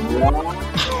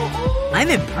 I'm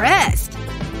impressed.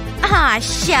 Ah,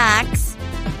 shucks.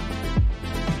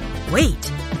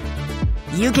 Wait.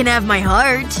 You can have my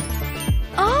heart.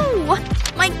 Oh!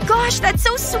 My gosh, that's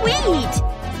so sweet!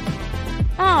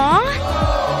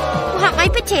 Aw. Want my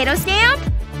potato stamp?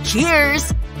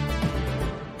 Cheers!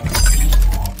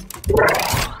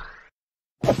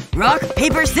 Rock,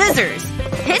 paper, scissors!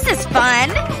 This is fun!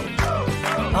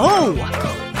 Oh!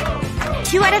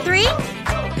 2 out of 3?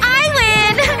 I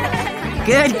win!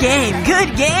 Good game,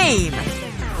 good game!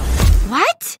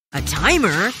 What? A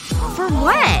timer? For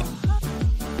what?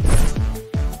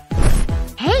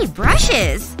 Hey,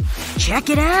 brushes! Check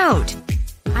it out!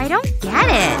 I don't get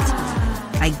it.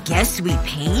 I guess we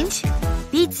paint?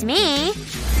 Beats me.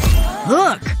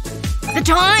 Look! The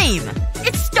time!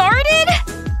 It started?!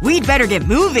 We'd better get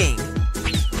moving.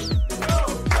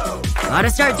 Gotta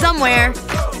start somewhere.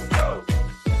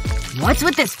 What's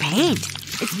with this paint?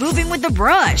 It's moving with the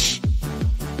brush.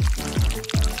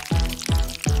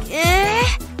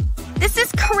 This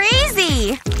is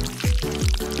crazy!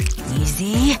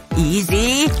 Easy.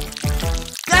 Easy.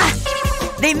 Gah!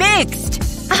 They mixed!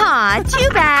 Aw, too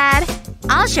bad.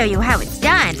 I'll show you how it's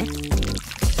done.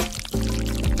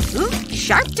 Ooh,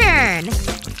 sharp turn.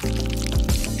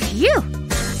 Phew.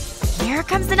 Here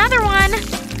comes another one.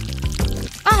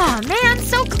 Aw, man,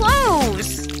 so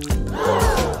close.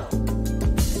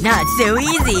 Not so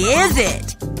easy, is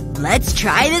it? Let's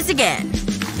try this again.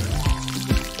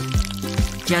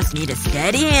 Just need a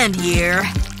steady hand here.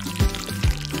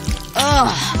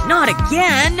 Ugh, not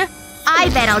again! I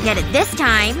bet I'll get it this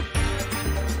time.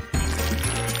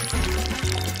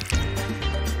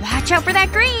 Watch out for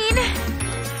that green.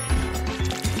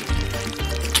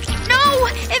 No!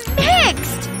 It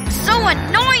mixed! So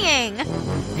annoying!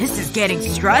 This is getting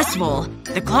stressful.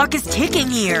 The clock is ticking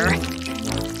here.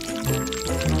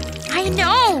 I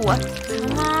know!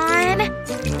 Come on.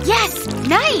 Yes!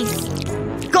 Nice!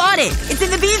 Got it! It's in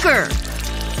the beaker!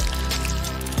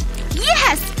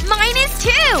 Yes! Mine is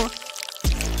too!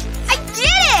 I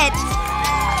did it!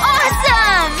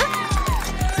 Awesome!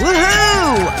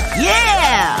 Woohoo!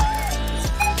 Yeah!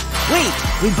 Wait,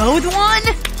 we both won?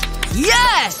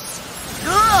 Yes!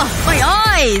 Ugh, my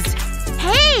eyes!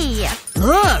 Hey!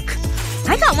 Look!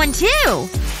 I got one too!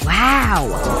 Wow.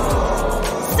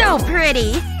 So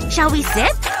pretty! Shall we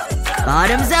sip?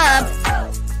 Bottoms up.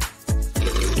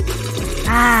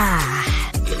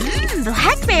 Ah.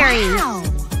 Blackberry! Wow.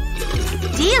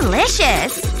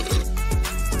 Delicious!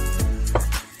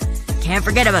 Can't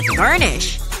forget about the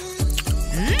garnish.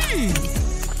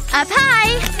 Up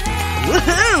high!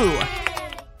 Woohoo!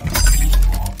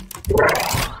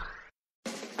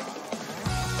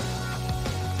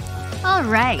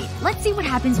 Alright, let's see what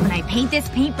happens when I paint this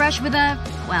paintbrush with a,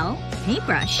 well,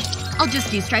 paintbrush. I'll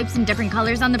just do stripes in different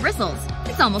colors on the bristles.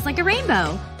 It's almost like a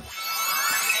rainbow.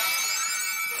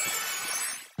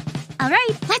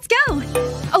 Alright, let's go!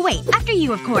 Oh wait, after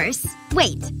you, of course.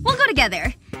 Wait, we'll go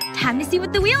together. Time to see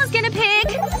what the wheel is gonna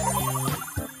pick!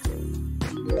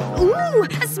 Ooh!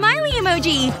 A smiley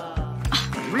emoji!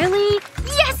 Oh, really?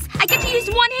 Yes! I get to use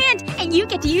one hand! And you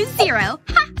get to use 0!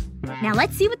 Ha! Now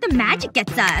let's see what the magic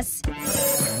gets us.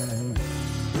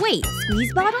 Wait,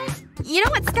 squeeze bottles? You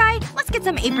know what, Sky? Let's get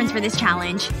some aprons for this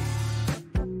challenge.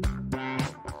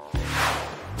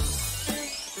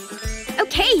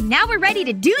 Okay, now we're ready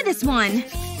to do this one!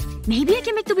 Maybe I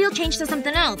can make the wheel change to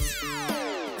something else.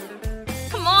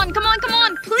 Come on, come on, come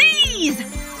on! Please!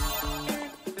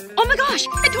 Oh my gosh!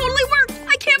 It totally worked!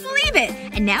 I can't believe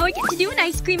it! And now I get to do an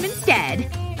ice cream instead.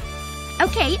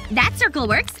 Okay, that circle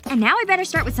works. And now I better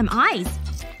start with some eyes.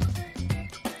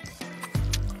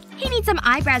 He needs some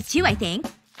eyebrows too, I think.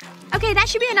 Okay, that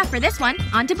should be enough for this one.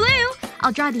 On to blue!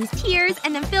 I'll draw these tears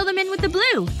and then fill them in with the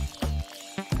blue.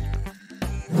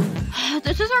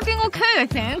 This is working okay, I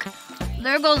think.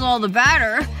 There goes all the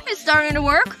batter. It's starting to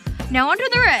work. Now onto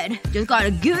the red. Just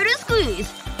gotta give it a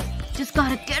squeeze. Just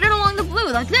gotta get it along the blue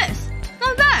like this.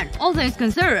 Not bad, all things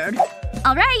considered.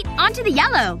 Alright, onto the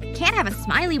yellow. Can't have a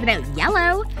smiley without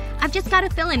yellow. I've just gotta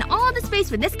fill in all the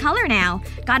space with this color now.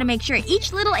 Gotta make sure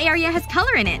each little area has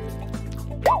color in it.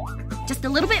 Just a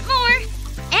little bit more.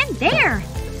 And there!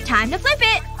 Time to flip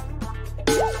it!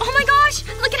 Oh my gosh!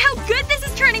 Look at how good this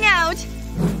is turning out!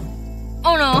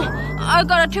 Oh no. I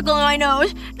got a tickle in my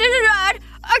nose. This is bad.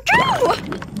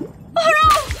 Achoo! Oh no!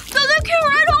 The lid came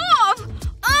right off!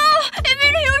 Oh! It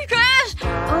made a huge mess!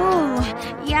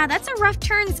 Oh. Yeah, that's a rough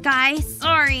turn, Sky.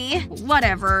 Sorry.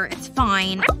 Whatever. It's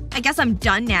fine. I guess I'm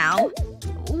done now.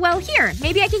 Well, here.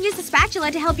 Maybe I can use the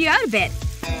spatula to help you out a bit.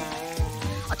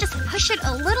 I'll just push it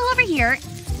a little over here.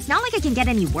 It's not like I can get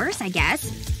any worse, I guess.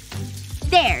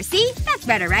 There, see? That's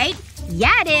better, right?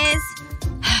 Yeah, it is.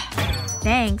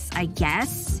 Thanks, I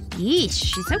guess. Yeesh,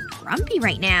 she's so grumpy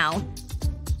right now.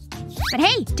 But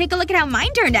hey, take a look at how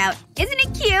mine turned out. Isn't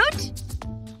it cute?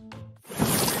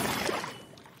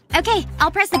 Okay,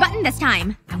 I'll press the button this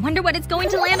time. I wonder what it's going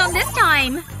to land on this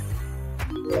time.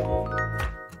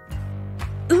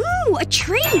 Ooh, a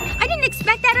tree! I didn't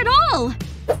expect that at all!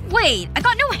 Wait, I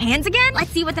got no hands again? Let's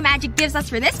see what the magic gives us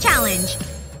for this challenge.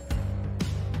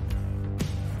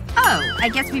 Oh, I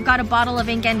guess we've got a bottle of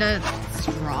ink and a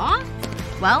straw?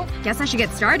 Well, guess I should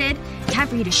get started. Time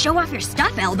for you to show off your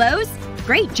stuff, Elbows.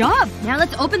 Great job! Now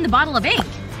let's open the bottle of ink.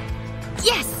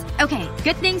 Yes! Okay,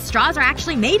 good thing straws are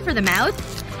actually made for the mouth.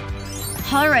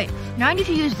 Alright, now I need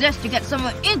to use this to get some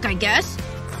ink, I guess.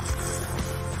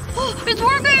 Oh, it's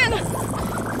working!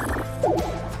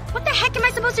 What the heck am I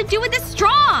supposed to do with this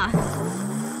straw?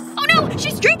 Oh no!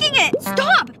 She's drinking it!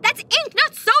 Stop! That's ink,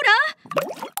 not soda!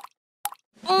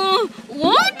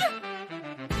 What?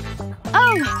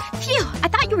 Oh, phew. I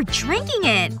thought you were drinking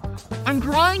it. I'm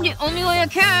drawing the only way I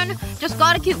can. Just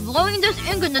gotta keep blowing this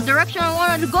ink in the direction I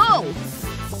want it to go.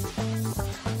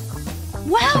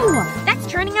 Wow! That's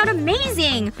turning out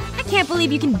amazing! I can't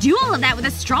believe you can do all of that with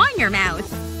a straw in your mouth.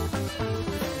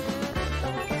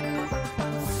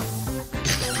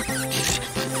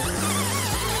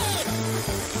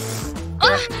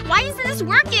 Ugh! Why isn't this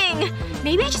working?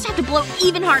 Maybe I just have to blow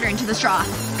even harder into the straw.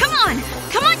 Come on!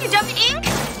 Come on, you dumb ink!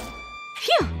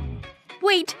 Phew.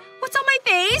 Wait. What's on my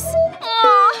face?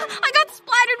 Aw, I got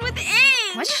splattered with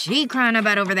ink! What's she crying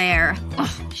about over there?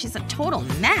 Ugh, she's a total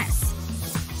mess.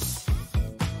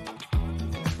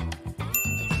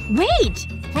 Wait!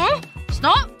 Huh?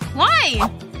 Stop? Why?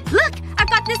 Look! I've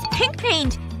got this pink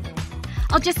paint!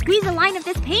 I'll just squeeze a line of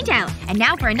this paint out. And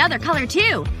now for another color,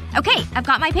 too. Okay, I've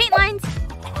got my paint lines.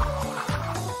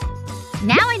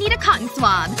 Now I need a cotton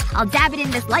swab. I'll dab it in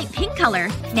this light pink color.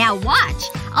 Now watch.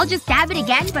 I'll just dab it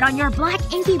again, but on your black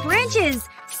inky branches.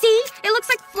 See? It looks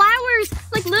like flowers.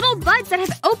 Like little buds that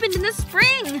have opened in the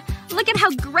spring. Look at how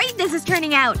great this is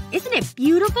turning out. Isn't it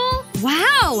beautiful?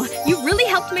 Wow! You really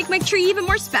helped make my tree even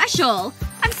more special.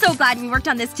 I'm so glad we worked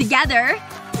on this together.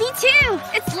 Me too!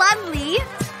 It's lovely!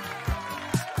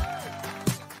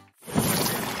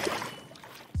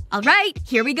 Alright,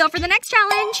 here we go for the next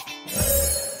challenge.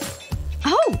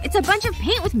 Oh, it's a bunch of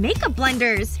paint with makeup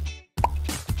blenders.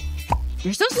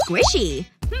 They're so squishy.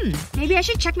 Maybe I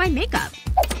should check my makeup.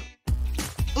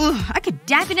 Ugh, I could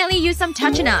definitely use some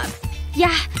touching up.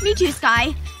 Yeah, me too,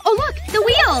 Sky. Oh look! The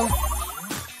wheel!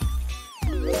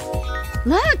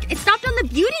 Look! It stopped on the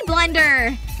beauty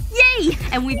blender! Yay!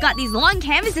 And we've got these long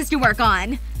canvases to work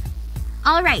on.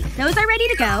 Alright, those are ready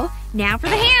to go. Now for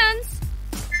the hands.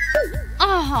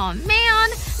 Oh man.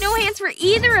 No hands for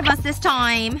either of us this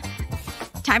time.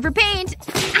 Time for paint.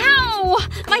 Ow!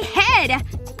 My head!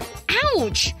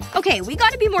 Ouch! Okay, we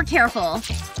gotta be more careful.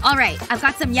 Alright, I've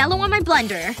got some yellow on my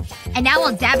blender. And now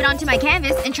I'll dab it onto my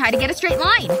canvas and try to get a straight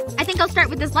line. I think I'll start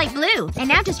with this light blue. And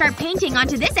now to start painting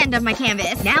onto this end of my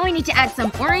canvas. Now I need to add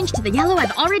some orange to the yellow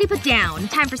I've already put down.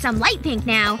 Time for some light pink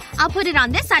now. I'll put it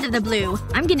on this side of the blue.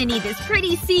 I'm gonna need this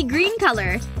pretty sea green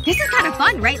color. This is kind of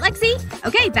fun, right, Lexi?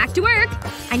 Okay, back to work.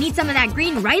 I need some of that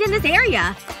green right in this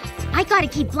area. I gotta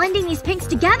keep blending these pinks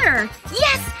together.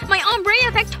 Yes! My ombre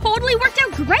effect totally worked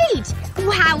out great!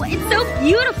 Wow, it's so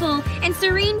beautiful. And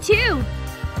serene, too.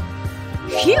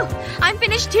 Phew! I'm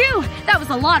finished, too! That was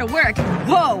a lot of work.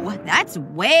 Whoa! That's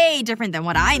way different than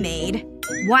what I made.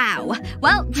 Wow.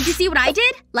 Well, did you see what I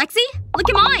did? Lexi? Look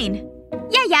at mine.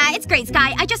 Yeah, it's great,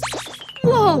 Sky. I just…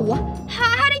 Whoa!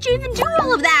 How did you even do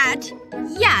all of that?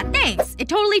 Yeah, thanks. It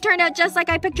totally turned out just like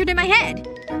I pictured in my head.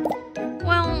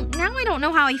 Well, now I don't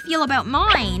know how I feel about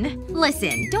mine.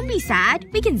 Listen, don't be sad.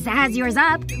 We can zazz yours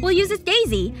up. We'll use this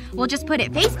daisy. We'll just put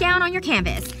it face down on your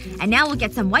canvas. And now we'll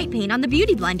get some white paint on the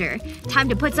beauty blender. Time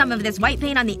to put some of this white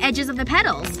paint on the edges of the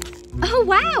petals. Oh,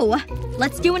 wow!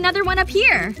 Let's do another one up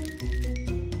here.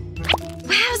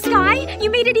 Wow, Sky! Sky, you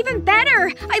made it even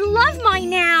better! I love mine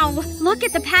now! Look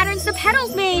at the patterns the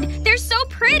petals made! They're so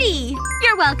pretty!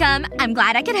 You're welcome. I'm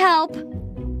glad I could help.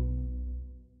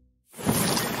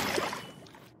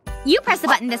 You press the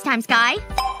button this time, Sky.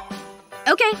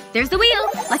 Okay, there's the wheel.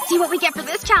 Let's see what we get for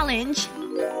this challenge.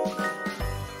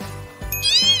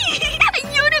 A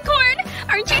unicorn!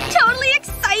 Aren't you totally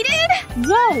excited?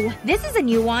 Whoa, this is a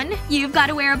new one. You've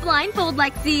gotta wear a blindfold,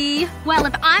 Lexi. Well,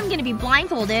 if I'm gonna be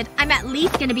blindfolded, I'm at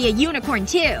least gonna be a unicorn,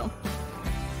 too.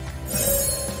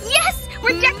 Yes!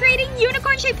 We're decorating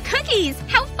unicorn-shaped cookies!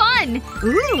 How fun!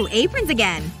 Ooh, aprons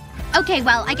again. Okay,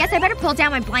 well, I guess I better pull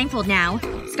down my blindfold now.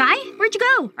 Sky? Where'd you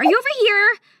go? Are you over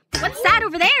here? What's that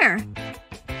over there?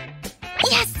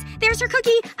 Yes! There's her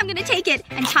cookie! I'm gonna take it.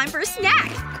 And time for a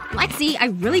snack. Lexi, I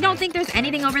really don't think there's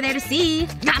anything over there to see.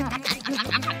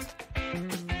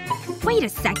 Wait a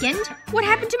second. What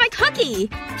happened to my cookie?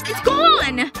 It's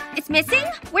gone! It's missing?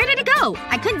 Where did it go?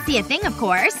 I couldn't see a thing, of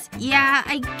course. Yeah,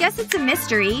 I guess it's a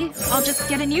mystery. I'll just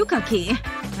get a new cookie.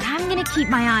 But I'm gonna keep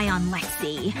my eye on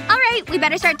Lexi. Alright, we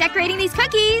better start decorating these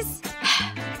cookies.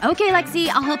 Okay, Lexi,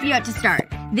 I'll help you out to start.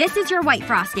 This is your white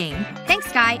frosting. Thanks,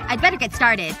 Sky. I'd better get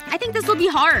started. I think this will be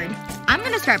hard. I'm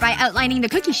gonna start by outlining the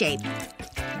cookie shape.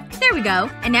 There we go.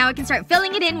 And now I can start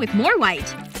filling it in with more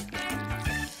white.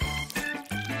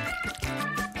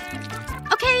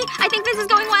 Okay, I think this is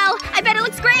going well. I bet it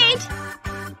looks great!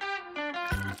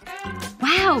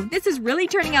 Wow, this is really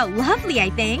turning out lovely, I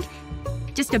think.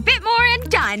 Just a bit more and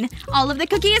done. All of the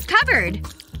cookie is covered.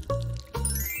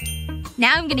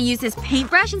 Now I'm gonna use this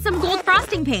paintbrush and some gold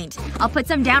frosting paint. I'll put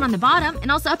some down on the bottom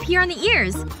and also up here on the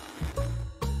ears.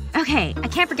 Okay, I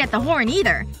can't forget the horn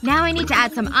either. Now I need to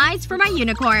add some eyes for my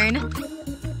unicorn.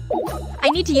 I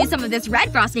need to use some of this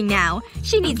red frosting now.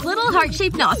 She needs little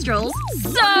heart-shaped nostrils.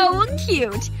 So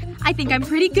cute! I think I'm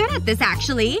pretty good at this,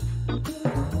 actually.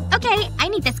 Okay, I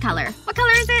need this color. What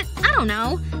color is it? I don't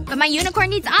know. But my unicorn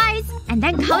needs eyes. And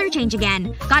then color change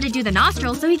again. Gotta do the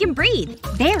nostrils so he can breathe.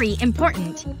 Very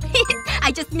important.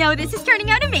 I just know this is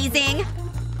turning out amazing.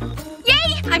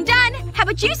 Yay! I'm done! How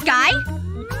about you, Sky?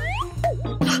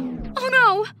 Oh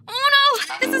no! Oh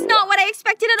no! This is not what I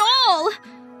expected at all!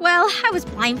 Well, I was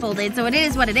blindfolded, so it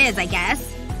is what it is, I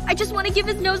guess. I just want to give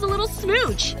his nose a little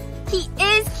smooch. He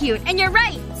is cute, and you're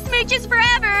right! Smooches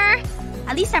forever!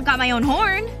 At least I've got my own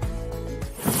horn.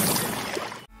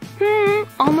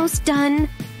 Almost done.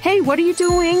 Hey, what are you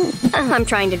doing? I'm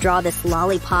trying to draw this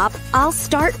lollipop. I'll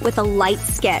start with a light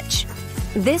sketch.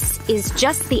 This is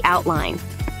just the outline.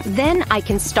 Then I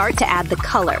can start to add the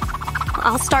color.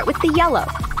 I'll start with the yellow.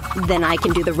 Then I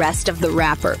can do the rest of the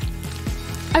wrapper.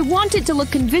 I want it to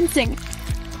look convincing.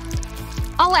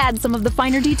 I'll add some of the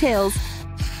finer details.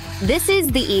 This is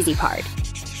the easy part.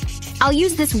 I'll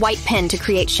use this white pen to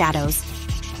create shadows.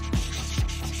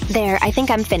 There, I think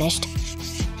I'm finished.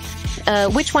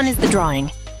 Which one is the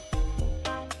drawing?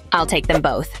 I'll take them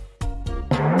both.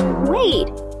 Wait!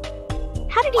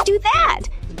 How did he do that?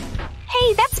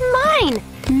 Hey, that's mine!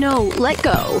 No, let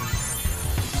go.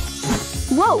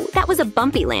 Whoa, that was a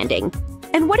bumpy landing.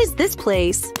 And what is this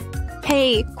place?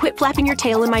 Hey, quit flapping your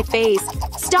tail in my face.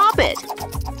 Stop it!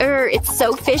 It's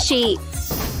so fishy.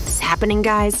 What's happening,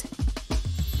 guys?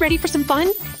 Ready for some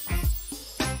fun?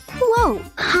 Whoa,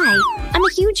 hi. I'm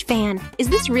a huge fan. Is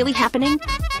this really happening?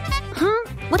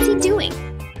 Huh? What's he doing?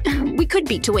 We could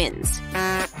be twins.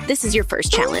 This is your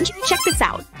first challenge. Check this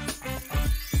out.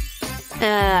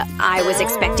 I was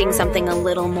expecting something a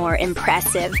little more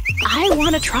impressive. I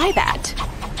want to try that.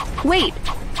 Wait,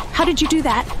 how did you do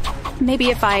that? Maybe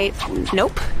if I…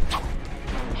 Nope.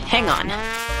 Hang on.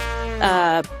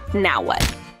 Now what?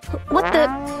 What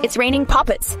the… It's raining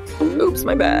poppets. Oops,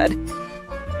 my bad.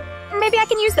 Maybe I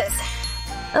can use this.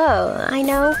 Oh, I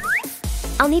know.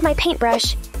 I'll need my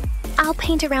paintbrush. I'll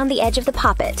paint around the edge of the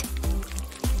poppet.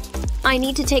 I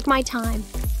need to take my time.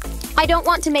 I don't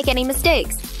want to make any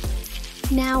mistakes.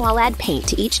 Now I'll add paint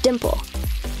to each dimple.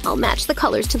 I'll match the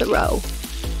colors to the row.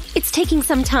 It's taking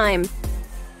some time.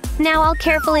 Now I'll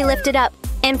carefully lift it up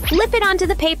and flip it onto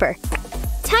the paper.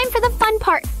 Time for the fun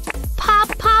part.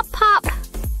 Pop, pop, pop.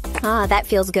 Ah, that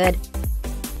feels good.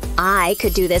 I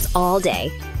could do this all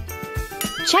day.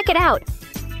 Check it out.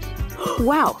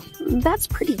 Wow, that's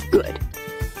pretty good.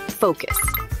 Focus.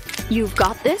 You've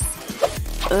got this?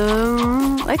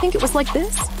 I think it was like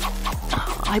this.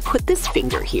 I put this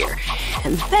finger here,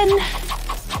 and then…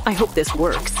 I hope this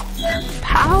works.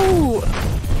 Pow!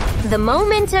 The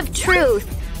moment of truth.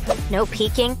 No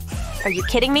peeking. Are you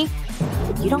kidding me?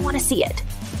 You don't want to see it.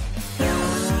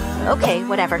 Okay,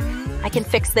 whatever. I can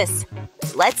fix this.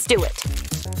 Let's do it.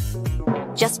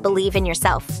 Just believe in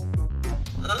yourself.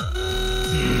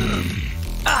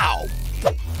 Ow!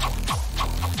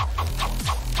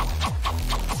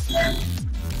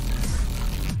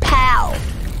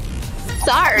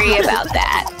 Sorry about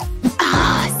that.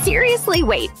 Seriously?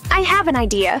 Wait, I have an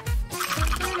idea.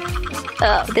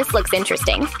 Oh, this looks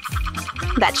interesting.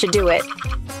 That should do it.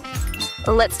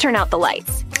 Let's turn out the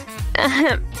lights.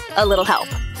 A little help.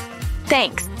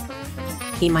 Thanks.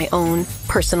 Need my own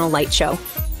personal light show.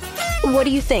 What do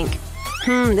you think?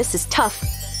 This is tough.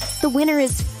 The winner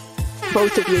is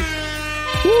both of you.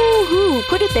 Woohoo!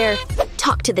 Put it there.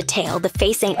 Talk to the tail. The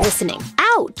face ain't listening.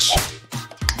 Ouch!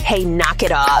 Hey, knock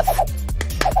it off.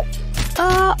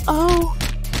 Uh-oh.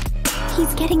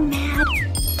 He's getting mad.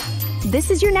 This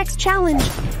is your next challenge.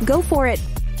 Go for it.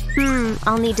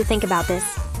 I'll need to think about this.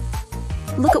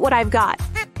 Look at what I've got.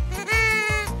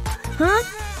 Huh?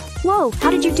 Whoa,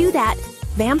 how did you do that?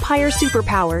 Vampire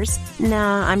superpowers.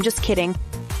 Nah, I'm just kidding.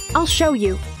 I'll show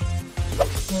you.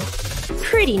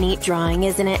 Pretty neat drawing,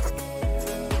 isn't it?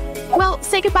 Well,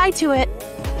 say goodbye to it.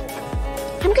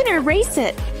 I'm gonna erase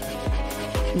it.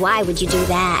 Why would you do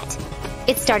that?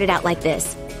 It started out like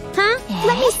this. Huh?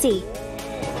 Let me see.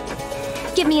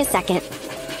 Give me a second.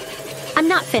 I'm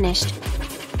not finished.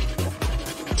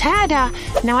 Ta-da!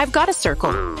 Now I've got a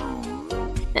circle.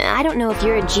 I don't know if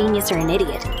you're a genius or an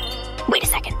idiot. Wait a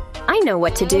second. I know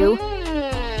what to do.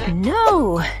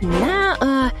 No,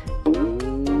 nah,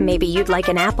 Maybe you'd like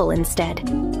an apple instead.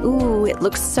 Ooh, it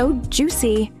looks so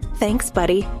juicy. Thanks,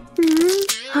 buddy.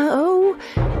 Oh,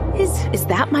 is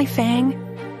that my fang?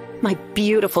 My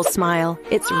beautiful smile.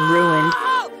 It's ruined.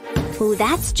 Ooh,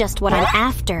 that's just what I'm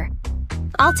after.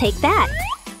 I'll take that.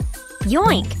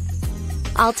 Yoink!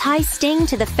 I'll tie sting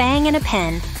to the fang and a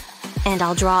pen. And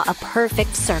I'll draw a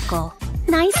perfect circle.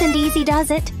 Nice and easy, does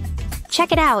it?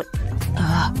 Check it out.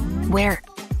 Where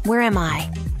am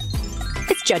I?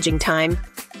 It's judging time.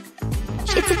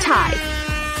 It's a tie.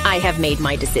 I have made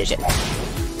my decision.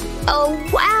 Oh,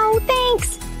 wow,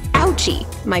 thanks! Ouchie,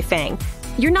 my fang.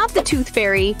 You're not the tooth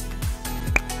fairy.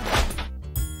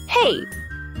 Hey,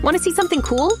 want to see something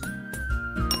cool?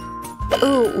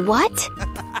 Ooh, what?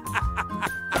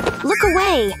 Look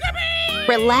away!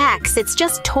 Relax, it's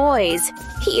just toys.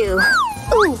 Phew.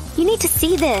 Ooh, you need to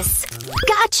see this.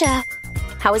 Gotcha!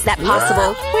 How is that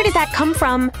possible? Where did that come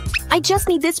from? I just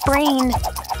need this brain.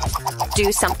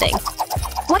 Do something.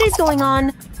 What is going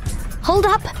on? Hold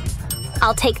up!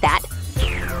 I'll take that.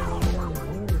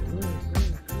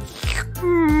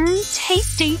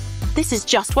 Tasty. This is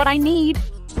just what I need.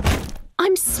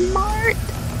 I'm smart.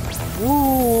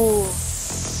 Ooh.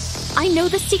 I know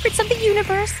the secrets of the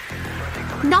universe.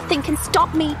 Nothing can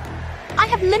stop me. I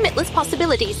have limitless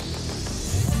possibilities.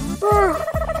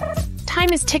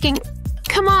 Time is ticking.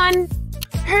 Come on.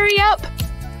 Hurry up.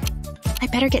 I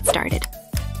better get started.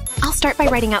 I'll start by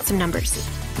writing out some numbers.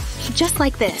 Just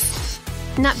like this.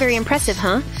 Not very impressive,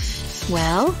 huh?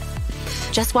 Well,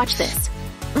 just watch this.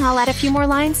 I'll add a few more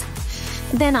lines.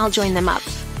 Then I'll join them up.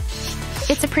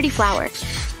 It's a pretty flower.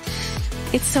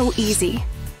 It's so easy.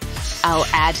 I'll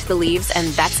add the leaves and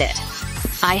that's it.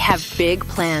 I have big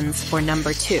plans for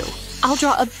number 2. I'll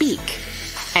draw a beak.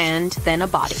 And then a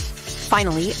body.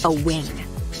 Finally, a wing.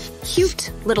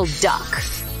 Cute little duck.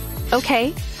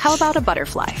 Okay, how about a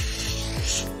butterfly?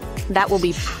 That will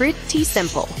be pretty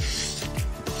simple.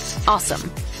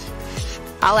 Awesome.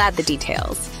 I'll add the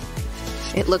details.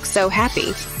 It looks so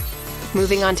happy.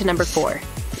 Moving on to number 4.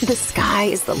 The sky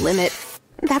is the limit.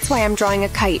 That's why I'm drawing a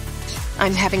kite.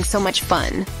 I'm having so much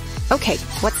fun. Okay,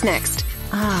 what's next?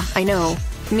 I know.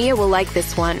 Mia will like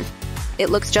this one. It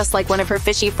looks just like one of her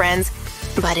fishy friends,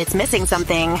 but it's missing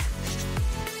something.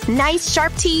 Nice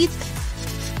sharp teeth.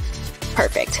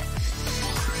 Perfect.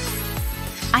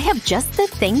 I have just the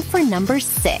thing for number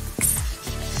 6.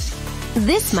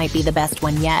 This might be the best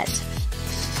one yet.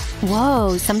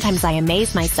 Whoa, sometimes I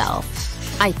amaze myself.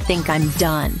 I think I'm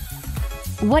done.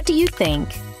 What do you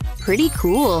think? Pretty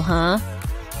cool, huh?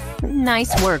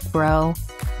 Nice work, bro.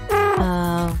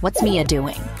 What's Mia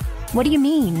doing? What do you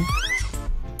mean?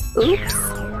 Oops.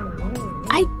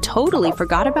 I totally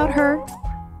forgot about her.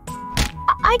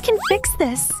 I can fix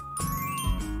this.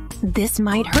 This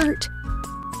might hurt.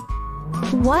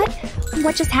 What?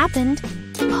 What just happened?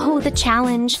 Oh, the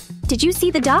challenge. Did you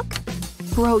see the duck?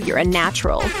 Bro, you're a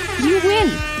natural. You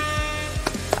win.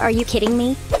 Are you kidding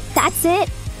me? That's it.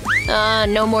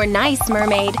 No more nice,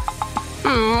 mermaid.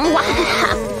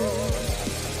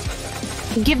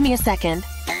 Give me a second.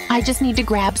 I just need to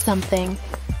grab something.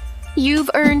 You've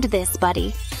earned this,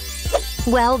 buddy.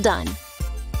 Well done.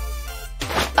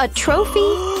 A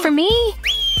trophy? For me?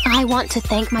 I want to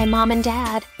thank my mom and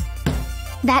dad.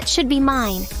 That should be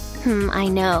mine. I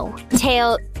know.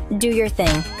 Tail, do your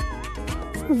thing.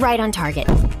 Right on target.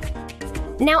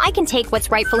 Now I can take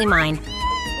what's rightfully mine.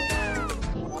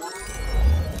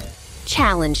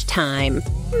 Challenge time.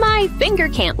 My finger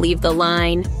can't leave the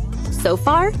line. So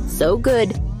far, so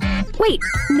good. Wait,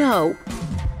 no.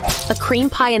 A cream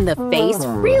pie in the face?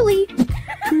 Really?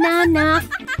 Nah.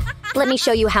 Let me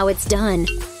show you how it's done.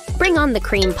 Bring on the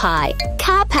cream pie.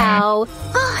 Kapow!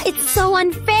 Oh, it's so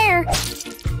unfair!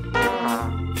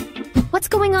 What's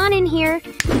going on in here?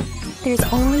 There's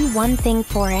only one thing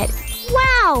for it.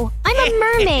 Wow! I'm a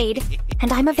mermaid!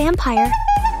 And I'm a vampire.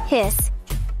 Hiss.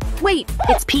 Wait,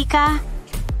 it's Pika?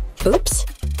 Oops.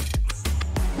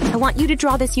 I want you to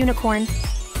draw this unicorn.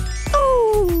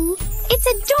 Ooh! It's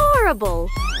adorable!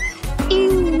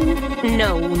 Ew!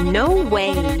 No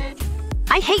way.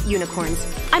 I hate unicorns.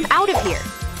 I'm out of here.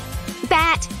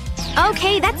 Bat!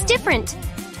 Okay, that's different.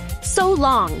 So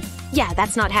long. Yeah,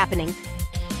 that's not happening.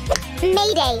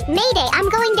 Mayday! Mayday! I'm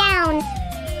going down!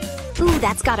 Ooh,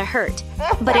 that's gotta hurt.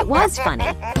 But it was funny.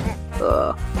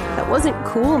 That wasn't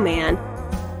cool, man.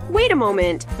 Wait a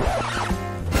moment.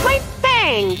 My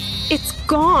fang! It's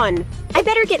gone. I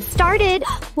better get started.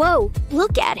 Whoa,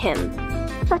 look at him.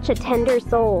 Such a tender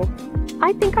soul.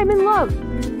 I think I'm in love.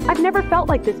 I've never felt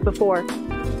like this before.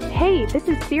 Hey, this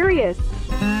is serious.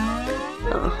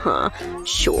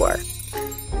 Sure.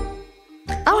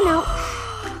 Oh no.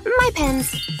 My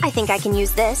pens. I think I can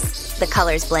use this. The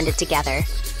colors blended together.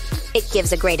 It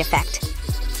gives a great effect.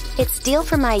 It's steel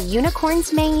for my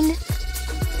unicorn's mane.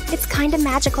 It's kinda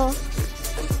magical.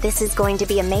 This is going to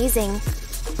be amazing.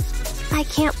 I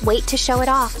can't wait to show it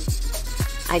off.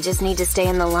 I just need to stay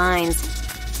in the lines.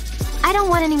 I don't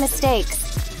want any mistakes.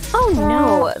 Oh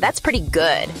no, that's pretty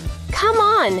good. Come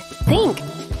on, think.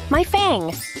 My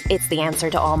fang. It's the answer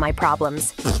to all my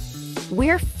problems.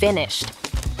 We're finished.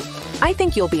 I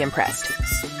think you'll be impressed.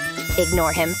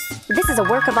 Ignore him. This is a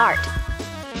work of art.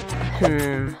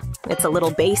 It's a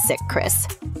little basic, Chris.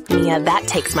 Mia, that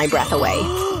takes my breath away.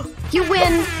 You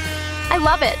win! I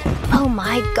love it. Oh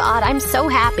my god, I'm so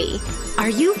happy. Are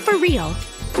you for real?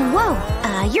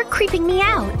 Whoa, you're creeping me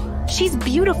out. She's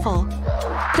beautiful.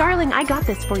 Darling, I got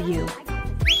this for you.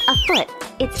 A foot.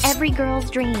 It's every girl's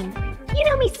dream. You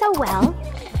know me so well.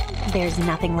 There's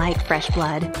nothing like fresh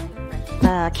blood.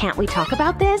 Can't we talk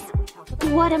about this?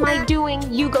 What am I doing?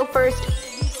 You go first.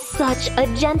 Such a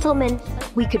gentleman.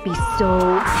 We could be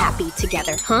so happy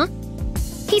together, huh?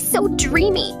 He's so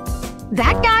dreamy.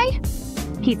 That guy?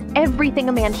 He's everything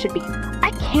a man should be.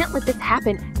 I can't let this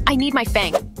happen. I need my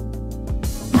fang.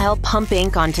 I'll pump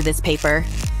ink onto this paper.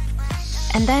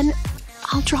 And then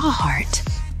I'll draw a heart.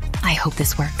 I hope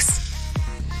this works.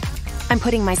 I'm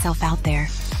putting myself out there.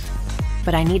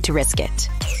 But I need to risk it.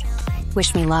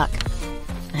 Wish me luck.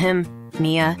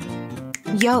 Mia.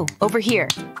 Yo, over here.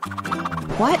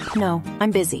 What? No,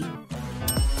 I'm busy.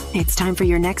 It's time for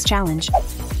your next challenge.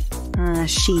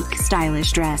 Chic,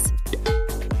 stylish dress.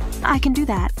 I can do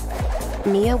that.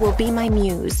 Mia will be my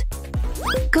muse.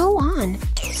 Go on.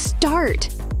 Start.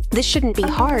 This shouldn't be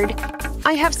hard.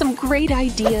 I have some great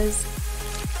ideas.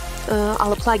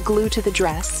 I'll apply glue to the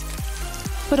dress.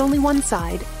 But only one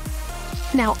side.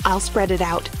 Now I'll spread it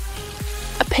out.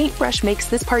 A paintbrush makes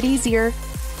this part easier.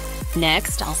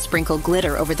 Next, I'll sprinkle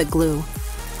glitter over the glue.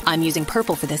 I'm using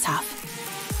purple for this half.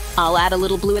 I'll add a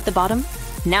little blue at the bottom.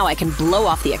 Now I can blow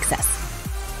off the excess.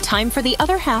 Time for the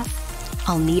other half.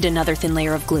 I'll need another thin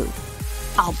layer of glue.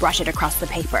 I'll brush it across the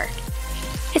paper.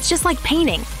 It's just like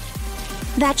painting.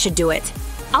 That should do it.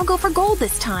 I'll go for gold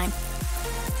this time.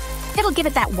 It'll give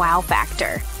it that wow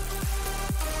factor.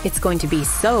 It's going to be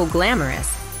so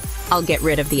glamorous. I'll get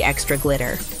rid of the extra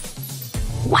glitter.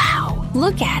 Wow,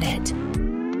 look at it.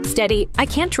 Steady, I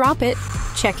can't drop it.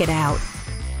 Check it out.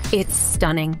 It's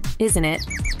stunning, isn't it?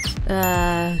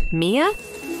 Mia?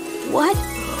 What?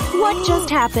 What just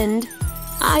happened?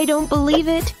 I don't believe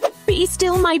it. Be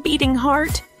still, my beating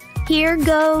heart. Here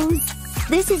goes.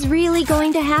 This is really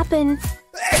going to happen.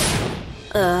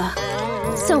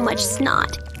 So much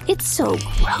snot. It's so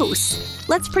gross.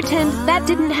 Let's pretend that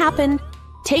didn't happen.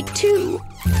 Take two.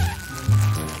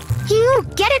 You,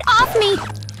 get it off me!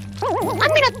 I'm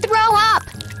gonna throw up!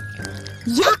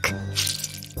 Yuck!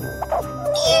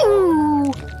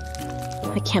 Ew!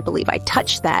 I can't believe I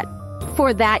touched that.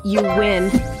 For that, you win.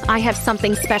 I have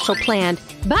something special planned.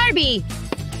 Barbie!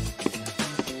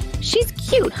 She's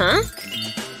cute, huh?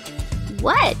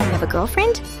 What? You have a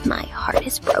girlfriend? My heart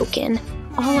is broken.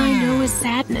 All I know is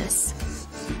sadness.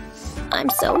 I'm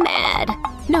so mad.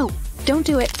 No, don't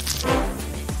do it.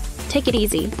 Take it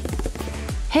easy.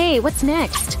 Hey, what's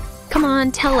next? Come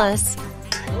on, tell us.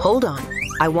 Hold on.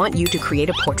 I want you to create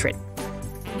a portrait.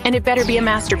 And it better be a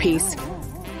masterpiece.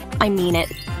 I mean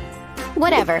it.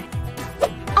 Whatever.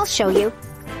 I'll show you.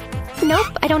 Nope,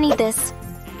 I don't need this.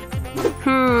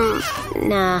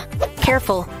 Nah.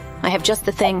 Careful. I have just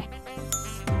the thing.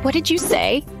 What did you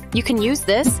say? You can use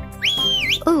this.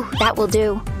 Ooh, that will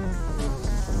do.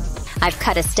 I've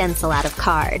cut a stencil out of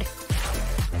card.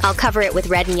 I'll cover it with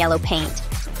red and yellow paint.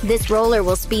 This roller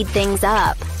will speed things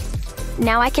up.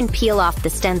 Now I can peel off the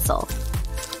stencil.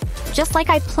 Just like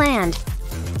I planned.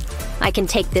 I can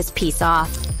take this piece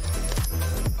off.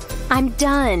 I'm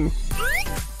done.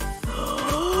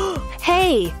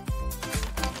 Hey!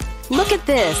 Look at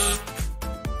this!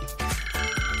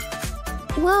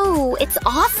 Whoa, it's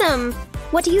awesome!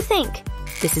 What do you think?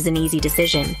 This is an easy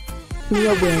decision.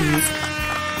 Mia wins.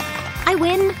 I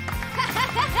win!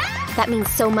 That means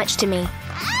so much to me.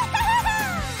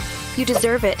 You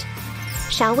deserve it.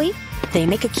 Shall we? They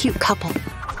make a cute couple.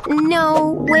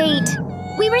 No, wait.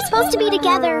 We were supposed to be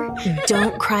together.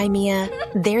 Don't cry, Mia.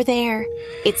 They're there.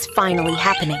 It's finally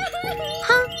happening.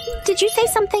 Huh? Did you say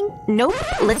something? Nope.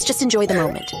 Let's just enjoy the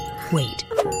moment. Wait.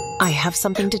 I have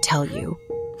something to tell you.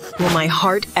 Will my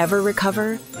heart ever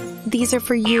recover? These are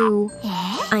for you.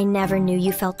 I never knew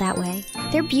you felt that way.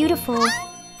 They're beautiful.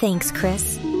 Thanks,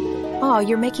 Chris. Aw,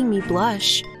 you're making me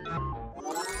blush.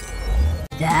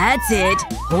 That's it.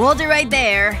 Hold it right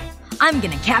there. I'm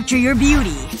gonna capture your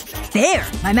beauty. There!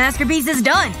 My masterpiece is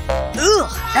done!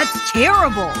 Ugh! That's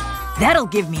terrible! That'll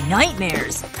give me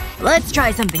nightmares. Let's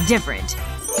try something different.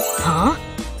 Huh?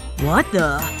 What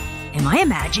the? Am I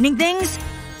imagining things?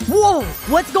 Whoa!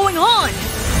 What's going on?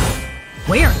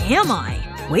 Where am I?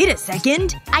 Wait a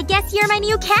second. I guess you're my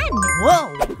new Ken.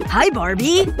 Whoa! Hi,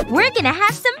 Barbie! We're gonna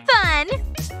have some fun.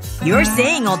 You're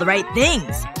saying all the right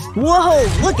things. Whoa!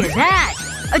 Look at that!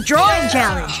 A drawing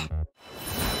challenge!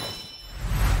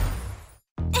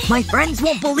 My friends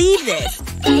won't believe this!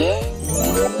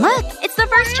 Look! It's the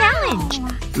first challenge!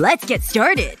 Let's get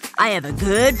started. I have a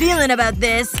good feeling about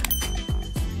this.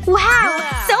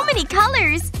 Wow! So many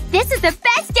colors! This is the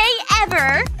best day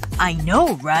ever! I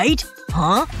know, right?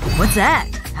 Huh? What's that?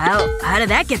 How did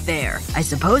that get there? I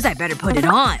suppose I better put it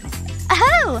on.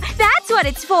 Oh! That's what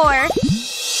it's for!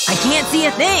 I can't see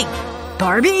a thing!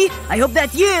 Barbie? I hope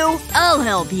that's you! I'll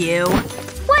help you.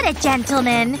 What a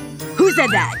gentleman! Who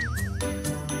said that?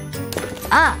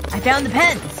 Ah, I found the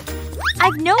pens.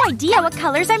 I've no idea what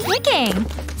colors I'm picking.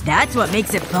 That's what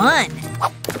makes it fun.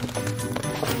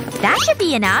 That should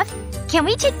be enough. Can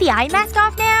we take the eye mask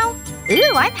off now?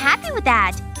 Ooh, I'm happy with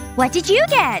that. What did you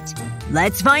get?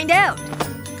 Let's find out.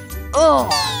 Oh,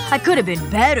 I could have been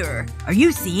better. Are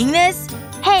you seeing this?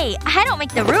 Hey, I don't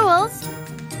make the rules.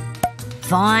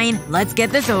 Fine, let's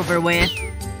get this over with.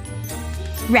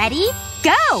 Ready?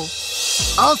 Go!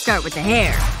 I'll start with the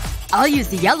hair. I'll use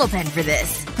the yellow pen for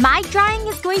this. My drawing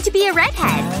is going to be a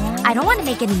redhead. I don't want to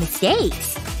make any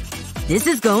mistakes. This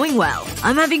is going well.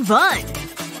 I'm having fun.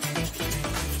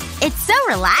 It's so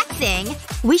relaxing.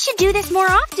 We should do this more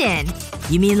often.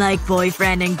 You mean like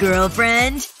boyfriend and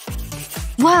girlfriend?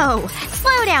 Whoa.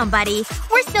 Slow down, buddy.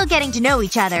 We're still getting to know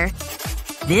each other.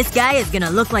 This guy is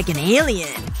gonna look like an alien.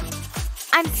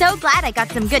 I'm so glad I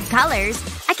got some good colors.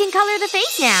 I can color the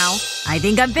face now. I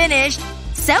think I'm finished.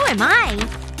 So am I.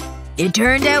 It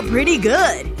turned out pretty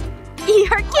good.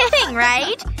 You're kidding,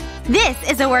 right? This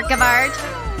is a work of art.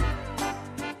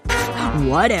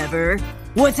 Whatever.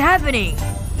 What's happening?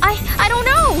 I don't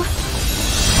know.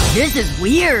 This is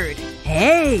weird.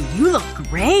 Hey, you look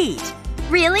great.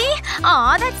 Really?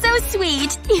 Aw, that's so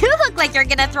sweet. You look like you're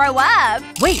gonna throw up.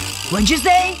 Wait, what'd you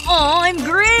say? Aw, I'm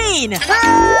green!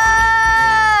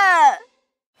 Ah!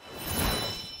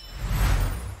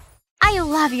 I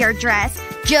love your dress.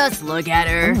 Just look at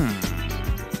her.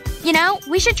 You know,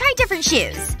 we should try different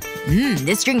shoes.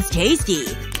 This drink's tasty.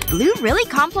 Blue really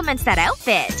complements that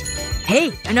outfit.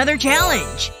 Hey, another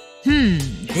challenge.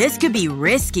 This could be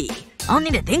risky. I'll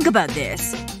need to think about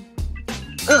this.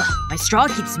 Ugh, my straw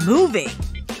keeps moving.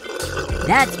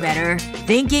 That's better.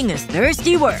 Thinking is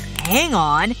thirsty work. Hang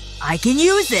on. I can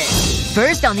use this.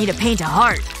 First I'll need to paint a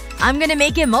heart. I'm gonna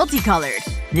make it multicolored.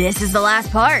 This is the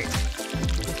last part.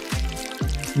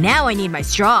 Now I need my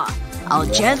straw. I'll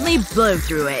gently blow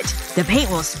through it. The paint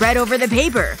will spread over the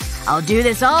paper. I'll do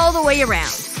this all the way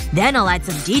around. Then I'll add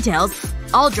some details.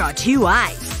 I'll draw 2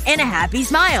 eyes. And a happy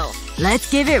smile. Let's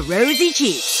give it rosy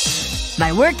cheeks.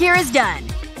 My work here is done.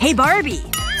 Hey, Barbie.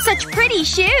 Such pretty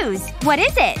shoes. What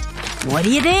is it? What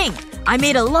do you think? I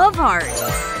made a love heart.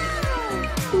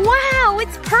 Wow,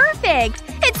 it's perfect.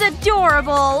 It's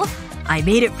adorable. I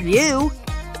made it for you.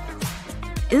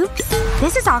 Oops.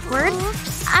 This is awkward.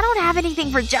 I don't have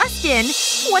anything for Justin.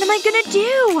 What am I gonna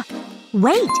do?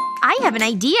 Wait. I have an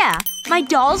idea. My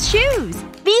doll's shoes.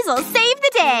 These will save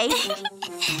the day.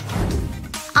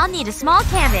 I'll need a small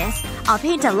canvas. I'll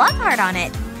paint a love heart on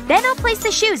it. Then I'll place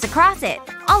the shoes across it.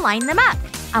 I'll line them up.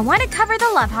 I want to cover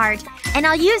the love heart. And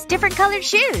I'll use different colored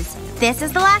shoes. This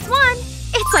is the last one.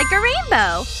 It's like a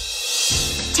rainbow.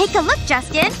 Take a look,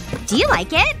 Justin. Do you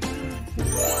like it?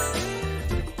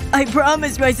 I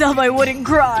promised myself I wouldn't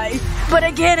cry, but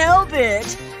I can't help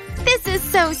it. This is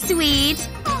so sweet.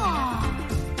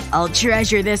 I'll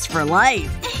treasure this for life.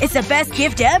 It's the best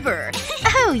gift ever.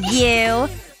 Oh, you.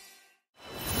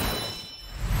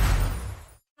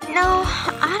 No,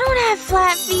 I don't have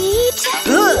flat feet.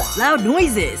 Ugh, loud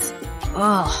noises.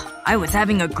 Ugh, I was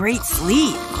having a great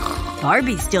sleep.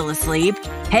 Barbie's still asleep.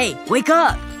 Hey, wake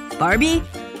up. Barbie?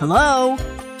 Hello?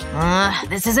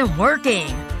 This isn't working.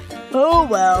 Oh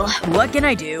well, what can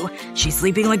I do? She's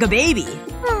sleeping like a baby.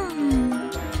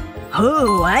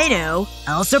 Oh, I know.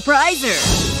 I'll surprise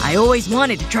her. I always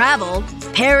wanted to travel.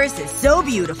 Paris is so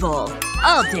beautiful.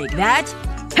 I'll take that.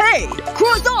 Hey!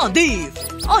 Croissant thief!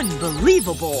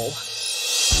 Unbelievable.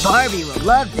 Barbie will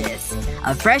love this.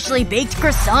 A freshly baked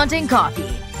croissant and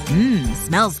coffee.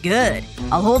 Smells good.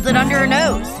 I'll hold it under her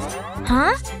nose.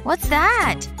 Huh? What's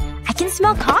that? I can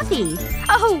smell coffee.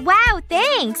 Oh, wow,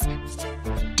 thanks.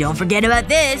 Don't forget about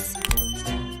this.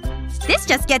 This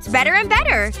just gets better and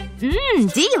better.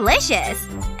 Delicious.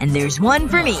 And there's one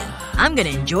for me. I'm gonna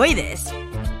enjoy this.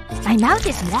 My mouth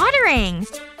is watering.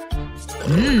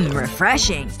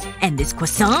 Refreshing. And this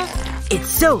croissant? It's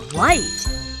so light.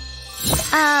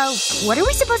 What are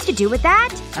we supposed to do with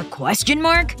that? A question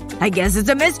mark? I guess it's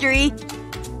a mystery.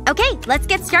 Okay, let's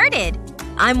get started.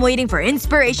 I'm waiting for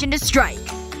inspiration to strike.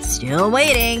 Still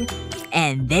waiting.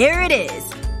 And there it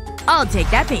is. I'll take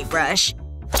that paintbrush.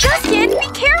 Justin, be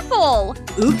careful!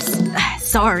 Oops.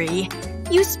 Sorry.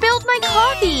 You spilled my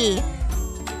coffee.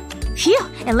 Phew,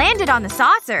 it landed on the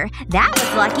saucer. That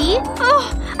was lucky.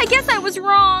 Oh, I guess I was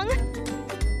wrong.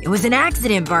 It was an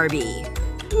accident, Barbie.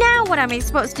 Now what am I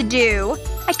supposed to do?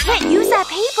 I can't use that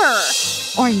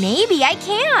paper. Or maybe I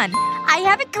can. I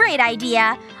have a great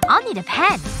idea. I'll need a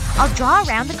pen. I'll draw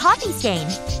around the coffee stain.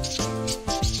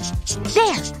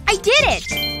 There! I did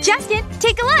it! Justin,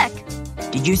 take a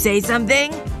look. Did you say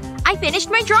something? I finished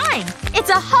my drawing. It's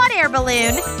a hot air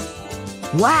balloon.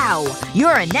 Wow!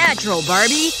 You're a natural,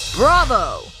 Barbie!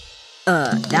 Bravo!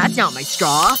 That's not my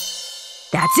straw.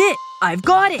 That's it! I've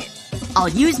got it! I'll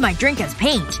use my drink as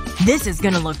paint. This is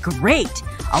gonna look great.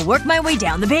 I'll work my way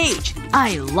down the page.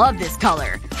 I love this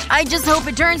color. I just hope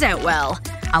it turns out well.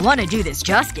 I want to do this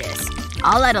justice.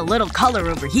 I'll add a little color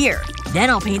over here. Then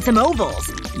I'll paint some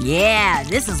ovals. Yeah,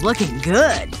 this is looking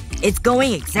good. It's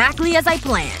going exactly as I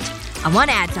planned. I want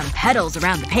to add some petals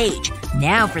around the page.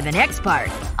 Now for the next part.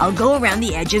 I'll go around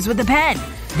the edges with the pen.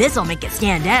 This'll make it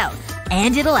stand out.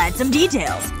 And it'll add some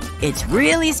details. It's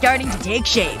really starting to take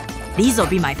shape. These'll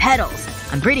be my petals.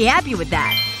 I'm pretty happy with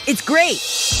that. It's great!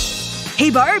 Hey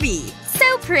Barbie!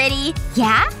 So pretty.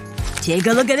 Yeah? Take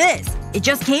a look at this. It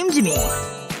just came to me.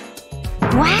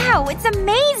 Wow, it's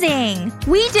amazing!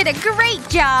 We did a great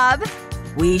job!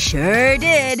 We sure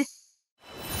did.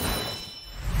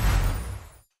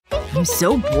 I'm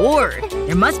so bored.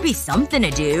 There must be something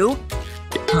to do.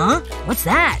 Huh? What's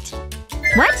that?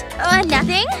 What?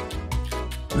 Nothing?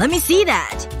 Let me see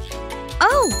that.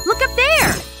 Oh, look up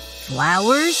there!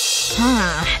 Flowers?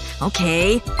 Huh.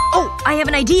 Okay. Oh, I have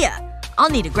an idea. I'll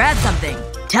need to grab something.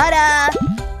 Ta-da!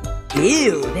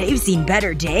 Ew, they've seen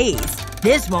better days.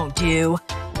 This won't do.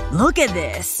 Look at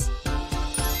this.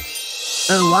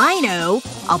 Oh, I know.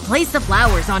 I'll place the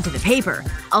flowers onto the paper.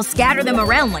 I'll scatter them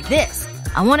around like this.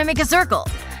 I want to make a circle.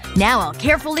 Now I'll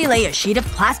carefully lay a sheet of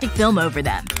plastic film over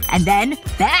them. And then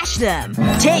bash them.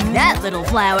 Take that, little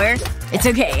flower. It's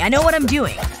okay, I know what I'm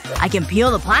doing. I can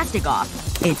peel the plastic off.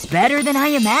 It's better than I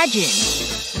imagined.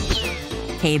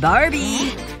 Hey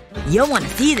Barbie. You'll want to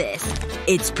see this.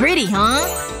 It's pretty, huh?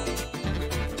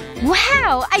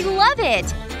 Wow, I love it!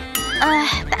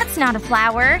 That's not a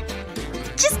flower.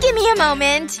 Just give me a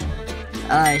moment.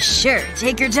 Sure.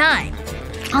 Take your time.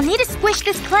 I'll need to squish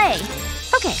this clay.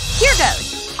 Okay, here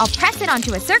goes. I'll press it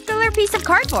onto a circular piece of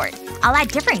cardboard. I'll add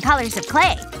different colors of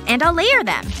clay. And I'll layer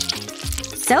them.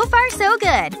 So far, so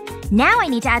good. Now I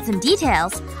need to add some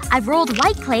details. I've rolled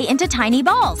white clay into tiny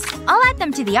balls. I'll add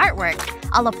them to the artwork.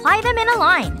 I'll apply them in a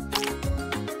line.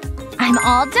 I'm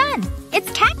all done.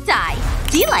 It's cacti.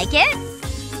 Do you like it?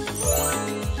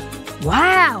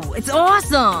 Wow, it's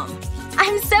awesome!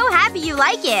 I'm so happy you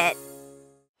like it.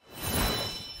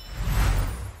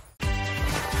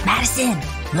 Madison,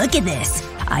 look at this.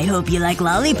 I hope you like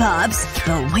lollipops,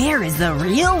 but where is the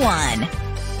real one?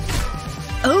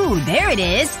 Oh, there it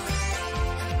is.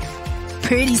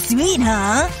 Pretty sweet,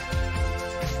 huh?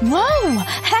 Whoa!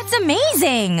 That's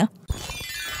amazing!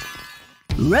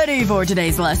 Ready for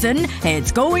today's lesson?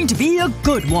 It's going to be a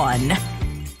good one.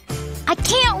 I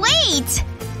can't wait!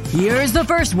 Here's the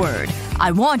first word.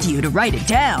 I want you to write it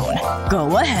down.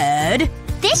 Go ahead.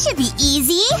 This should be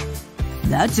easy.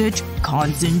 That's it.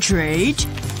 Concentrate.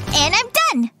 And I'm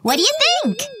done. What do you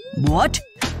think? What?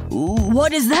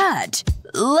 What is that?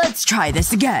 Let's try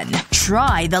this again.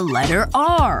 Try the letter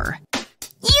R.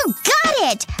 You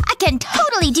got it! I can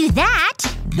totally do that!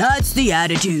 That's the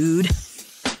attitude.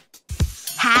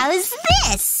 How's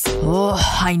this? Oh,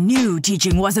 I knew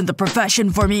teaching wasn't the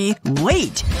profession for me.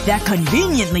 Wait! That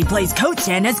conveniently placed coat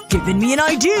stand has given me an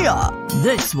idea!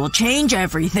 This will change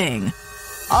everything.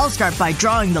 I'll start by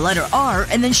drawing the letter R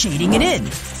and then shading it in.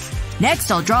 Next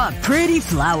I'll draw a pretty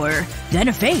flower. Then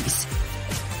a face.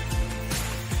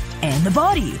 And the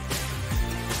body.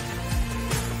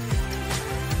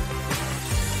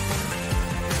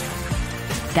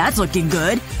 That's looking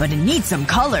good, but it needs some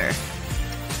color.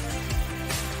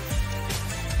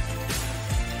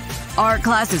 Art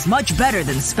class is much better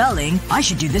than spelling. I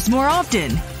should do this more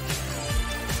often.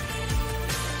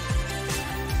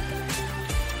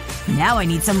 Now I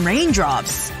need some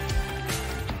raindrops.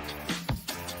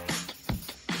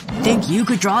 Think you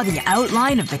could draw the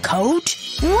outline of the coat?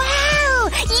 Wow!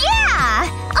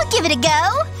 Yeah! I'll give it a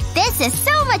go! This is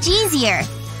so much easier.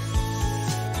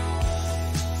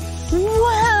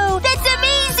 Whoa! That's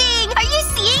amazing! Are you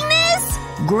seeing this?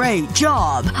 Great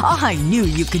job! I knew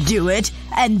you could do it.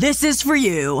 And this is for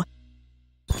you.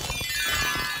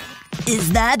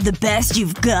 Is that the best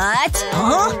you've got?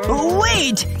 Huh?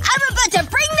 Wait! I'm about to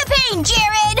bring the pain,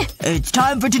 Jared! It's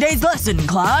time for today's lesson,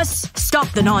 class. Stop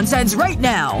the nonsense right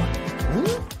now.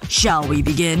 Shall we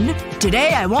begin?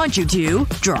 Today I want you to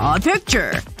draw a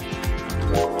picture.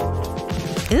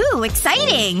 Ooh,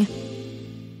 exciting!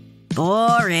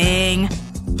 Boring.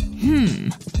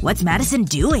 What's Madison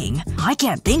doing? I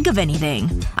can't think of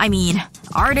anything. I mean,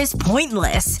 art is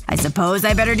pointless. I suppose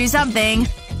I better do something.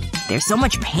 There's so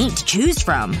much paint to choose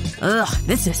from. Ugh,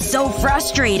 this is so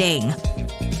frustrating.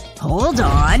 Hold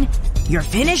on. You're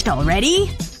finished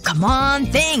already? Come on,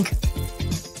 think.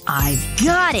 I've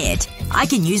got it. I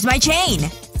can use my chain.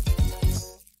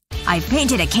 I've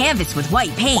painted a canvas with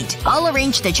white paint. I'll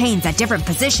arrange the chains at different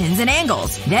positions and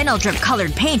angles. Then I'll drip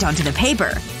colored paint onto the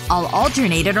paper. I'll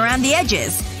alternate it around the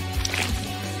edges.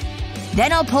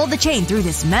 Then I'll pull the chain through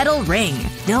this metal ring.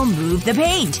 They'll move the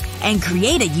paint and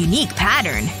create a unique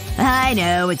pattern. I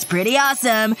know, it's pretty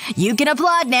awesome. You can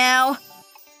applaud now.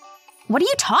 What are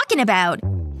you talking about?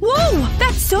 Whoa!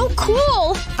 That's so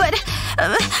cool! But,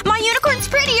 my unicorn's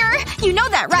prettier! You know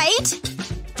that, right?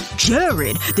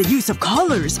 Jared, the use of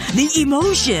colors, the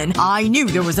emotion. I knew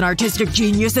there was an artistic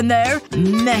genius in there.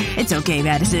 Meh, it's okay,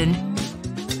 Madison.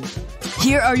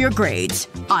 Here are your grades.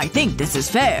 I think this is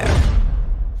fair.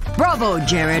 Bravo,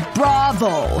 Jared,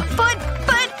 bravo! But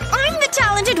I'm the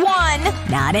talented one!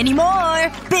 Not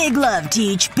anymore! Big love,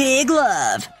 Teach, big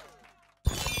love!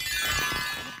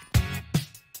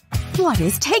 What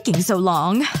is taking so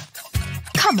long?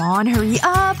 Come on, hurry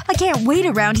up. I can't wait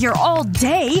around here all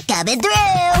day. Coming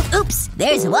through! Oops,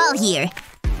 there's a wall here.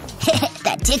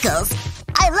 That tickles.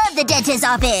 I love the dentist's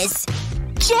office!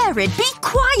 Jared, be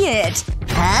quiet!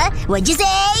 Huh? What'd you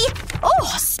say?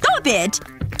 Oh, stop it!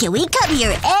 Can we come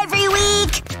here every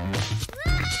week?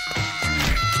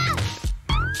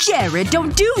 Jared,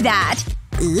 don't do that!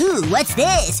 Ooh, what's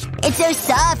this? It's so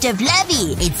soft and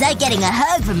fluffy. It's like getting a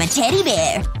hug from a teddy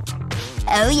bear.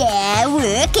 Oh yeah,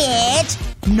 work it!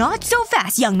 Not so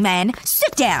fast, young man.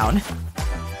 Sit down.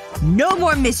 No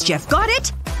more mischief, got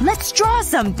it? Let's draw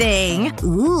something.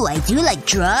 Ooh, I do like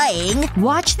drawing.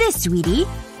 Watch this, sweetie.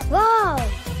 Wow.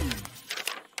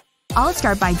 I'll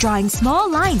start by drawing small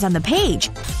lines on the page.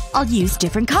 I'll use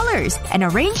different colors and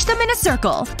arrange them in a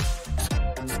circle.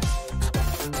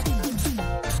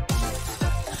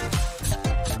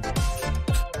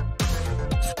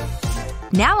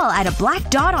 Now I'll add a black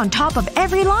dot on top of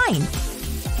every line.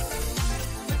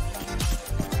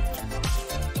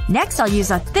 Next I'll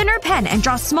use a thinner pen and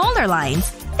draw smaller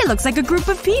lines. It looks like a group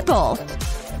of people.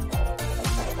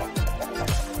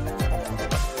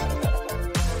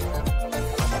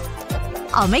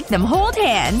 I'll make them hold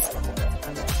hands.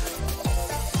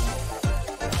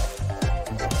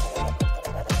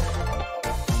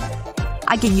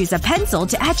 I can use a pencil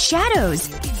to add shadows.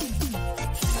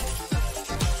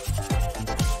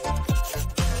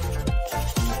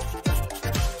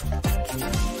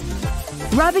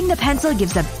 Rubbing the pencil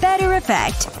gives a better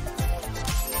effect.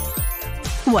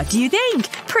 What do you think?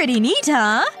 Pretty neat,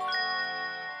 huh?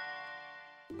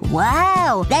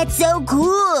 Wow, that's so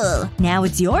cool! Now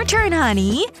it's your turn,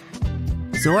 honey.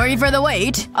 Sorry for the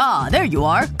wait. Ah, there you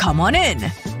are. Come on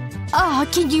in. Oh,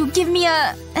 can you give me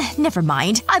a… Never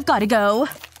mind. I've gotta go.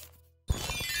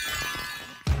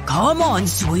 Come on,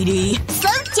 sweetie.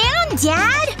 Slow down,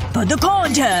 Dad! For the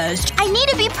contest! I need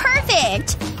to be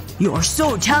perfect! You're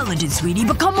so talented, sweetie,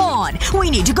 but come on! We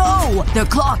need to go! The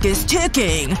clock is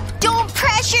ticking! Don't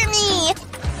pressure me!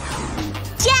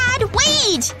 Dad,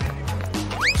 wait!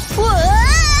 Whoa!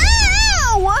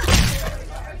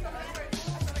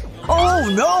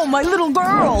 Oh no, my little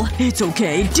girl! It's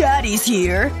okay, Daddy's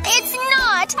here. It's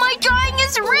not! My drawing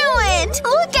is ruined!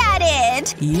 Look at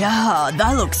it! Yeah,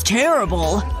 that looks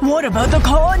terrible. What about the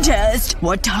contest?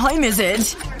 What time is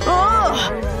it?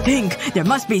 Ugh! Pink, there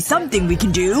must be something we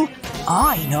can do.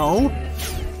 I know.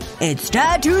 It's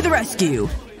Dad to the rescue.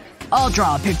 I'll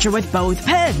draw a picture with both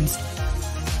pens.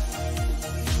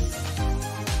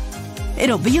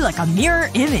 It'll be like a mirror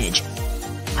image.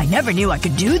 I never knew I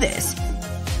could do this.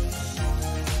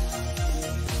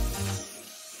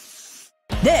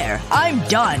 There, I'm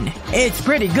done. It's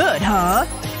pretty good, huh?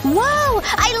 Whoa!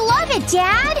 I love it,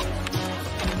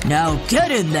 Dad! Now get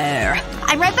in there.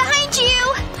 I'm right behind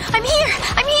you! I'm here!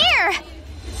 I'm here!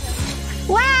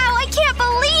 Wow, I can't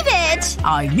believe it!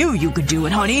 I knew you could do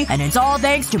it, honey, and it's all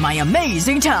thanks to my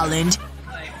amazing talent.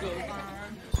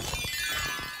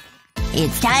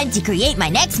 It's time to create my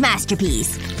next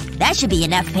masterpiece. That should be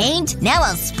enough paint. Now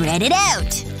I'll spread it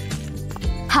out.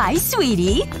 Hi,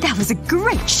 sweetie. That was a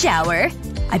great shower.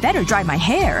 I better dry my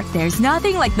hair. There's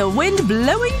nothing like the wind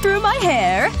blowing through my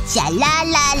hair.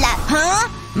 Sha-la-la-la. Huh?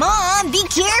 Mom, be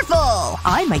careful!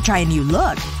 I might try a new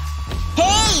look.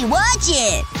 Hey, watch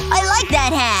it! I like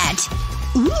that hat!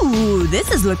 Ooh, this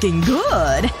is looking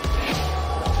good.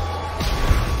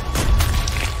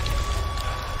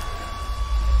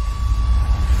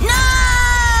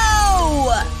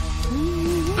 No!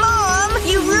 Mom,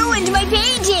 you ruined my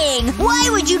painting! Why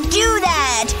would you do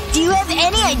that? Do you have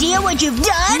any idea what you've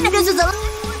done? This is a…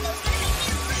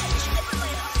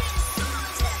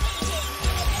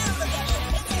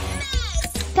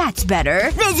 That's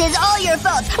better. This is all your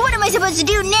fault! What am I supposed to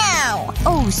do now?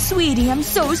 Oh, sweetie, I'm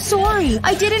so sorry.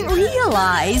 I didn't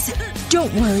realize.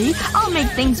 Don't worry. I'll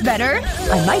make things better.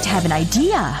 I might have an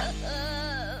idea.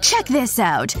 Check this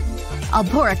out. I'll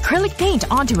pour acrylic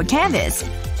paint onto a canvas.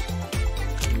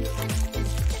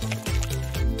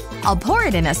 I'll pour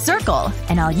it in a circle,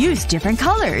 and I'll use different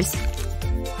colors.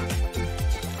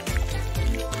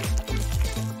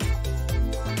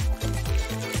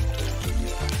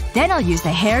 Then I'll use the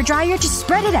hairdryer to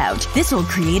spread it out. This will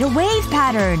create a wave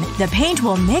pattern. The paint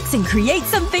will mix and create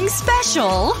something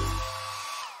special.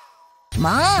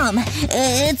 Mom,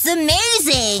 it's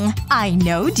amazing! I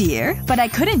know, dear. But I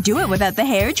couldn't do it without the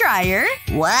hairdryer.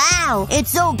 Wow,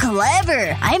 it's so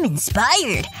clever! I'm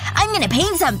inspired. I'm gonna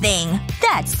paint something.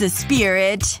 That's the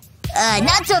spirit.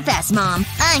 Not so fast, Mom.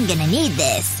 I'm gonna need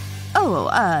this. Oh,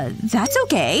 that's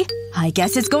okay. I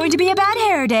guess it's going to be a bad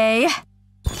hair day.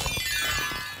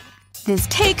 This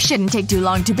cake shouldn't take too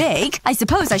long to bake. I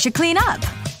suppose I should clean up.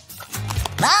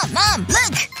 Mom,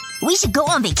 look! We should go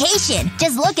on vacation.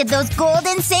 Just look at those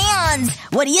golden sands.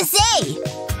 What do you say?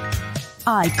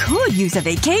 I could use a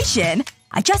vacation.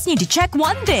 I just need to check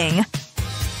one thing.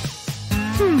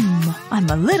 I'm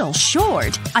a little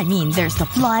short. I mean, there's the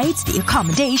flights, the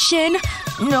accommodation.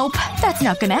 Nope, that's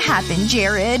not gonna happen,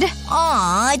 Jared.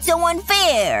 Aw, it's so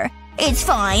unfair. It's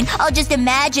fine. I'll just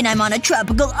imagine I'm on a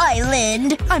tropical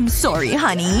island. I'm sorry,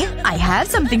 honey. I have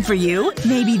something for you.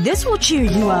 Maybe this will cheer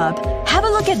you up. Have a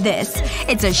look at this.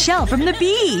 It's a shell from the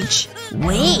beach.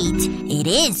 Wait. It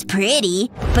is pretty.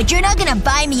 But you're not gonna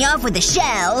buy me off with a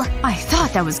shell. I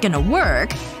thought that was gonna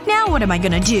work. Now what am I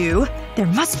gonna do? There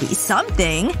must be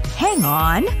something. Hang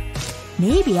on.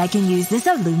 Maybe I can use this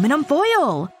aluminum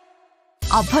foil.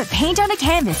 I'll put paint on a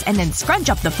canvas and then scrunch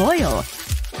up the foil.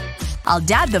 I'll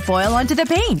dab the foil onto the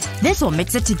paint. This will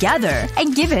mix it together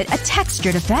and give it a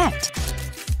textured effect.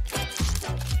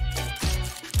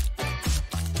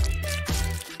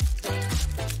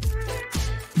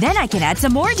 Then I can add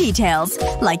some more details,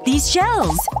 like these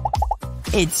shells.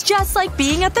 It's just like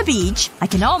being at the beach. I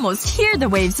can almost hear the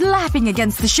waves lapping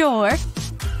against the shore.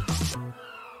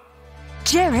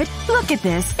 Jared, look at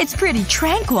this. It's pretty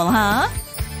tranquil, huh?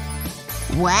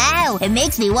 Wow, it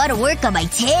makes me want to work on my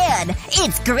tan.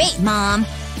 It's great, Mom.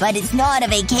 But it's not a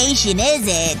vacation, is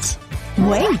it?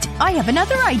 Wait, I have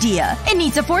another idea. It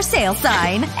needs a for sale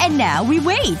sign. And now we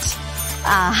wait.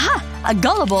 Aha! A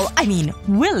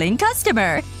willing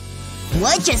customer.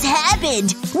 What just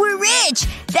happened? We're rich!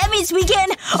 That means we can…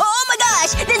 Oh my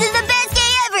gosh! This is the best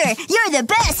day ever! You're the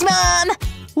best, Mom!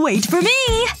 Wait for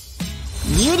me!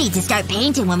 You need to start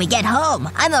painting when we get home.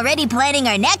 I'm already planning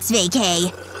our next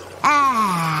vacay.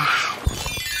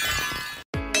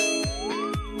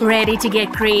 Ready to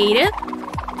get creative?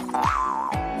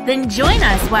 Then join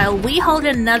us while we hold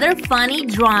another funny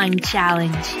drawing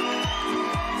challenge.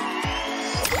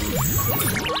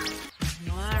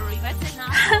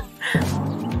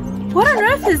 What on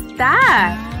earth is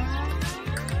that?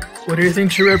 What do you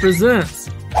think she represents?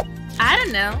 I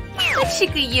don't know. Like she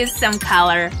could use some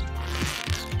color.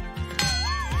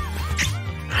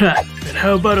 Ha! And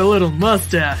how about a little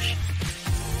mustache?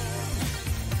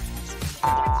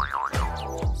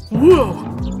 Whoa!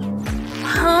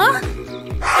 Huh?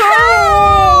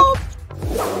 Oh!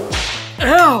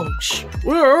 Ouch!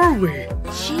 Where are we?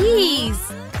 Jeez.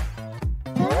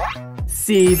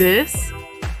 See this?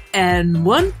 And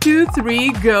 1, 2,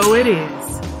 3, go it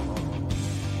is.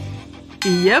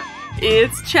 Yep,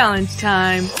 it's challenge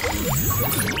time.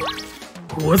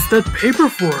 What's that paper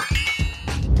for?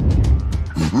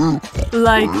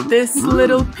 Like this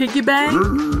little piggy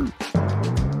bank?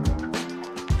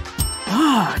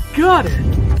 Ah, got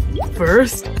it!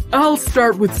 First, I'll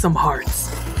start with some hearts.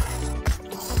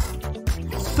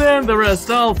 Then the rest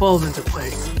all falls into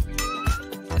place.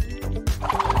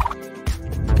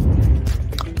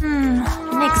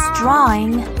 Nick's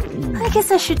drawing. I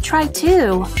guess I should try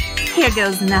too. Here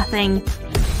goes nothing.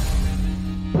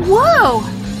 Whoa!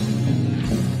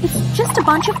 It's just a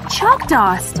bunch of chalk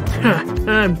dust.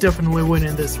 I'm definitely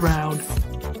winning this round.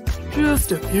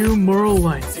 Just a few more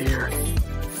lines here.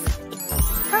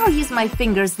 I'll use my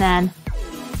fingers then.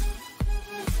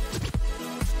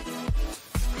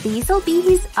 These'll be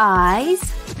his eyes.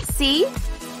 See?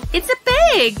 It's a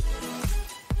pig!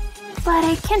 But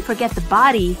I can't forget the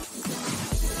body.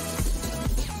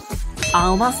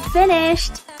 Almost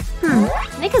finished.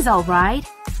 Nick is alright.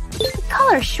 The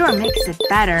color sure makes it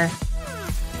better.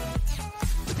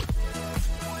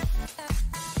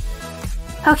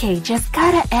 Okay, just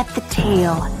gotta add the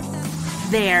tail.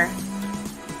 There.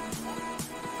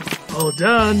 All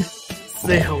done.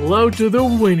 Say hello to the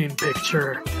winning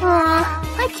picture.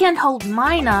 I can't hold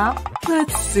mine up.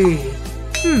 Let's see.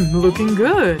 Looking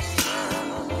good.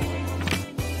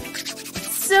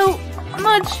 So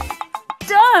much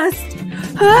dust.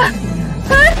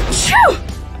 Achoo!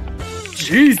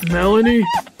 Jeez, Melanie.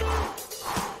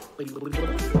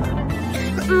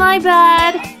 My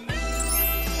bad.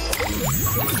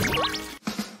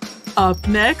 Up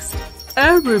next,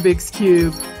 a Rubik's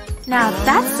Cube. Now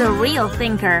that's a real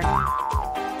thinker.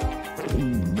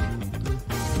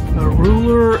 A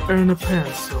ruler and a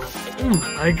pencil.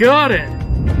 I got it!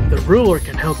 The ruler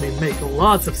can help me make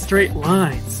lots of straight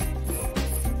lines.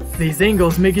 These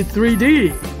angles make it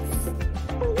 3D.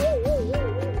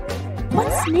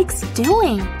 What's Nick's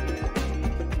doing?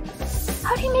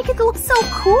 How do you make it look so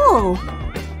cool?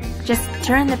 Just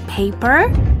turn the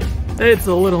paper? It's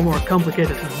a little more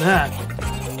complicated than that.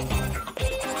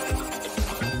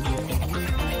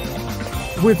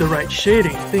 With the right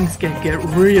shading, things can get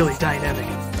really dynamic.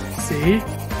 See?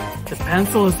 The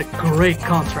pencil is a great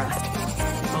contrast.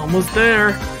 Almost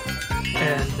there.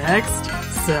 And next,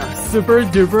 some super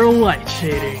duper light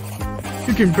shading.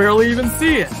 You can barely even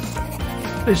see it.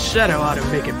 The shadow ought to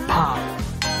make it pop.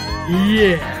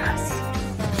 Yes.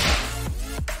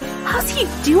 How's he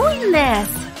doing this?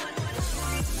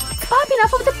 It's popping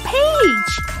off of the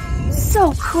page.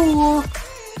 So cool.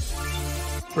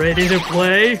 Ready to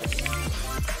play?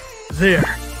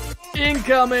 There.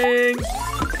 Incoming!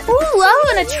 Ooh, I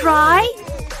wanna try.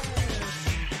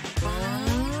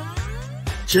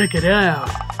 Check it out.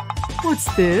 What's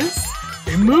this?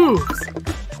 It moves.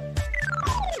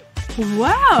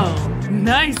 Wow,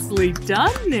 nicely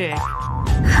done, Nick.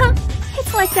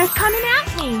 It's like they're coming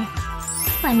at me.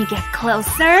 Let me get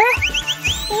closer.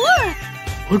 Look!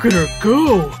 Look at her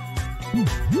go!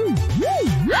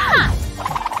 Ha!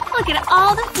 Look at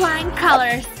all the flying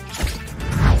colors.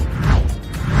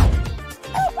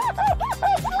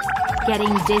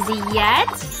 Getting dizzy yet?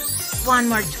 One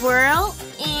more twirl,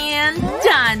 and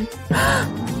done.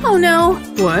 Oh no!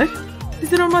 What?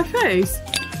 Is it on my face?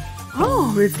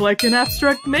 Oh, it's like an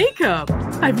abstract makeup.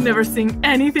 I've never seen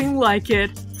anything like it.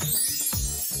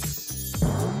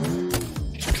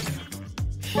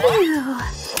 Phew.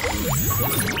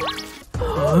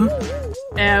 Huh?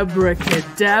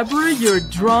 Abracadabra, you're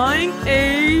drawing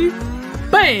a…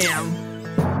 BAM!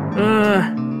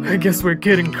 I guess we're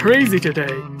getting crazy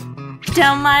today.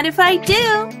 Don't mind if I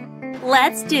do.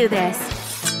 Let's do this.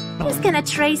 Just gonna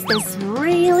trace this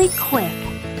really quick.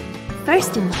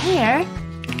 First in here,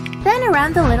 then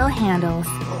around the little handles.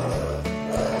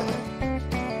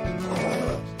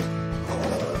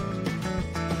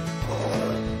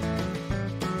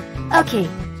 Okay,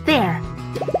 there.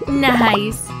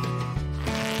 Nice.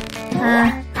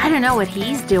 I don't know what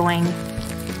he's doing.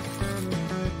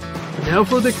 Now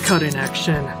for the cutting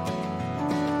action.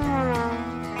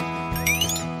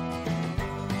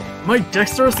 Am I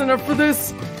dexterous enough for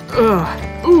this?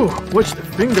 Ooh, watch the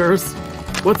fingers.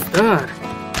 What's that?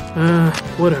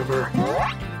 Whatever.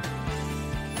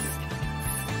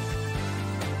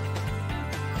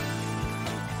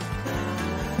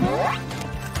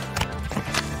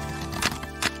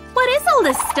 What is all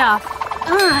this stuff?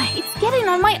 It's getting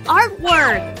on my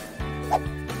artwork.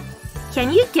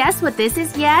 Can you guess what this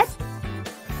is yet?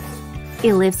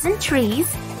 It lives in trees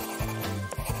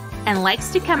and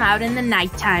likes to come out in the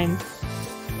nighttime.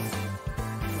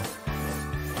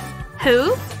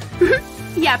 Who?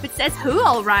 Yep, it says who,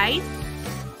 all right.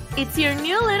 It's your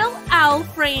new little owl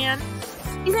friend.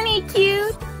 Isn't he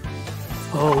cute?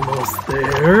 Almost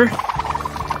there.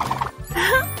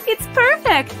 It's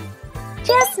perfect.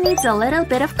 Just needs a little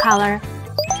bit of color.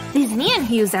 These neon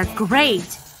hues are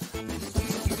great.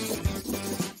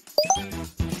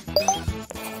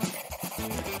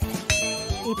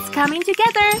 It's coming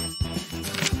together.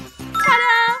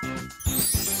 Ta-da!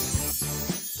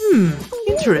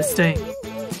 Interesting.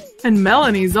 And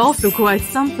Melanie's also quite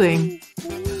something.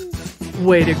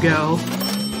 Way to go.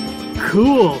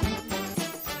 Cool.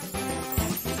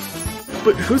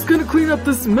 But who's gonna clean up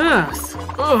this mess?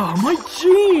 Oh, my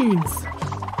jeans!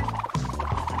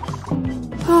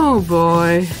 Oh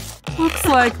boy. Looks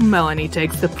like Melanie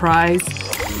takes the prize.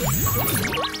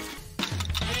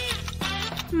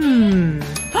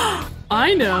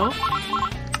 I know.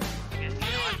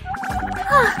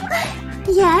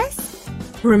 Yes?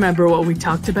 Remember what we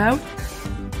talked about?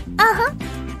 Uh-huh.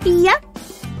 Yep.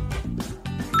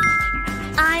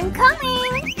 I'm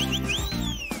coming.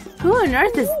 Who on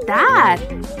earth is that?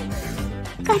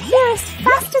 Got here as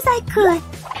fast as I could.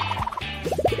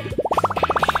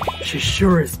 She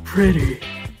sure is pretty.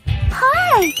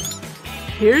 Hi.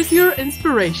 Here's your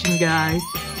inspiration, guys.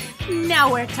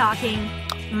 Now we're talking.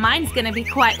 Mine's gonna be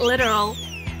quite literal.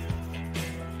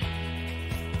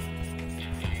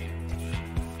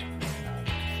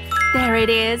 There it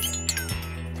is.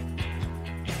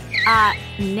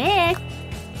 Nick?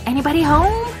 Anybody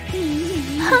home?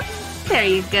 There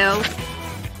you go.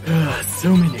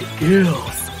 So many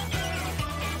girls.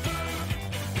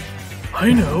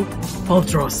 I know. I'll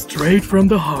draw straight from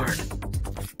the heart.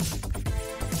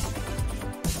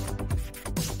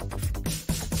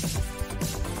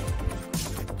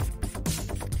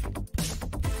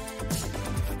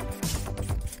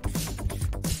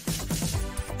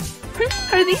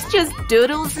 Are these just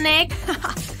doodles, Nick?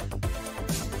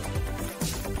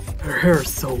 Her hair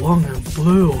is so long and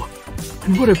blue.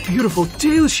 And what a beautiful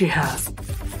tail she has.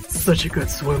 Such a good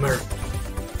swimmer.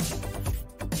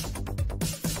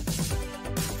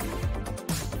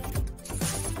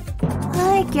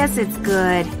 I guess it's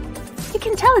good. You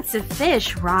can tell it's a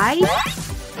fish, right?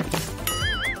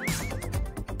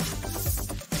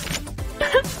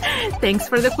 Thanks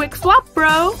for the quick swap,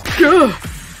 bro.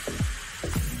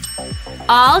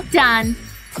 All done.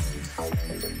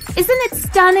 Isn't it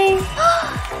stunning?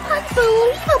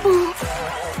 Unbelievable.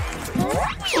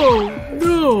 Oh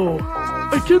no!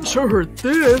 I can't show her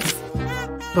this.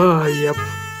 Yep.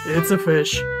 It's a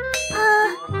fish.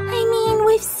 I mean,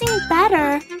 we've seen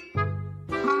better.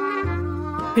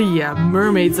 Yeah,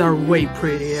 mermaids are way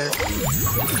prettier.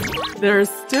 There's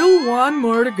still one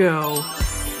more to go.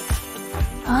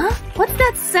 Huh? What's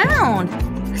that sound?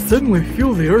 I suddenly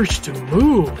feel the urge to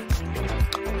move.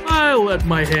 I'll let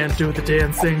my hand do the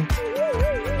dancing.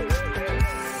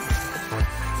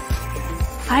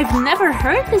 I've never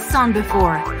heard this song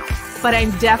before, but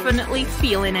I'm definitely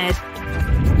feeling it.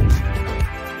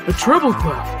 A treble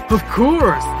clef, of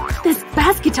course! This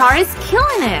bass guitar is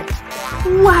killing it!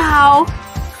 Wow!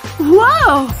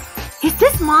 Whoa! Is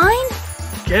this mine?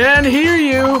 Can't hear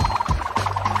you!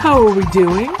 How are we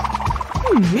doing?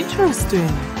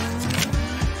 Interesting.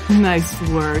 Nice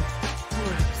work.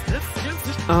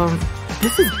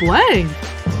 This is blank.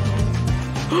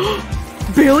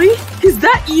 Billy? Is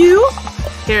that you?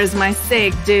 Here's my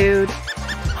sake, dude.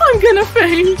 I'm gonna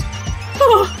faint.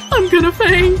 Oh, I'm gonna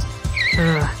faint.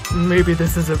 Maybe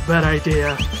this is a bad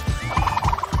idea.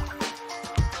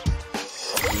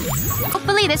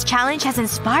 Hopefully this challenge has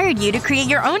inspired you to create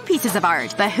your own pieces of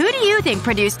art. But who do you think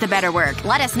produced the better work?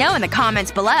 Let us know in the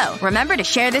comments below. Remember to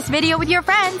share this video with your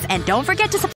friends and don't forget to subscribe.